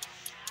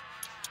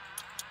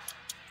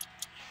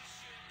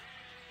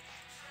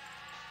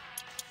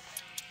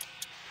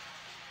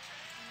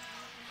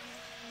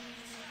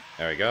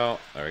 There we go.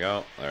 There we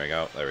go. There we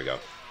go. There we go.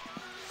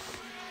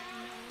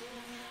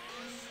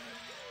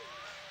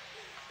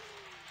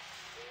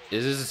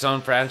 Is this its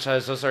own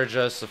franchise? Those are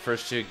just the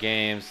first 2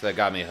 games that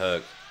got me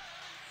hooked.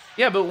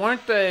 Yeah, but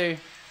weren't they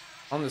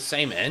on the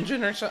same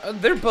engine or something?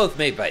 They're both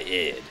made by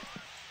id.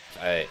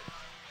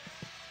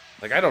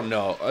 Like, I don't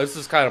know. This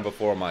is kind of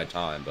before my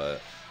time, but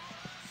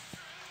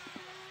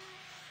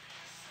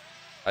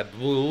I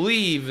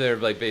believe they're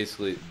like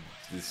basically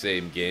the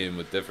same game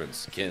with different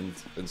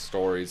skins and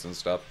stories and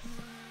stuff.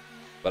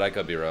 But I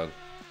could be wrong.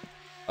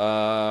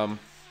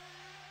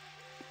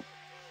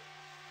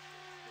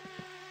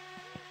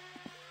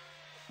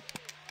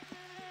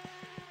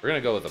 We're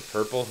gonna go with a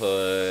purple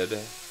hood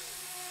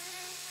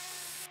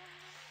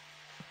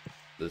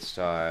this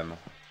time.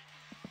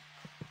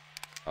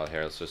 Oh,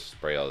 here, let's just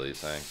spray all these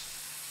things.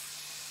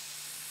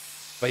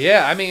 But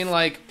yeah, I mean,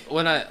 like,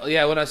 when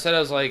I said, I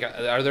was like,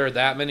 are there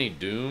that many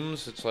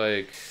Dooms? It's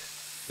like,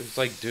 there's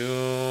like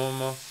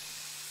Doom.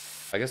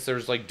 I guess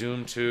there's like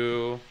Doom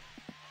 2,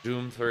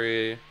 Doom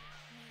 3,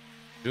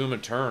 Doom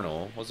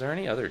Eternal. Was there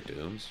any other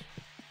Dooms?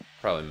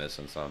 Probably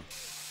missing some.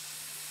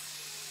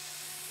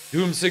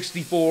 Doom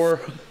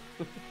 64.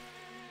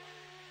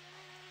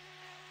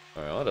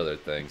 Alright, what other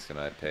things can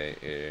I paint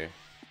here?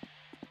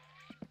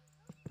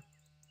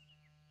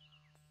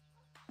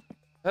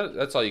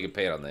 That's all you can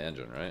paint on the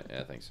engine, right? Yeah,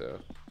 I think so.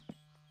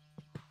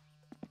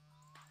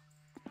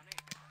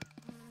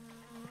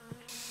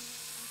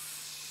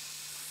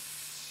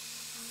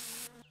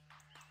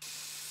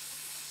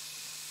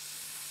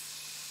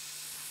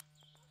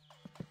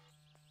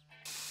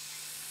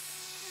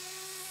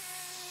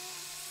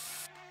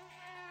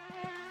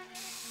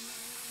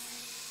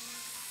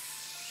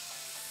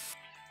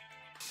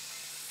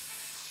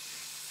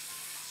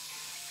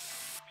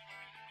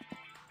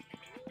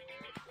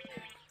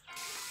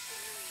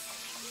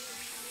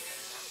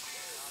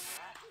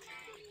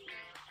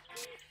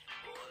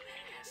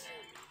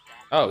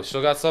 Oh, we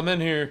still got some in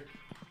here.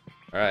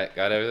 Alright,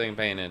 got everything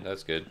painted.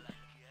 That's good.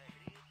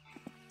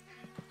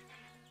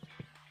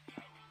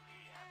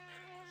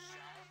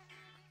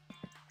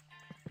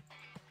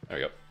 There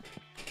we go.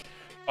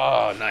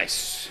 Oh,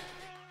 nice.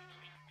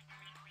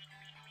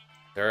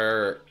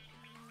 There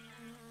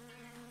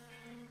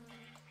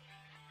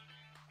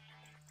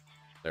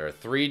are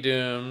 3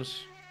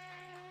 dooms.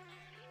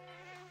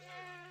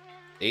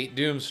 8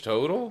 dooms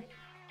total?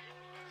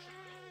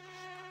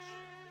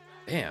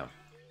 Damn.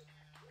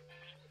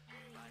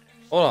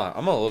 Hold on,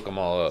 I'm gonna look them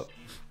all up.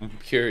 I'm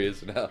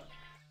curious now.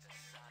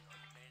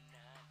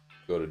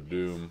 Go to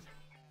Doom.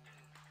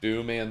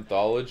 Doom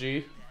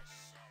Anthology.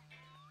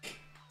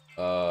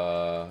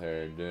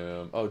 Here,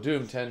 Doom. Oh,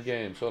 Doom 10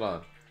 games. Hold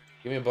on.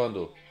 Give me a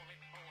bundle.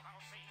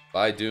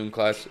 Buy Doom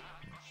Classic.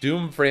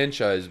 Doom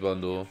Franchise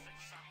Bundle.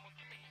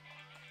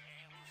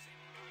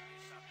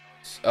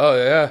 Oh,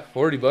 yeah.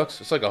 $40.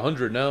 It's like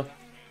 100 now.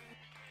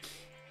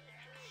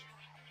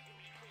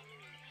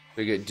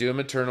 We get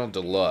Doom Eternal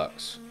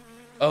Deluxe.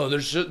 Oh,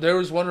 there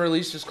was one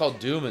release just called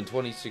Doom in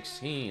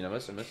 2016. I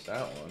must have missed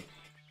that one.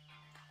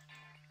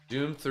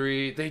 Doom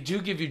 3. They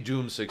do give you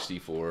Doom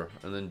 64.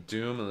 And then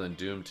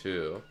Doom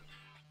 2.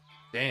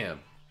 Damn.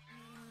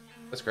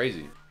 That's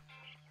crazy.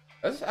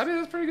 I mean,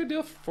 that's a pretty good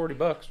deal for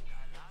 $40.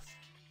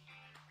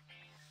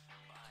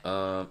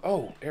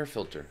 Oh, air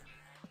filter.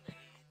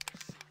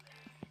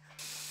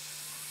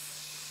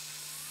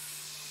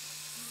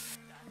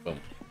 Boom.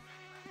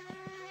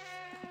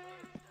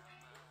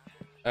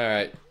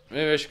 Alright.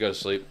 Maybe I should go to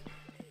sleep.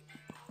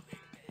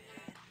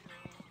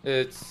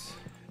 It's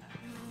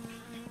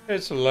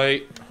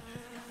late.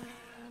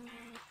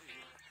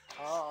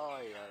 Oh,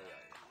 yeah.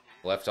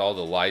 Left all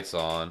the lights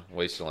on,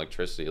 wasting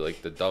electricity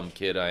like the dumb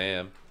kid I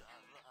am.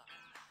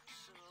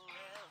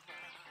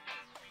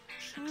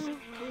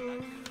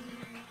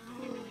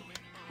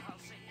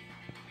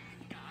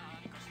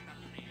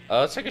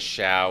 Let's take a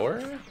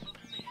shower.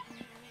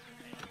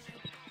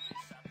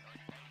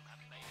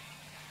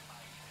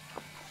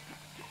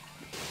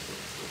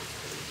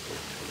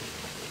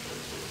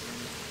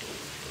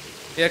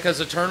 Yeah,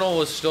 because Eternal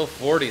was still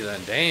 40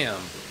 then. Damn.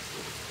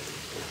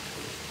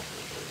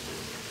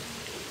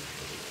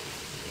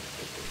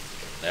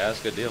 Yeah,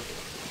 that's a good deal.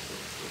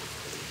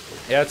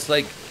 Yeah, it's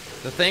like,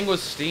 the thing with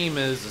Steam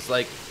is, it's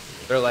like,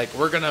 they're like,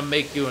 we're going to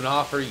make you an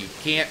offer you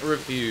can't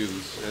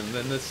refuse. And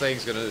then this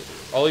thing's going to,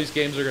 all these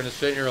games are going to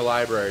sit in your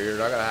library. You're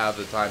not going to have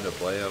the time to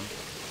play them.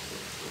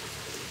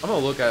 I'm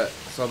going to look at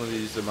some of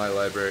these in my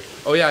library.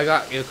 Oh yeah, I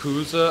got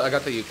Yakuza. I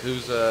got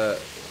Yakuza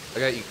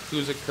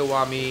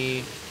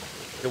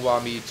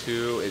Kiwami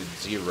 2 and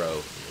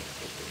 0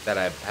 that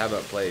I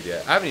haven't played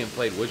yet. I haven't even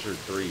played Witcher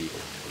 3.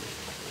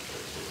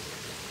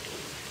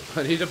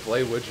 I need to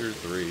play Witcher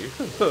 3.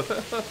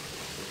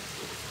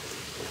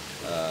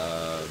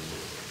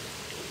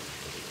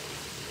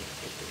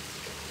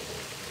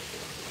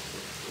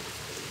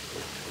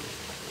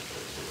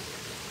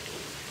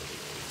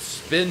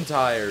 Spin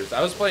Tires.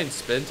 I was playing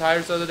Spin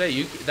Tires the other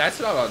day. That's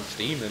not on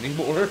Steam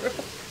anymore.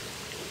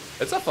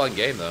 It's a fun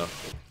game though.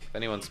 If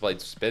anyone's played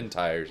Spin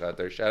Tires out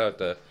there, shout out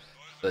to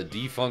the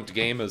defunct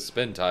game of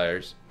Spin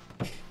Tires.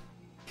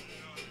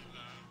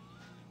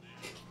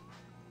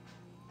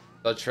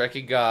 The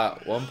Trekkie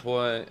got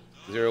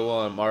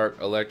 1.01 mark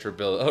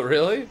electrobill. Oh,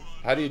 really?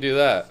 How do you do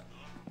that?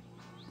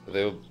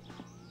 They'll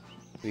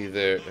be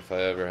there if I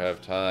ever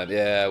have time.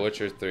 Yeah,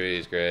 Witcher 3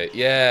 is great.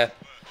 Yeah.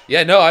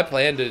 Yeah, no, I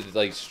plan to,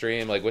 like,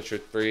 stream, like, Witcher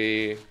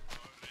 3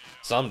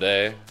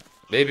 someday.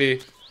 Maybe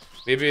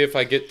if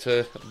I get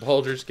to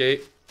Baldur's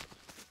Gate.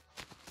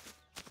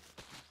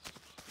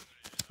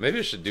 Maybe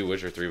I should do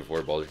Witcher 3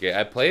 before Baldur's Gate.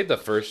 I played the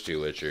first 2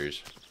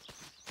 Witchers.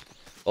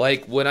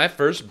 Like, when I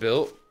first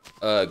built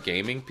a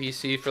gaming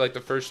PC for, like,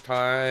 the first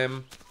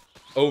time,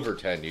 over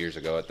 10 years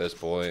ago at this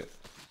point,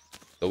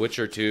 The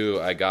Witcher 2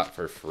 I got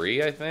for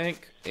free, I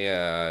think.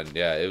 And,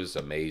 yeah, it was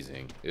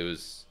amazing.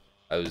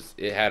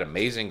 It had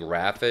amazing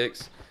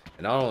graphics.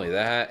 And not only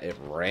that, it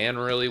ran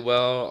really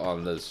well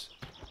on this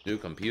new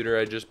computer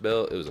I just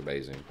built. It was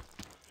amazing.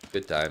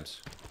 Good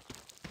times.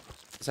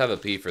 Let's have a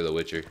pee for The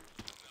Witcher.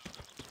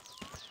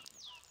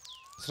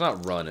 Let's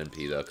not run and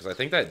pee, though, because I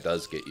think that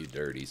does get you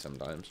dirty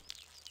sometimes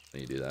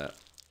when you do that.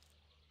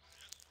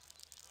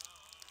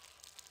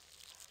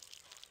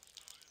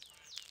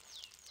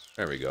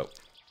 There we go.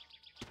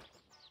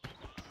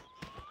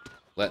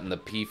 Letting the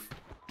pee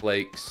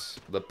flakes.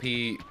 The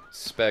pea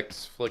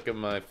specks flicking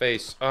my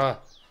face. Ah.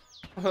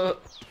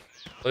 Look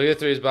at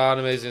 3's bond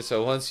amazing.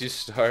 So once you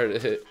start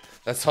it,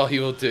 that's all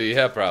you will do.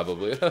 Yeah,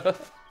 probably.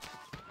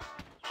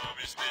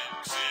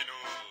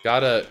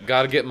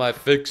 Gotta get my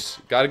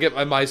fix. Gotta get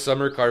my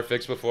summer car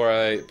fixed before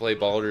I play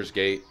Baldur's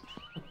Gate.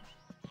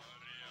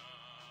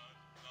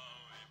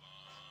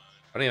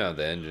 I don't even have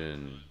the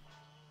engine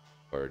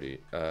party.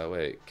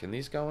 Wait, can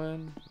these go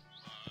in?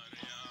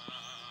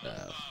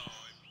 No.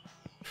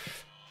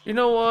 You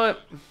know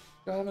what?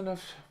 Do I have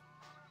enough?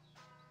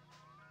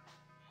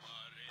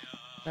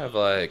 I have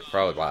like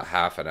probably about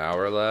half an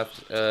hour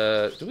left.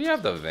 Do we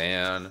have the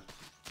van?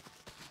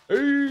 Hey,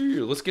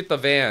 let's get the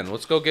van.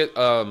 Let's go get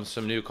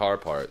some new car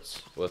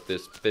parts with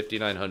this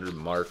 5900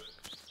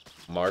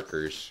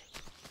 markers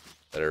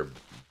that are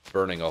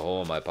burning a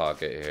hole in my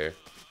pocket here.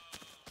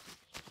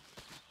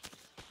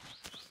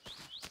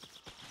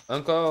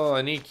 Uncle,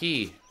 I need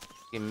key.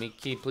 Give me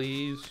key,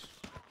 please.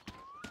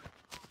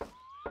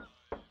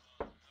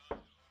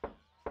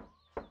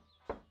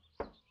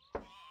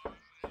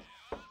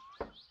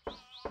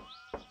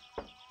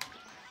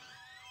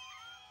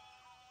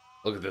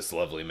 Look at this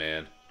lovely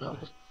man.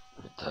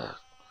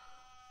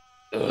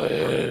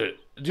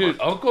 Dude,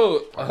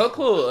 Uncle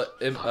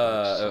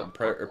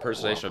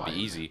impersonation would be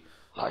easy.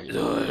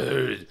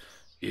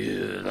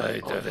 You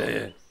like the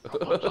van?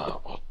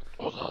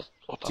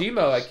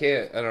 Timo,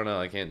 I don't know,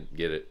 I can't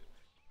get it.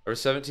 Or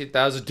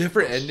 17,000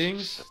 different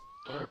endings?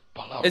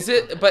 Is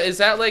it, but is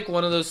that like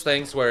one of those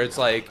things where it's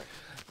like,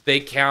 they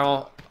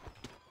count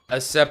a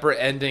separate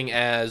ending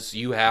as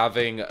you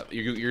having,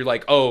 you're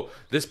like, oh,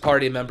 this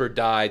party member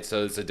died,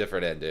 so it's a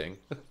different ending.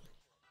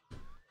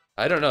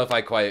 I don't know if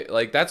I quite,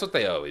 like, that's what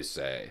they always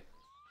say.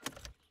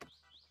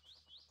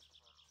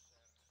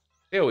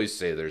 They always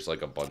say there's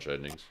like a bunch of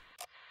endings.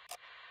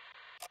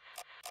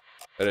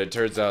 And it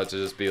turns out to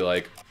just be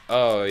like,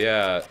 oh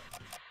yeah,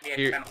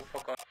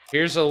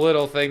 here's a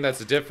little thing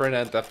that's different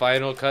at the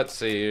final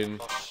cutscene.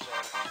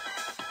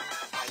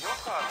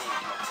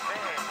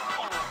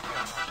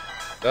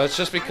 That's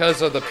just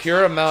because of the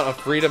pure amount of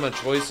freedom and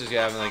choices you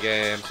have in the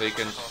game, so you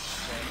can...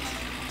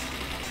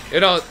 You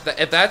know,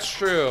 if that's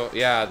true,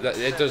 yeah,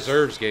 it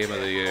deserves Game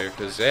of the Year,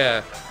 because,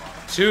 yeah,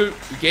 2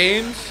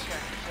 games,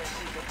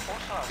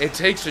 it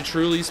takes a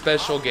truly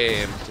special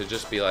game to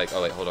just be like,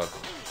 oh wait, hold on.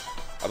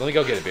 Let me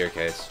go get a beer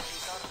case.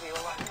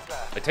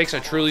 It takes a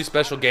truly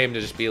special game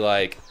to just be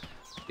like,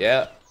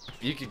 yeah,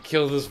 you can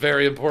kill this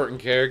very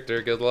important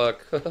character, good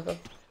luck.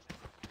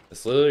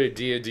 It's literally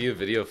D&D in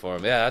video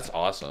form. Yeah, that's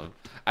awesome.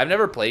 I've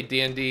never played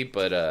D&D,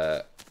 but,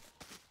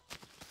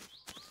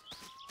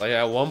 like,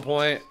 at one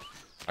point,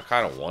 I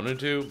kind of wanted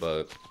to,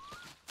 but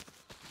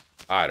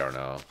I don't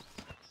know.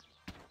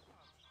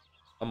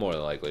 I'm more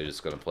than likely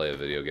just gonna play a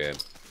video game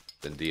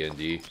than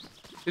D&D.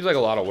 Seems like a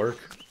lot of work.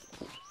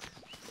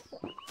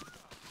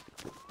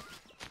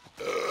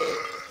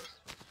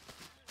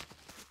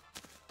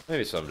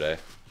 Maybe someday.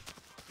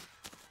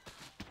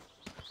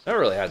 Never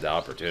really had the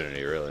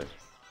opportunity, really.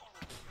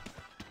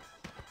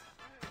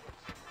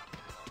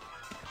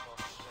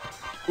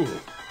 Ooh.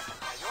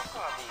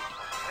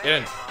 Get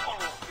in.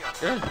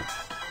 Get in.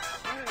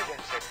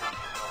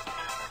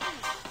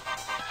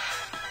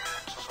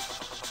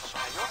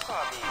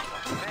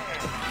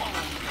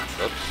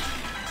 Whoops.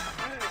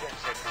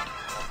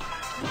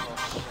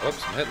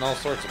 Whoops, I'm hitting all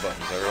sorts of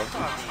buttons, everyone.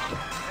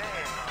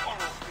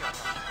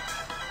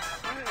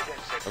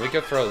 And we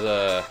could throw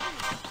the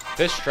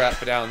fish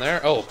trap down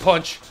there. Oh,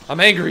 punch! I'm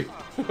angry!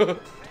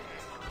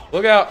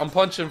 Look out, I'm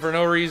punching for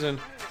no reason.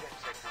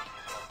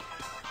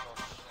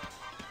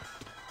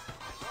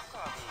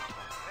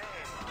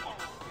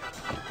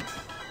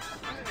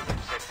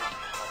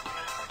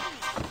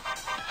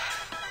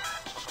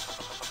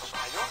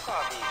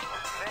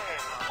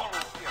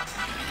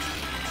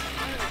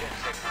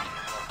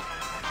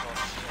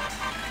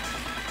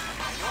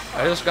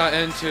 I just got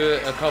into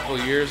it a couple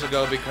years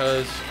ago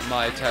because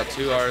my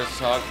tattoo artist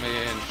taught me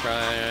and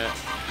trying it.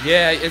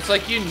 Yeah, it's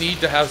like you need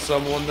to have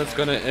someone that's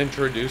gonna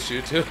introduce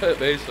you to it,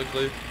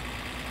 basically.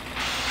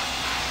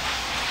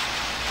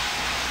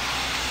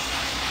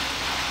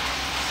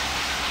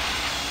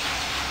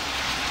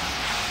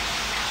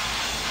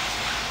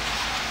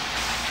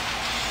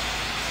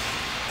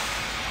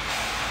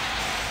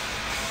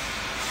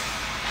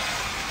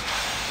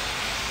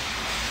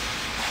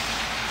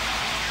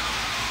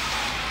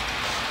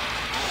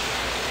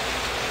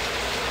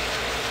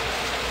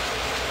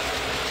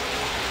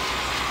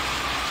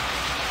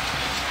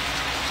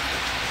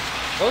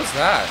 What was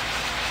that?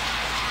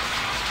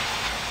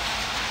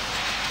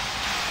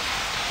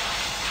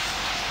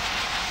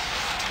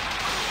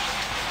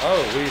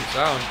 Oh, weird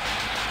sound.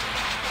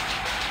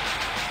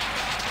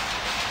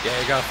 Yeah,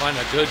 you gotta find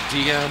a good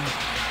DM.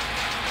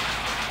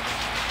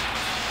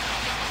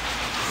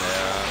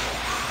 Yeah.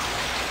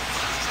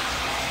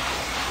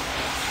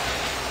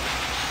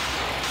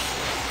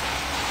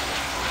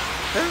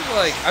 There's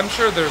like, I'm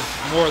sure there's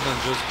more than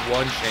just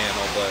one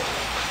channel, but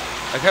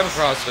I came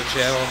across a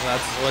channel and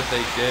that's what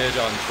they did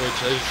on Twitch.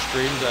 They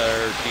streamed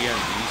their D&D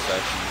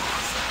sessions.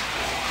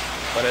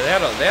 But they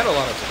had a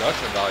lot of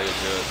production value to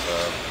it, so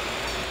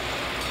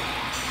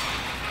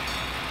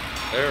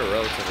they're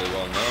relatively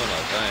well known,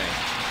 I think.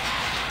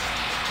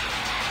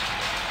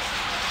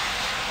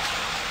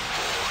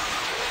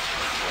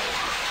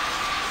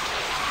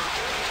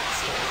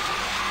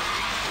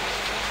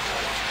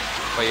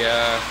 But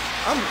yeah,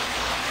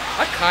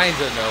 I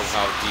kinda know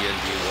how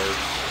D&D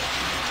works.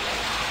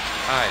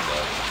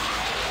 Kinda.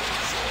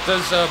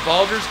 Does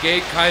Baldur's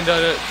Gate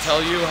kinda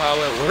tell you how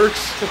it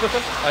works?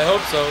 I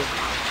hope so.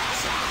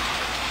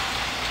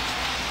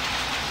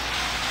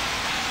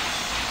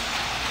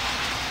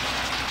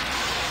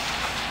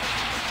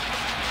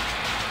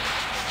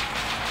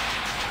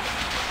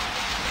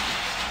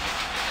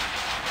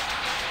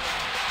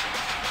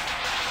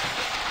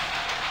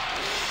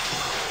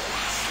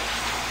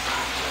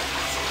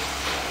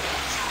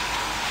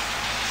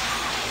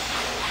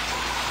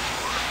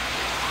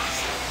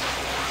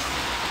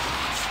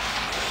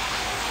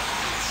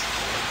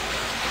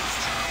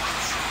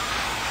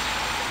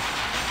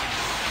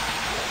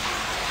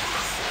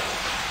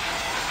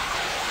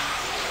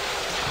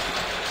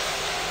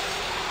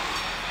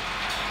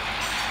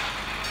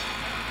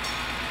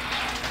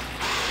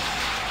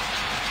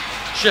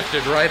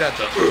 Shifted right at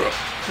the.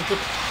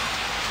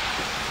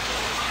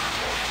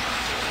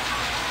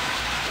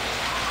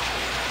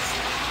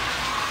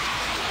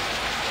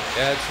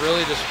 Yeah, it's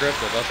really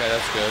descriptive. Okay,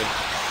 that's good.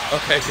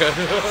 Okay, good.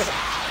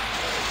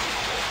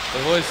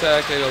 The voice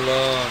acting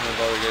alone in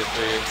Baldur's Gate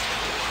 3.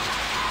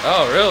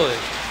 Oh, really?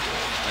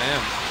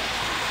 Damn.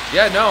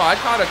 Yeah, no, I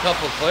caught a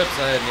couple clips,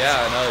 and yeah,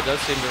 no, it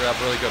does seem to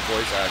have really good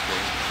voice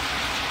acting.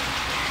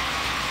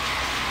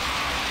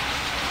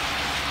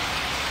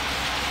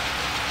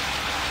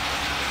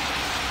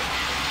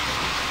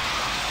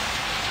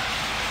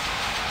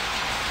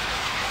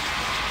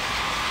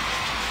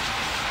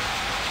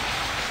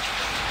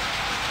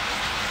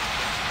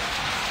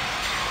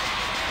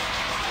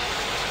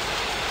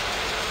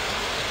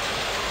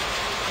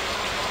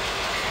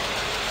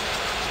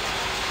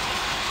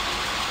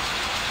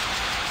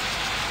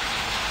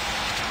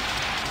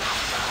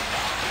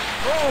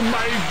 Oh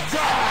my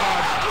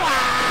god!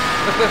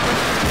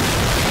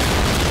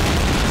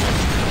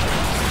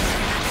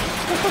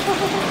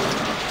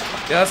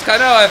 Yeah, that's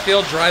kind of how I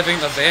feel driving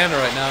the van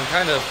right now. I'm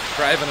kind of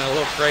driving a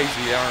little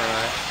crazy, aren't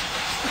I?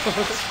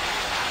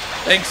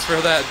 Thanks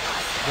for that,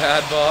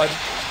 Bad Bod.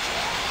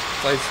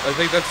 I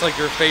think that's like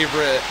your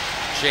favorite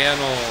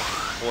channel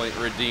point,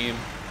 Redeem.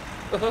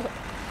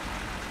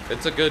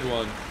 It's a good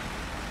one.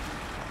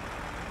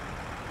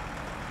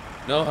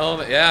 No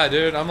helmet? Yeah,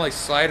 dude, I'm like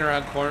sliding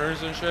around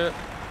corners and shit.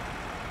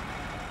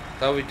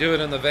 Thought we'd do it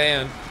in the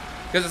van.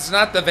 Because it's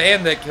not the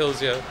van that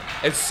kills you.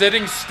 It's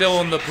sitting still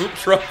in the poop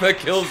truck that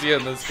kills you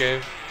in this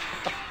game.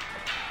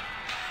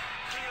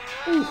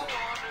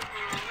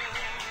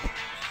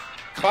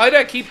 Why'd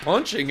I keep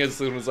punching as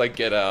soon as I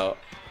get out?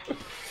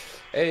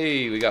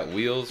 Hey, we got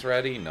wheels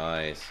ready.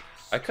 Nice.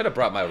 I could have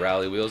brought my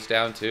rally wheels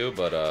down too,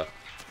 but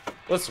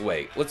let's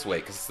wait. Let's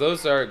wait, because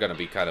those are going to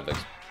be kind of...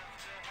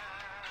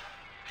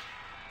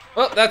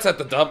 Oh, that's at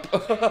the dump.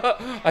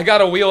 I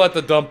got a wheel at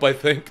the dump, I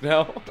think,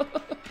 now.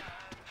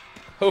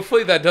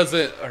 Hopefully that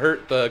doesn't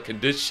hurt the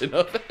condition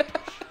of it.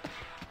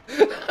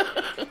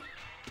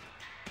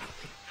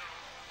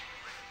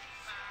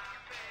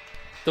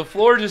 The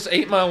floor just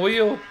ate my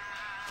wheel.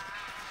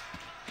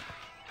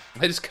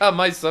 I just got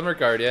my summer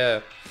card,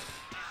 yeah.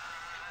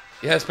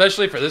 Yeah,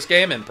 especially for this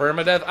game and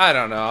permadeath. I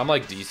don't know. I'm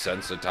like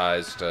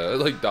desensitized to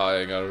like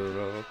dying. I don't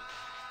know.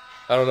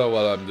 I don't know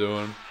what I'm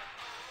doing.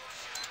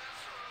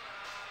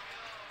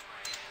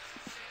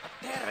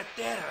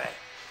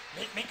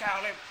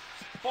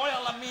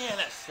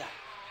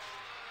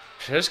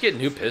 Should I just get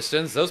new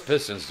pistons? Those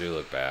pistons do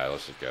look bad.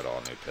 Let's just get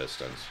all new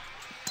pistons.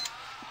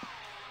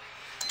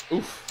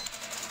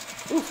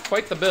 Oof. Oof,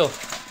 quite the bill.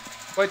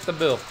 Quite the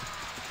bill.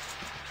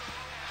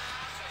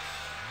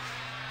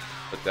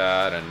 Put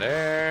that in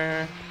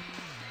there.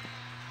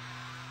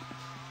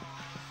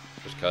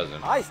 Just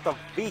cousin.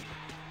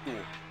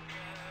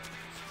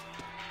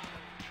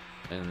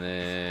 And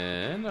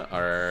then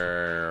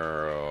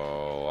our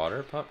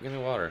water pump. Give me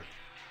water.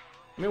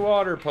 Give me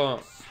water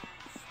pump.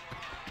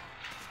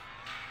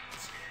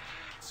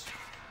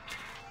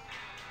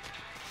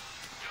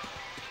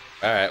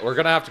 Alright, we're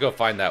gonna have to go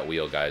find that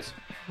wheel, guys.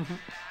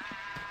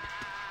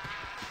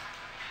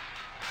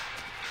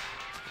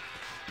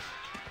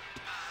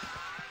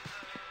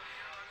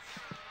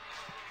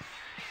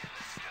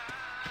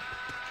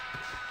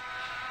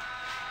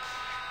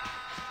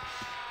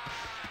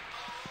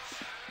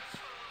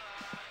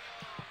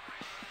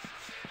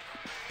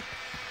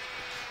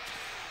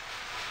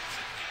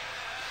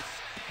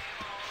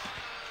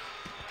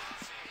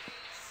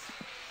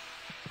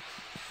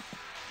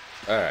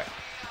 Alright.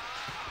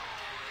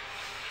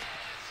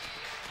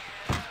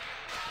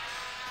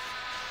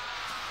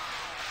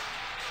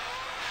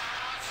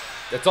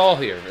 It's all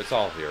here. It's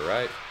all here,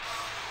 right?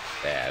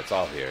 Yeah, it's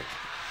all here.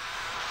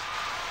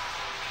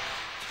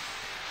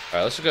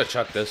 Alright, let's just go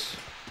chuck this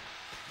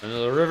into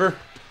the river.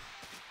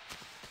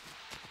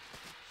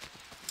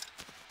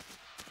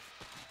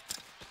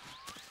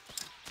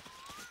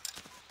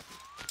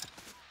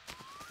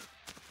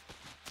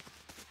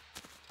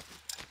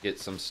 Get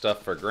some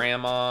stuff for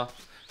Grandma.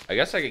 I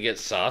guess I could get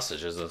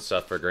sausages and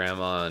stuff for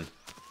Grandma and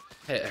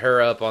hit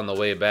her up on the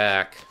way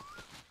back.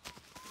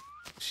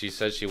 She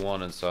said she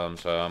wanted some,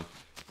 so...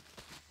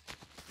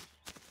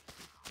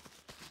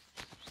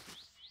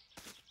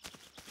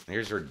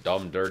 Here's her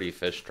dumb, dirty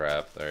fish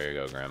trap. There you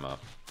go, Grandma.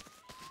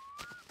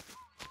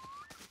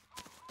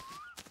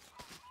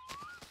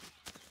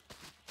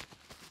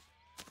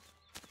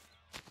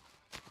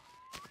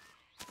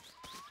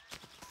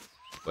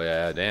 But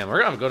yeah, damn,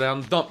 we're gonna go down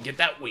the dump, get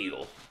that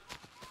wheel.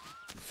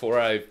 Before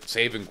I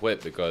save and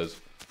quit, because...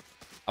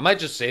 I might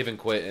just save and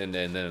quit and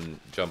then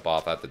jump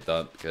off at the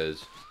dump,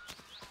 because...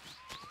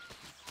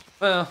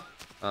 Well,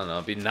 I don't know,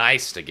 it'd be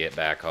nice to get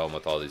back home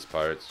with all these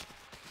parts.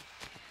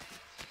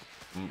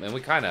 And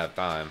we kind of have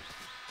time.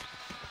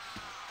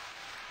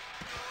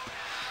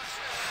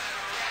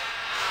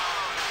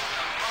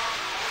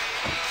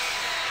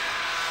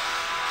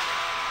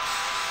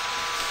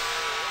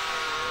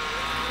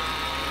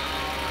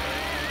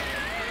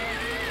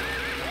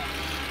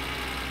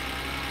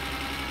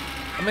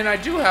 I mean, I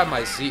do have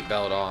my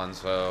seatbelt on,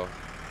 so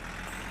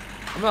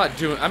I'm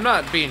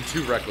not being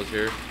too reckless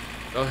here.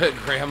 Don't hit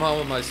Grandma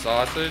with my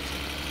sausage.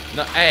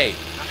 No, hey,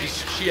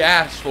 she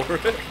asked for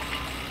it.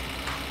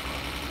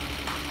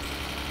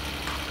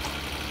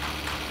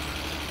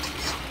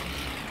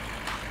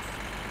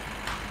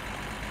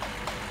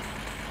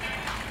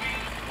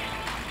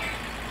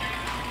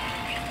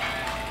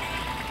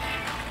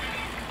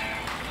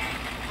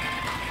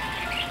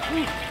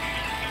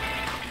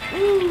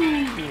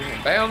 Ooh,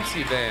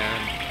 bouncy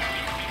band.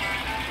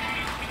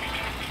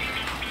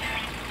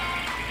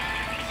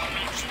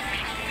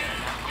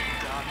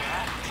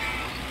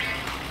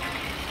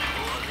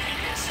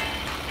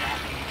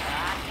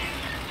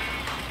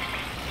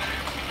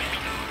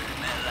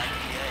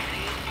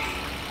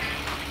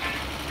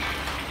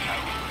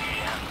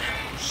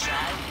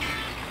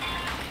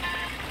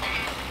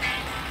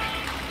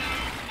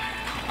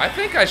 I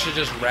think I should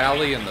just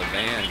rally in the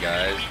van,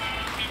 guys.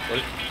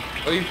 What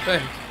do you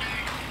think?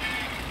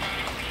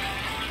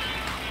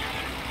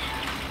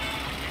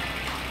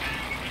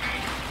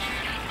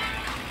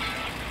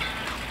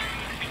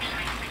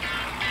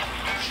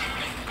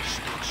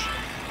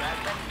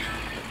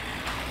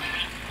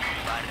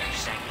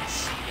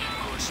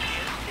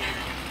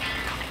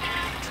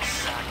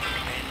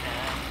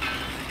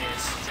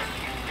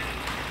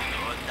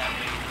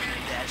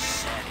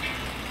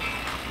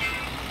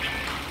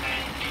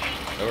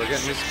 Oh, we're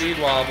getting the speed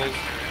wobbles.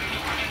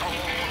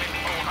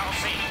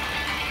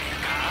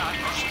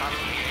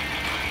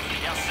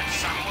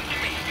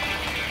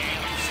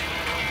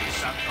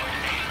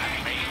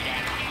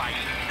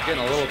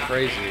 Getting a little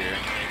crazy here.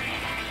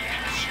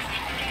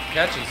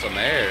 Catching some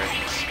air.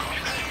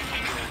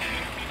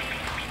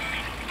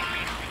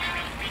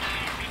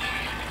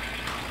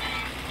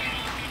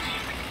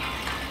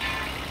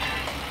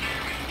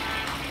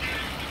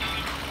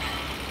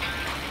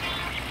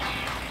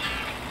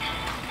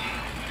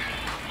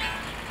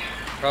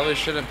 Probably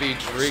shouldn't be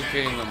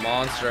drinking a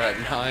Monster at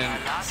 9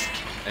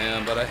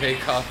 a.m., but I hate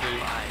coffee.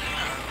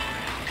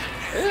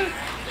 Yeah,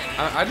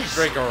 I just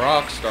drank a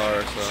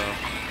Rockstar, so...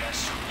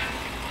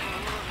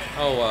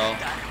 Oh well.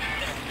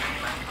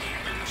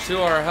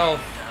 To our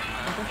health.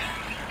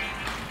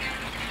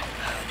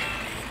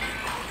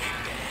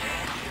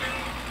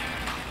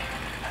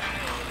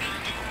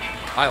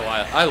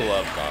 I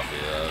love coffee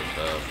though,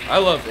 so... I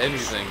love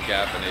anything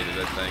caffeinated,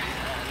 I think.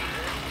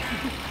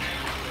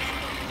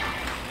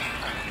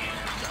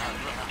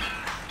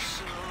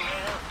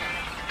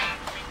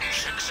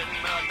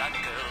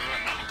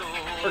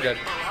 We're good.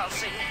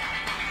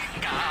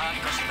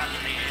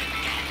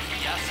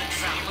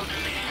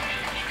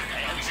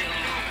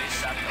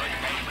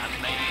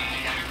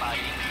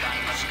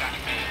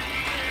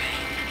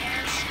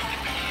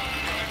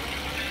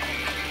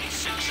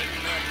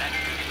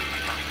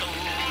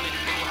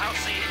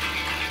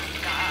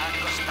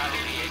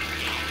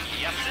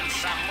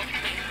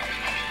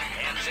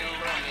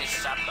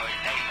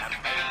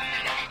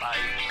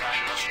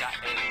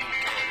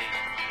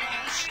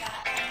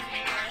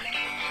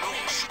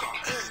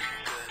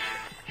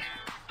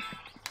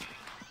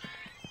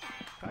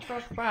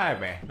 Katos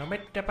Päive, no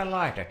mitäpä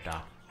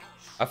laitetaan?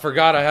 I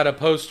forgot I had a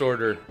post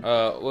order.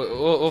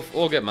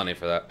 We'll get money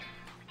for that.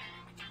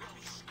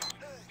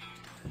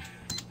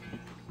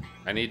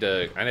 I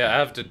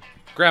have to.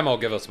 Grandma will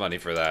give us money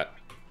for that.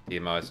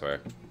 Emo, I swear.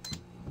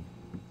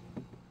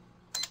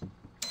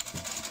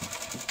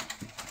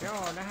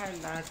 Joo,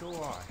 lähellään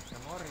tuossa.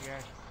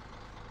 Morjes.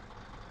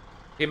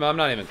 Emo, I'm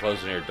not even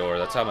closing your door.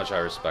 That's how much I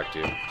respect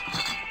you.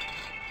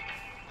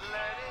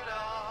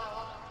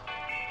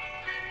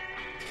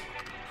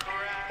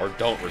 Or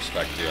don't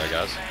respect you, I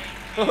guess.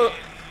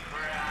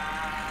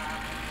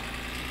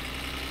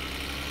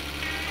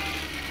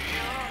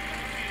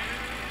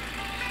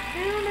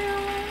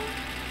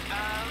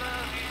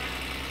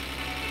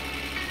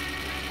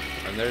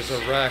 And there's a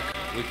wreck.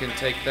 We can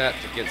take that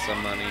to get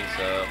some money,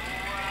 so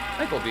I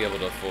think we'll be able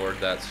to afford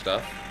that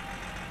stuff.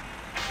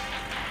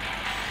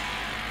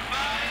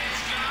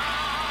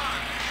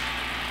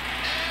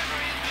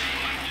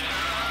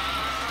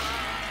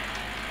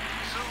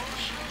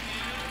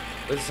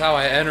 This is how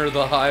I enter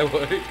the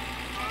highway.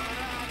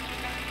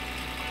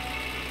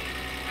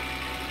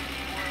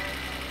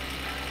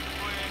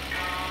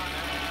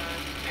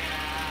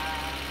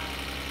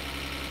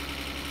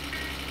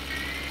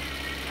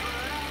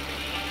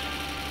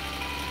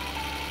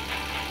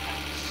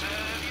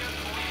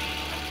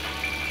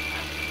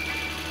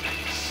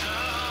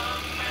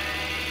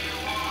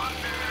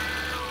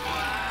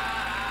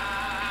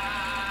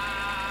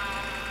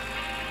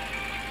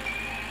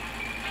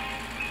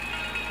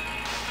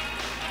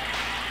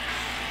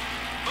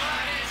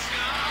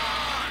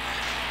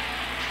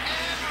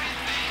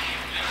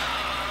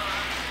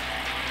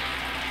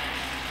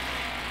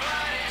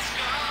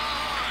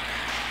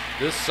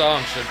 This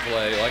song should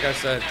play. Like I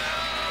said,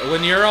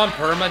 when you're on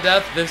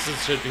permadeath,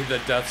 should be the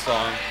death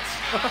song.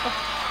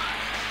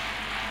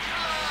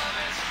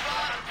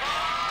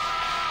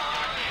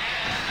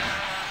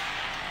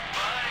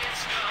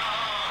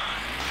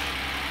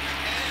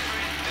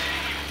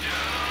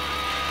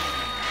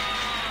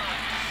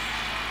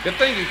 Good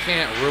thing you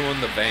can't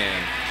ruin the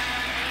band.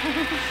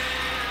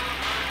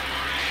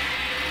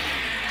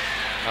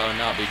 That would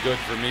not be good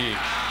for me.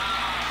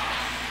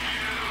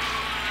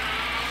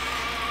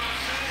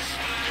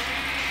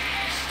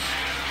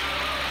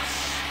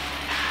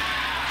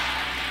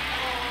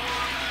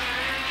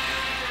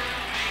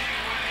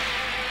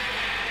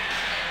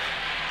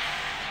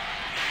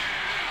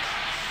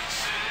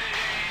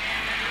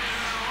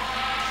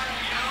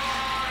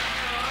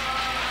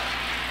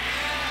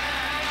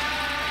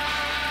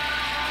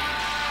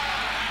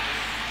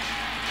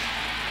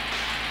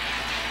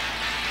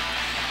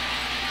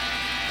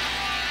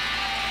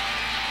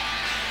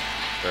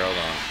 Hold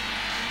on.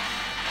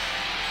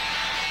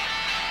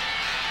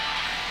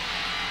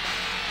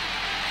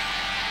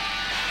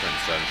 Turn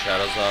Sun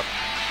Shadows off.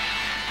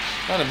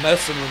 Kind of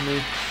messing with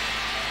me.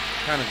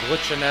 Kind of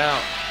glitching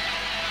out.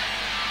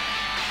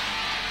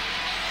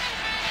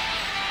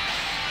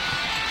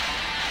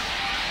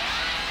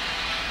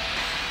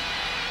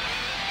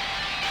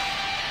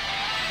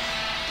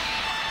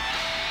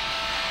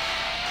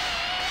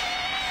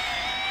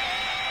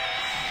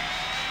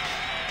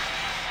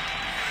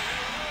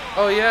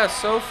 Oh yeah,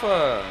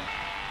 sofa.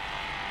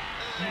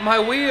 My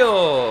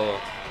wheel.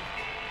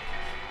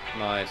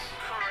 Nice.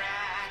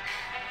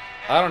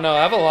 I don't know.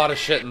 I have a lot of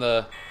shit in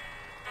the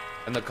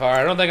car.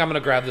 I don't think I'm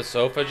gonna grab the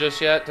sofa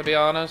just yet, to be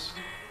honest,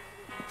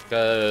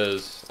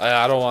 because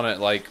I don't want it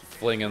like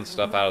flinging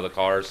stuff out of the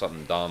car or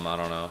something dumb. I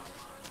don't know.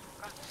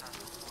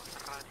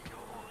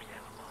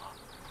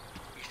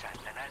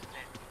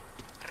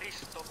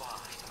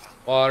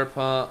 Water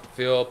pump,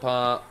 fuel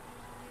pump,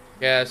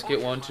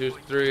 gasket 1, 2,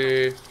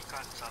 3,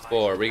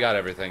 4. We got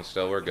everything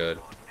still. We're good.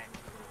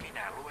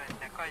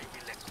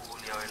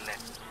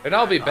 And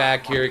I'll be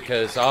back here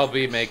because I'll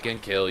be making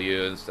kill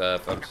you and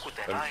stuff. I'm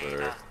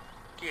sure.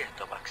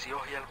 Kiehtovaksi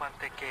ohjelman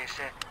tekee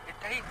se,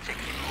 että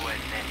itsekin luen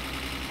ne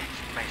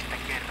ensimmäistä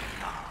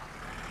kertaa.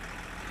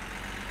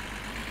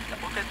 Ja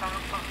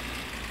otetaanpa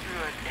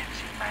yön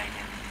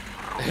ensimmäinen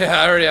ruoka. Yeah,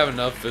 I already have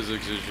enough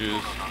physics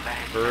issues.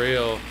 For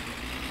real.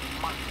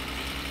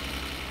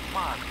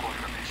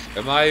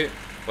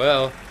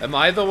 Am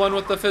I the one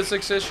with the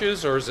physics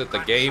issues, or is it the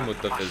game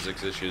with the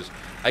physics issues?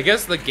 I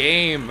guess the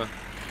game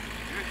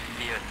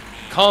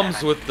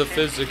comes with the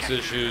physics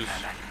issues,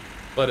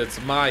 but it's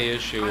my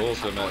issue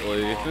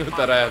ultimately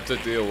that I have to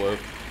deal with,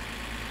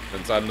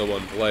 since I'm the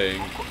one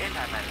playing.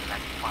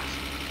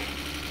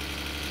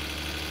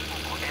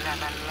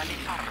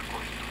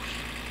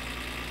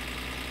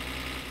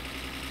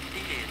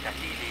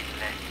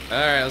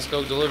 Alright, let's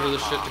go deliver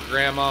this shit to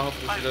Grandma.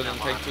 Hopefully she doesn't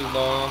take too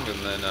long, and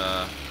then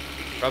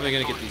probably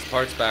gonna get these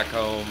parts back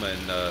home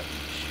and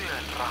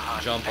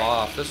jump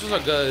off. This is a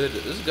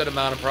good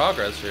amount of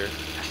progress here.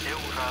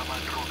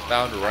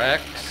 Found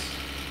Rex.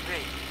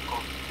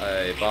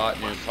 I bought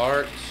new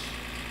parts.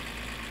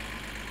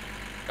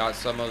 Got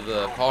some of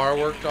the car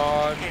worked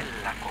on.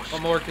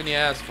 What more can you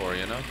ask for,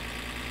 you know?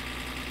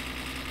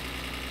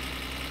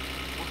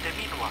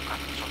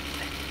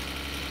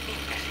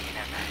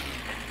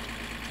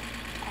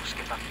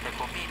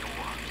 Kosketatteko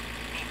minua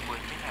niin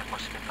kuin minä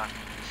kosketan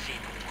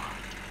sinua?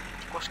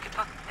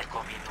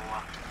 Kosketatteko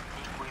minua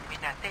niin kuin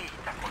minä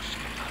teitä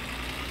kosketan?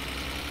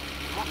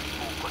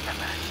 Loppuuko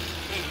tämä?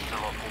 Eikö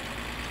lopu?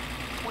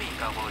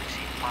 Kuinka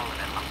voisin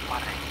palvella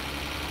paremmin?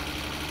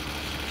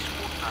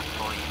 Miskunnan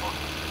toivo.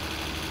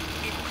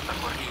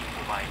 Minustako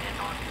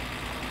riippuvainen on?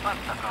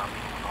 Antakaa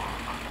minun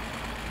olla.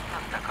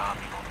 Antakaa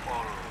minun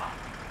olla.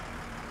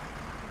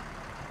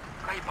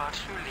 Kaipaan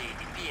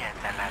syliini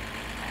pientä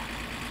lämmintä.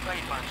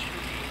 Kaipaan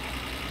syliini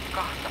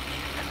kahta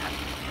pientä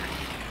lämmintä.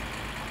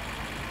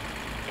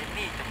 En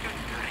niitä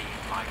tynnyriin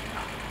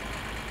laita.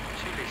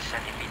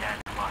 Sylissäni pidän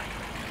vain.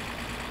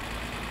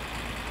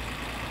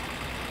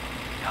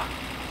 Ja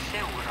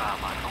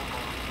seuraava runo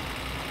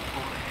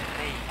tulee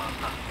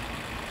reimalta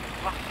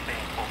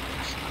Lappeen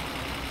pohjasta.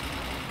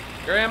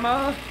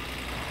 Grandma?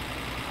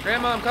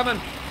 Grandma, I'm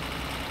coming.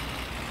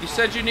 You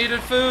said you needed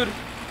food.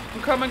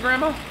 I'm coming,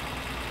 Grandma.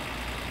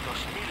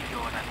 Jos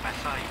miljoonan mä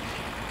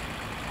saisin,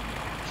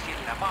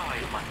 sillä minä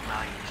maailman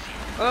naisin.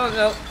 Oh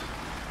no.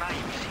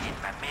 Naimisiin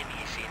mä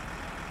menisin,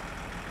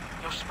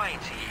 jos vain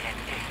siihen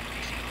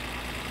ehtisin.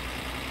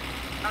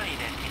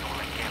 Nainen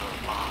minulle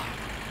kelpaa.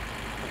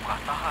 Kuka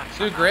tahansa.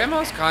 Dude,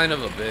 Grandma's kind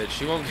of a bitch.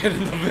 She won't get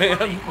in the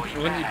van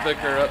when you pick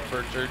her up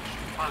for church.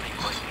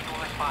 Valikoi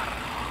minulle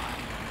parhaan.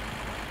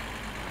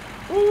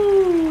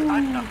 Ooh.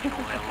 Anna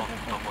minulle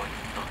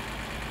lottovoitto.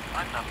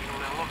 Anna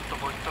minulle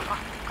lottovoitto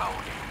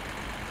rakkauden.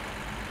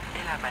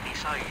 Elämäni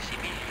saisi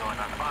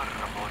miljoonan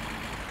arvon.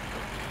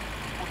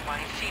 Kun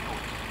vain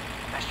sinut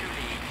mä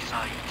syliini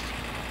saisin.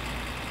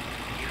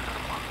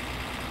 Irma.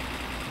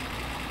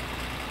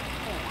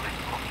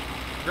 Kuuletko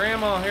minut?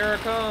 Grandma, here I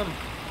come.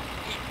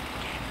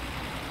 Itken.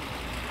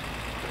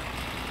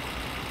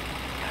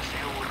 Ja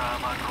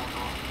seuraava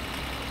runo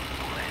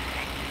tulee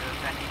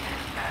henkilöltä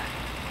nimeltään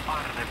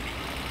Arvi.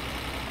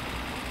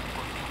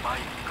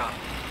 Kotipaikka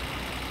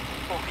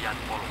Pohjan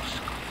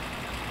Polska.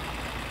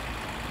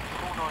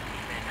 Runon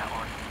nimenä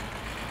on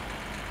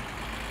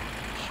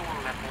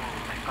Sulle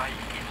mulle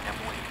kaikille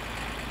muille.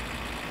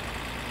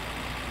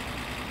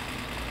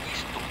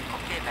 Istutko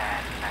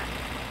keväällä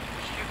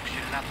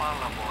syksyllä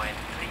palvoen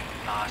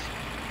rintaasi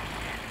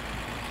minne?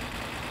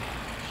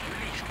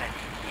 Sylistäni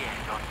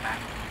kiehdon mä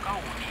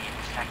kauniin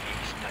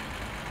säkeistön,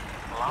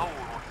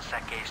 laulun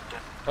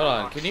säkeistön. Hold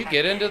on, can you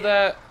get into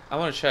that? I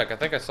want to check. I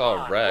think I saw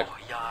a wreck.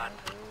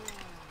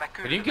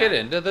 Can you get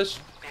into this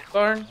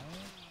barn?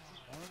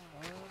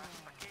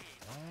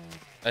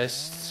 I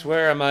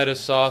swear I might have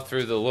saw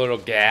through the little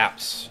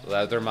gaps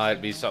that there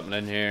might be something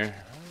in here.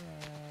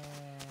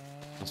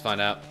 Let's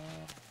find out.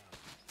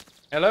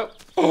 Hello?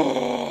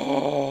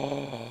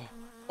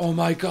 Oh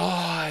my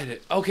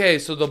god. Okay,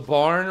 so the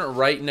barn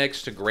right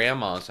next to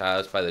Grandma's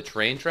house by the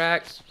train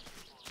tracks.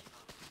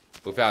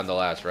 We found the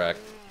last wreck.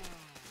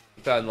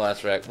 We found the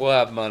last wreck. We'll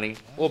have money.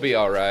 We'll be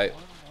alright.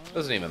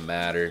 Doesn't even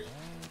matter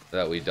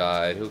that we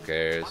died. Who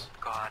cares?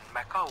 Matkaan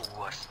mä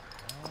kauas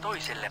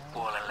toiselle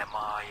puolelle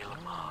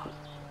maailmaa.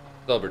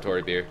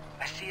 Celebratory beer.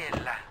 Mä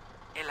siellä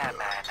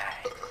elämää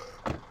näen.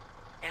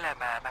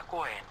 Elämää mä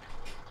koen.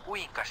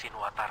 Kuinka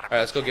sinua tarvitsen?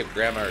 Alright, let's go give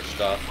Grandma her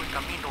stuff.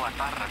 Kuinka minua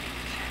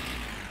tarvitsen?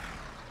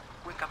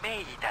 Kuinka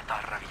meitä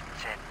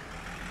tarvitsen?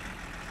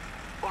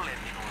 Ole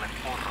minulle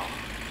poro.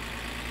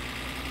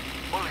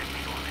 Ole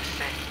minulle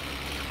se,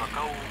 joka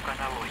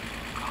kaukana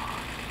loikkaa.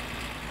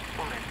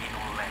 Ole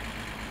minulle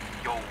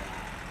joulu.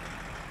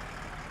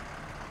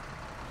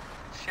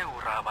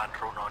 Seuraavan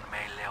runon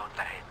meille on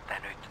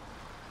lähettänyt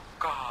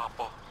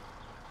Kaapo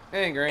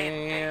Hey,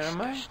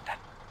 Grandma. Enneistöstä.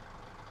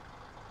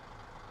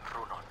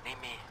 Runon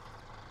nimi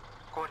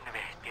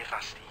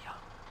Konvehtirasia.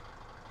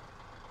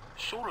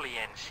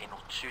 Suljen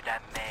sinut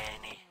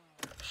sydämeeni,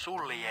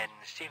 suljen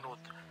sinut.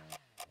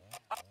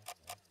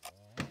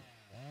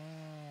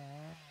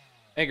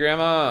 Hey,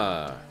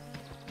 Grandma.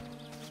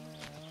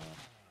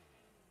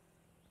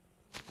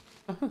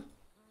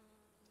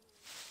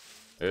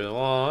 There's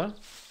one.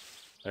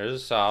 There's a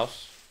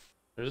sauce.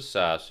 There's a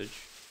sausage.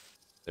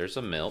 There's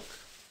a milk.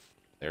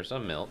 There's a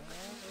milk.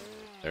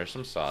 There's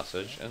some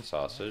sausage and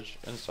sausage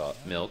and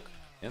milk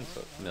and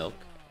milk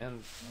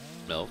and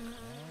milk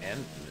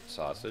and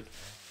sausage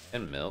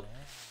and milk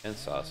and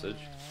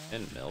sausage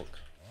and milk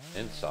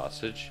and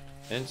sausage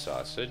and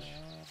sausage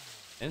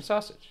and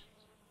sausage.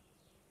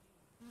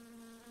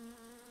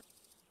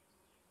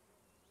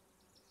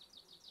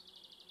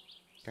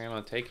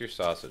 Grandma, take your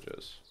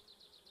sausages.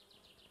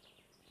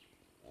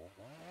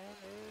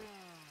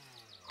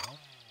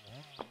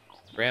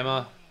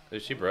 Grandma,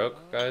 is she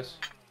broke, guys?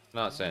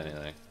 Not saying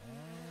anything.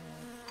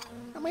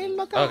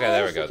 Okay,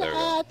 there we go, there we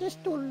go.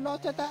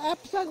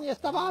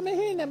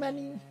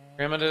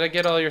 Grandma, did I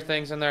get all your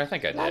things in there? I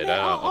think I did. Okay.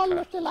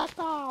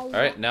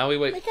 Alright, now we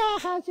wait. I'm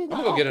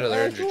gonna go get another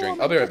energy drink.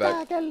 I'll be right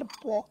back.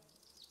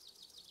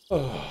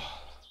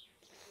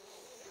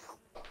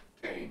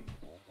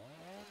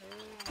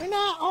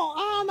 Minä oon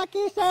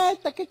ainakin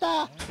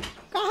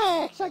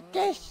 78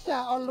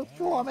 kesää ollut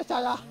Suomessa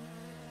ja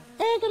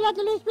ei kyllä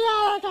tulisi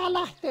vieläkään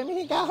lähteä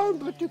mihinkään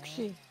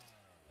hömpötyksiin.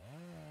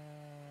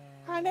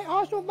 Hänen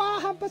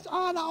asumaahanpas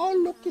aina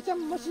ollutkin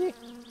semmosia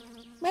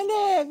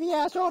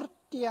meneviä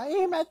sorttia.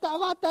 Ihme, että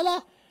ovat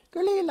täällä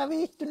kylillä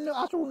viihtynyt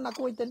asunna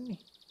kuitenkin.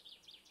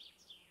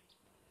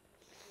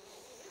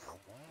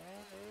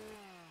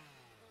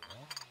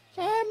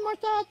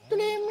 Semmoista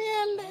tuli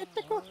mieleen,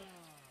 että kun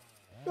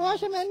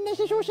tuossa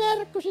mennessä sun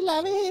serkku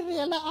sillä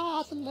vihreällä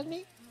aasalla,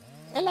 niin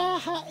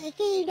elähän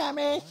ikinä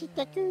mene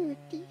sitten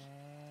kyytiin.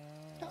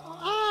 Se on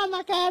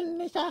aina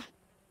kännissä.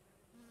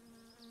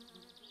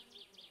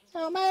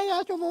 Se on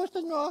meidän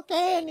suvusta nuo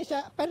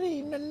geenissä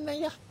perinnönne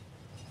ja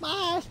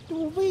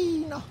maistuu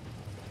viino.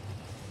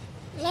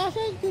 Elä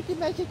sen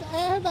kytimä sitä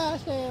ei hyvää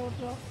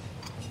seuraa.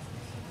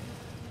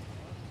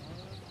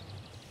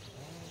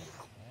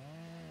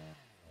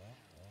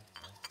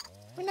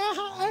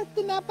 Minähän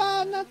äittinä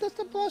päännän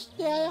tästä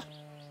postia ja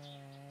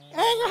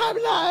eiköhän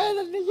minä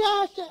heidän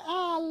jää se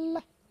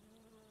alle.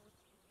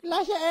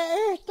 Kyllä se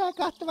ei yhtään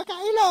katso, vaikka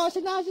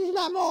iloisena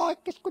sillä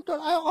moikkis, kun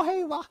tuolla ei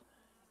ohi vaan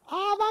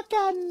aivan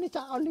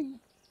kännissä oli.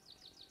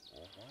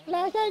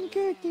 Älä sen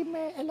kyytiin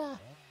mene, elä.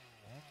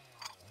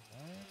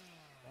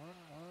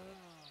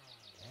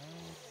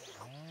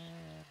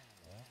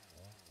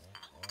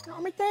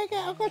 No mitenkä,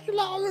 onko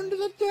sulla ollut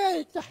nyt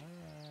töitä?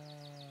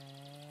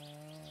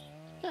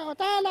 Se on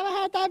täällä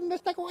vähän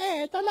tämmöstä, kun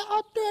ei täällä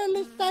oo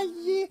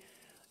työllistäjiä.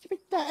 Se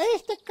pitää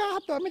estä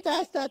kahtoa,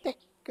 mitä sitä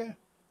tekee.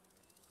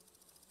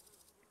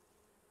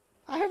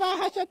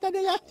 Hyvähän se, että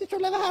ne jätti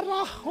sulle vähän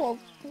rahaa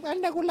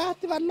ennen kuin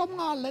lähtivät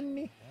lomalle,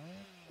 niin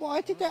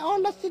voit sitten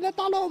olla siinä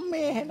talon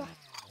miehenä.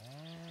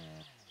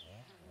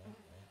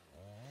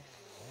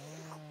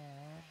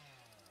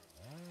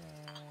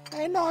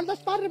 Ei ne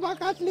oltais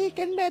varmaankaan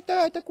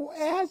liikennetöitä, kun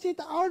eihän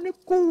siitä ole nyt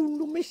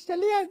kuullut, missä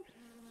lien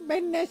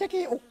menee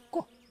sekin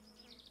ukko.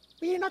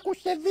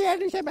 Viinakussen vie,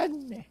 niin se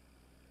menee.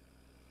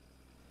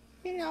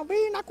 Minä on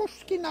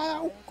viinakuskina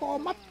ja ukko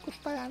on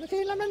matkustajana.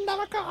 Siinä mennään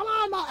vaikka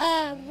alama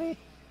ääriin.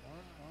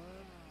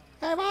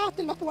 Ei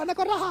vahtilla tuonne,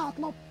 kun rahat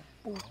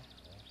loppuu.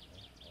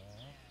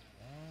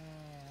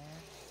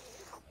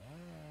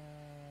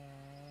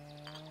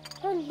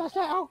 Kyllä se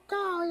on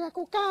kauja,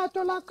 kun käy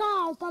tuolla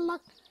kaupalla,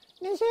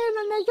 niin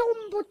siinä ne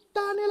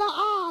jumputtaa niillä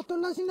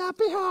aatolla siinä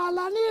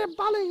pihalla niin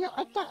paljon,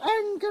 että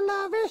en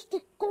kyllä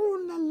visti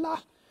kuunnella,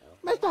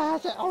 mitä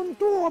se on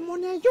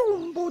tuommoinen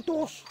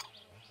jumputus.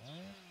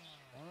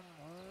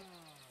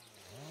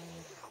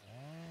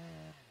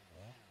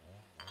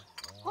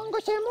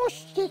 Onko se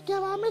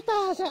musiikkia vai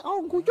mitä se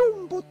on, kun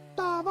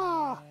jumputtaa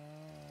vaan?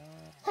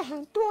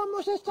 Eihän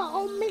tuommoisessa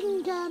ole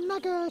minkään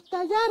näköistä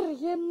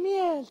järjen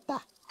mieltä.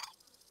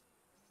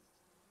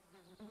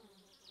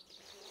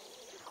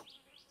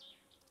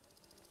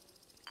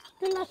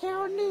 Kyllä se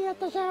on niin,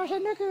 että se on se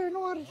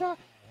nykynuoriso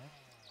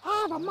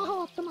aivan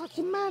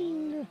mahdottomaksi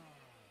mennyt.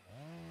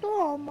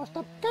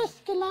 Tuommoista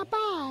keskellä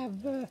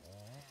päivää.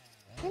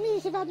 Ja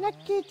niisivät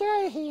näkii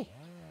töihin.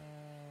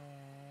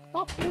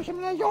 Loppui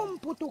semmonen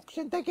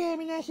jomputuksen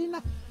tekeminen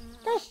siinä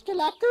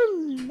keskellä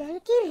kyllä ja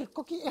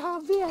kirkkokin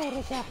ihan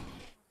vieressä.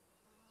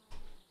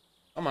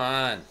 Come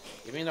on,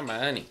 give me the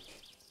money.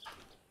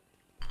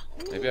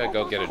 Maybe I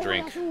go get a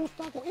drink.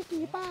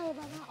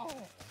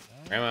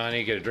 Grandma, I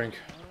need to get a drink.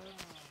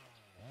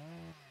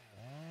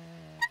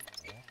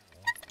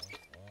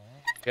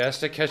 She has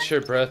to catch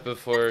her breath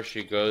before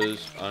she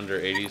goes under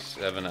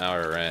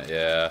 87-hour rent.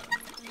 Yeah.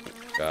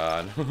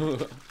 God.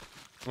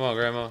 Come on,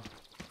 Grandma.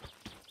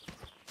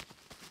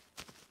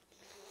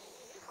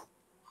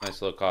 Nice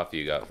little coffee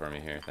you got for me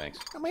here, thanks.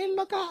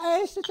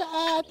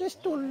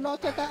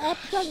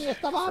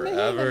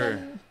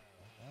 Forever.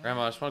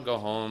 Grandma, I just want to go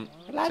home,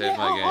 save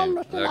my game.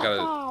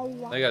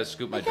 I gotta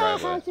scoop my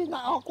driveway.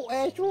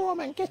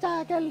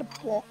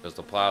 Because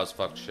the plows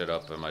fucked shit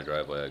up in my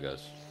driveway, I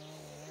guess.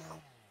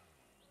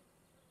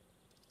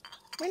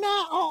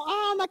 Minä oon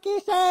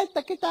ainakin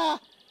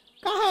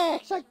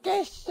 78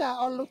 kesää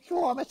ollut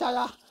Suomessa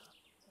ja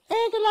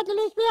ei kyllä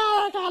tulisi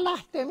vieläkään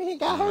lähteä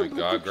mihinkään Oh my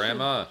god,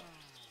 Grandma.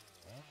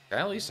 Can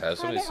I at least have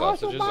some of these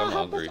sausages? I'm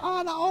hungry.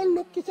 Aina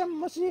ollutkin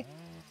semmosia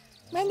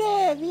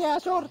meneviä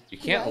sorttia.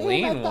 You can't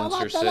lean once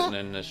you're sitting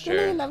in this chair.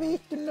 Kyllä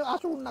viihtynyt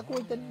asunna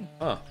kuitenkin.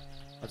 Huh,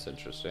 that's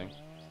interesting.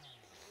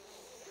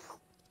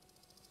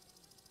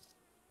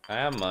 I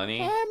have money.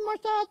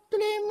 Semmoista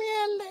tuli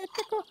mieleen,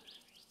 että kun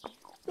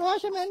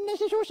tuossa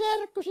mennessä sun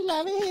serkku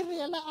sillä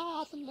vihreällä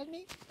aatolla,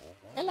 niin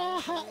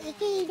älähän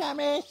ikinä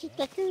mene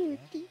sitten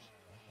kyytiin.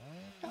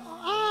 Se on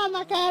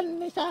aina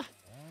kännissä.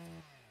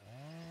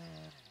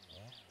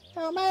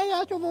 Se on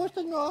meidän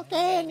suvusta nuo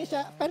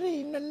geenissä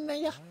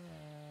perinnöllinen ja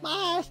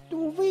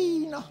maistuu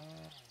viina.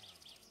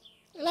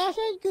 Älä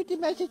sen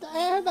kytimä sitä,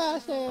 ei hyvä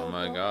se Oh on.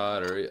 my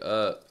god, hurry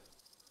up.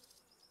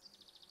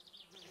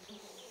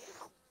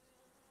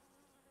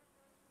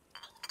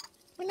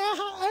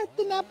 Minähän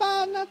ettinä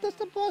päivänä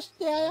tästä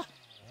postia ja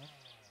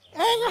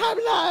eiköhän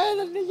minä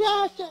eilen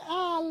jää se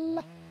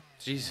alla.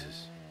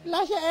 Jesus.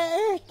 Kyllä se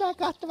ei yhtään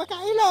katso, vaikka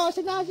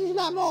iloisena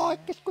sillä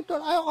moikkis, kun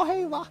tuolla ajoi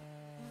ohi vaan.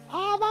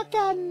 Aivan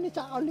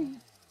kännissä oli.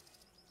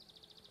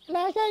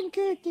 Älä sen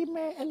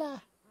kyytimeen elää.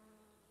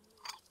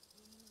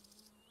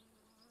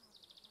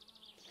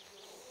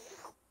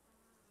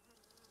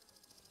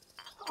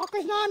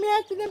 Onko sinä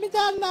miettinyt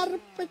mitä nää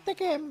ruppeet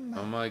tekemään?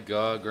 Oh my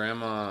god,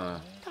 Grandma.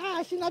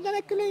 Kai sinä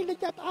tänne kylille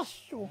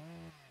asuu.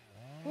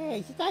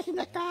 Ei sitä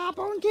sinne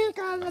kaupunkiin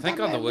kannata. I think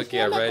on the mennä, wiki I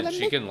siellä read kyllä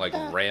she can like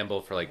mitään.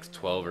 ramble for like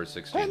 12 or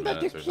 16 minutes or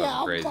Hömpötyksiä something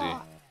on crazy.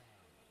 vaan.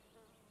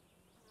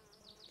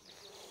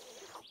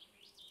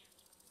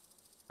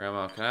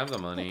 Grandma, can I have the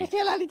money? Eikä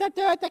siellä niitä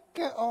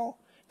töitäkö oo.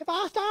 Ne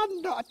vaan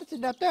sanoo, että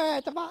sinä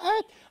töitä, vaan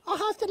et.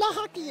 Onhan siellä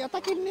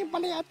hakijoitakin niin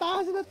paljon, että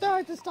onhan sinä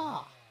töitä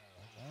saa.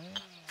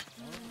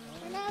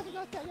 Minä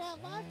sanon, että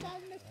jää vaan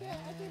tänne se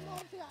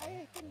esimorsia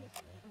ehtinyt.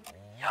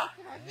 Ja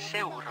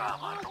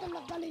seuraava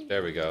runo.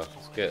 There we go.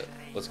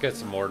 Let's get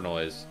some more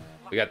noise.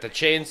 We got the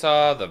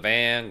chainsaw, the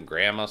van,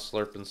 Grandma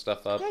slurping stuff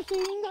up. Ja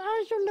siinä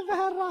on sulle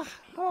vähän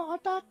rahaa.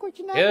 Ota, kun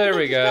sinä Here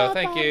we nyt go. sitä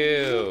Thank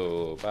tarvitset.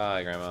 you.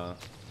 Bye, Grandma.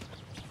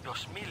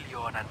 Jos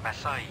miljoonan mä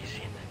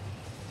saisin,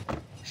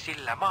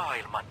 sillä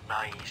maailman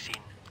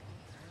naisin.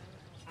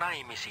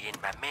 Naimisiin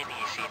mä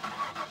menisin,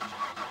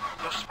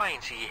 jos Jos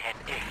vain siihen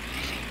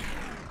ehtisin.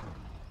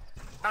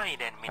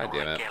 Nainen God damn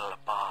minulle it.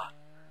 kelpaa.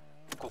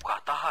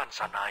 Kuka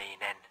tahansa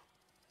nainen.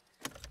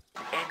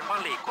 En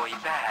valikoi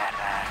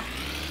väärää.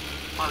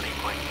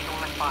 Valikoin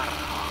minulle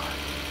parhaan.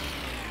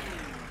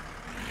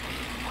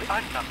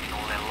 Anna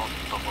minulle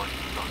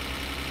lottovoitto.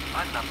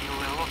 Anna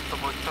minulle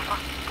lottovoitto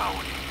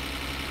rakkauden.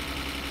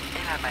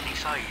 Elämäni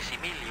saisi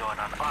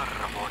miljoonan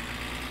arvon.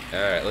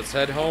 Alright, let's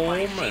head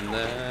home and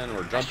then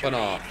we're jumping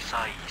off.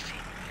 Saisi.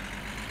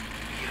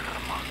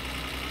 Irma.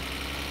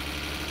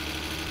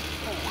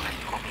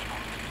 Kuuletko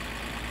minun?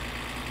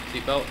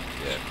 Seatbelt?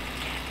 Yeah.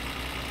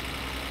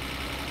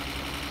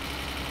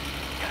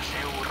 Ja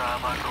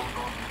seuraava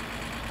runo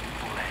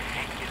tulee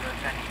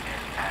henkilöltä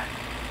nimeltään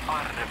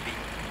Arvi.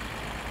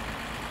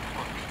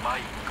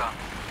 Kotipaikka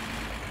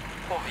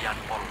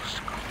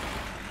Pohjanpolska.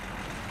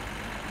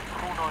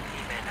 Runon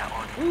nimenä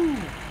on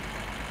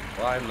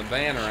Flying the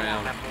van around.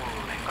 Sulle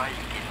mulle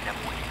kaikille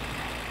muille.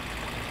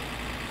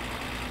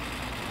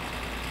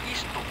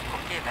 Istutko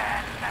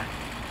keväällä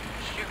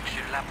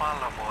syksyllä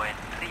palvoen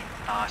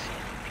rintaasi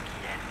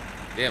tekien?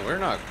 Damn, we're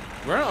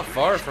not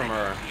far from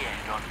our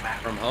Kiehdon mä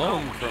from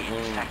home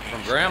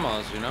from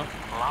grandma's, you know.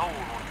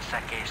 Laulun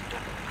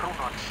säkeistön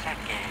runon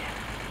säkeen.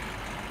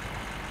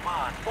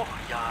 Maan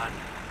pohjaan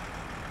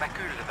mä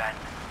kylvän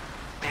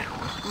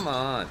perun. Come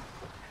on.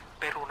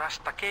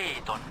 Perunasta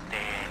keiton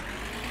teen.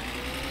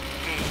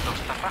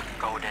 Keitosta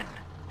rakkauden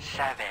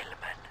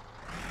sävelmän.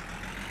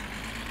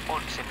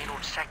 On se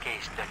minun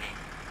säkeistöni.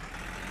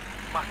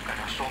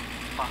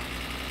 Makkarasoppa,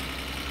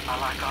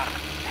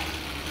 alakartte.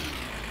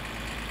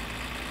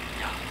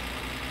 Ja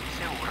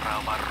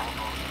seuraava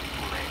runo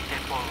tulee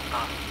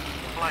Tepolta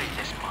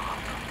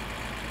Laitesmaalta.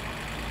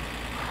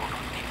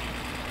 Runon nimi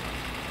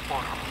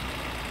Poro.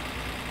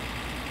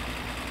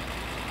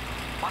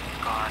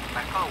 Matkaan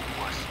mä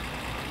kauas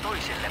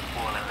toiselle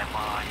puolelle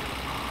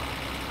maailmaa.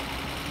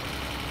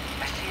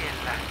 Mä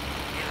siellä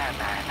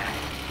elämää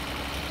näen.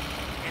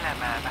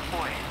 Elämää mä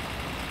koen,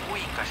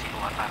 kuinka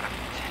sinua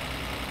tarvitsen.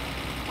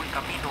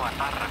 Kuinka minua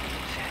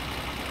tarvitsen.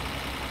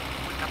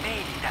 Kuinka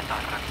meitä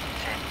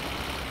tarvitsen.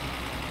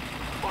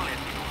 Ole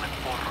minulle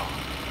poro.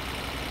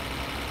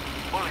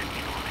 Ole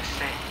minulle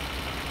se,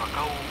 joka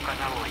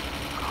kaukana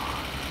loikkaa.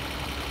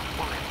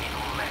 Ole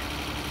minulle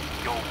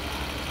joulu.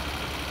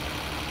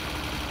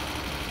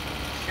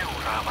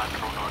 Seuraavan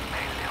runon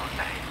meille on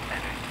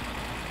lähettänyt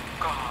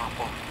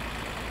Kaapo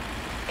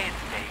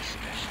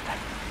Enteistöstä.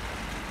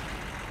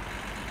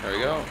 There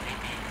we go.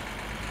 Nimi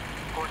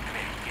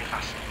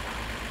Konvehtirasta.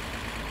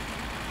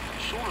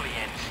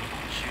 Suljen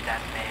sinut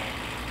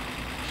sydämeeni,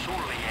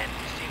 suljen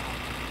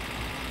sinut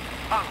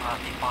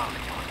alati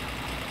paljon.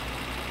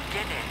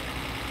 Kenen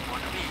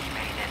on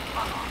viimeinen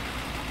pala?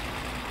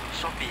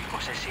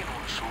 Sopiiko se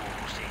sinun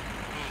suusi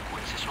niin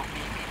kuin se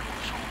sopii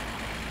minun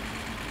suuhun?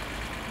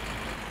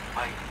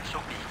 Vai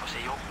sopiiko se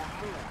jonkun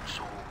muun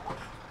suuhun?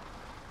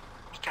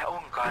 Mikä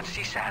onkaan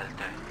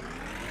sisältö?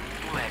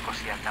 Tuleeko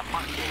sieltä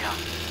makea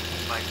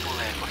vai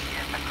tuleeko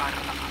sieltä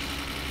karvas?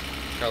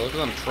 God, look at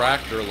them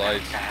tractor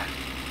lights.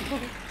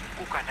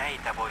 Kuka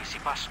näitä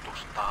voisi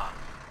vastustaa?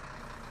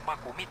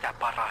 Maku mitä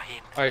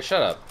parahin? Alright, shut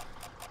up.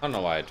 I don't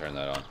know why I turned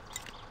that on.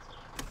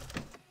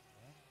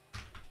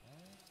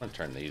 I'm gonna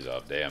turn these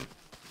off, damn.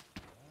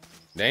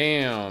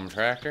 Damn,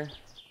 tractor.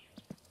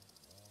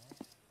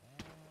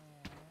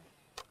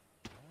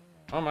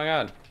 Oh my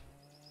god.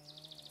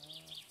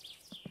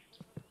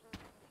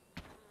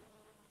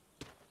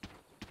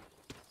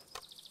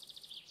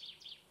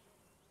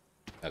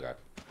 Okay.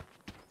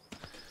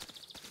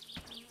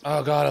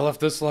 Oh god, I left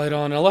this light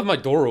on. I left my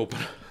door open.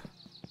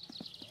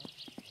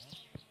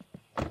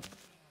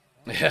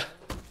 Yeah,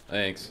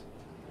 thanks.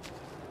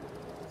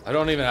 I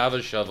don't even have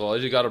a shovel. I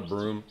just got a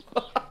broom.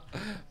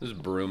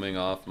 Just brooming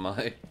off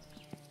my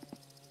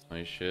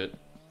shit.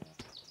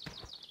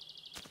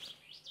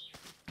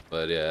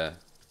 But yeah,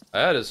 I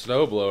had a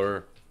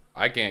snowblower.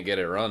 I can't get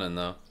it running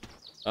though.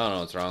 I don't know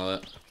what's wrong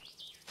with it.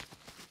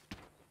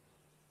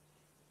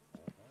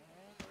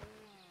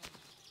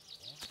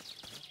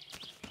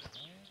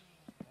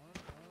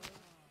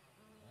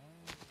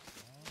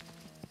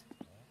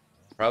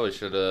 Probably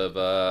should have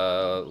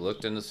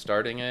looked into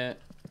starting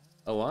it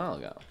a while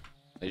ago.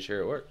 Made sure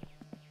it worked.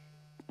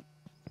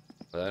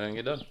 But I didn't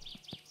get done.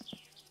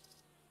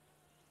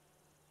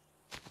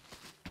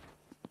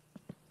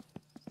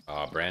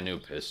 Ah, brand new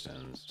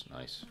pistons.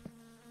 Nice.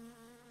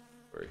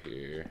 We're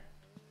here.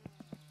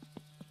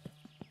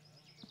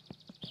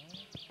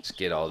 Let's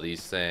get all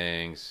these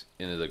things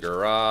into the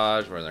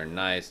garage where they're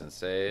nice and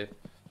safe.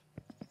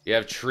 You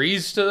have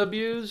trees to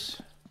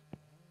abuse?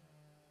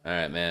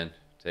 Alright, man.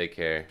 Take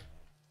care.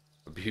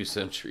 Abuse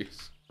them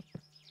trees.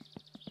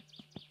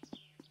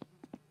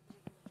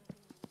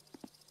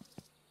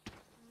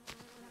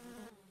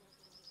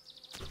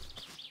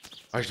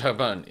 I was talking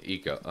about an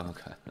eco. Oh,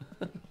 okay.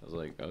 I was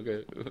like,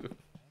 okay.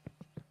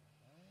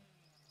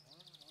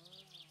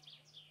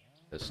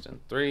 Piston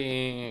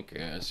 3.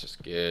 Okay, let's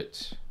just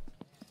get.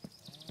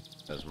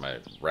 There's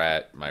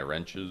my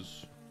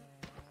wrenches.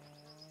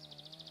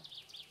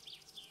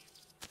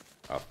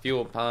 A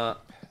fuel pump.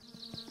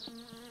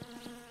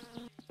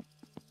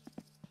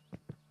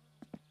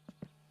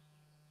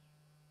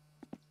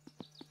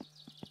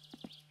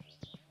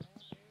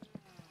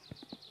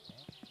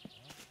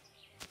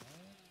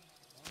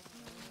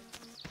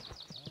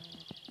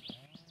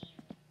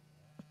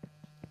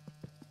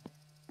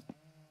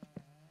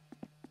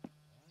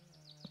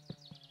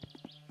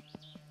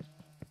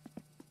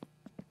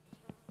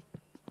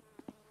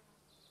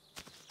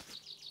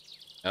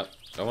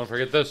 Don't want to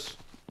forget this.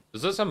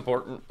 Is this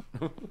important?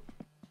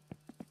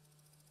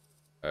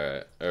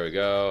 Alright, there we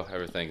go.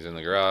 Everything's in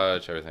the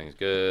garage. Everything's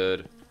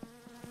good.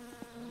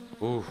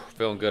 Ooh,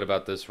 feeling good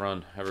about this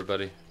run,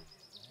 everybody.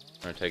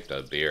 I'm gonna take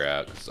the beer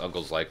out, because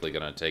Uncle's likely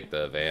gonna take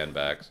the van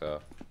back,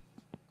 so.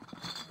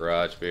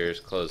 Garage beers,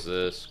 close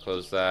this,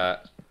 close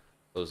that,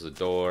 close the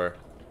door.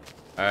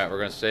 Alright, we're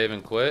gonna save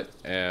and quit,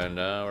 and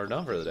we're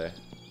done for the day.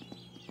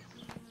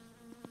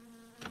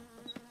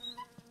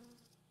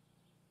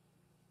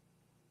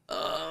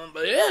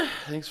 But yeah,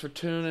 thanks for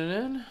tuning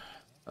in.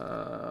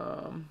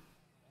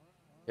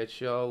 Catch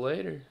y'all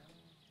later.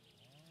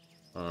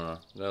 Gotta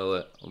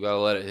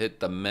let it hit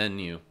the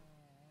menu,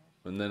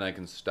 and then I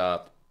can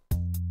stop.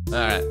 All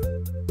right.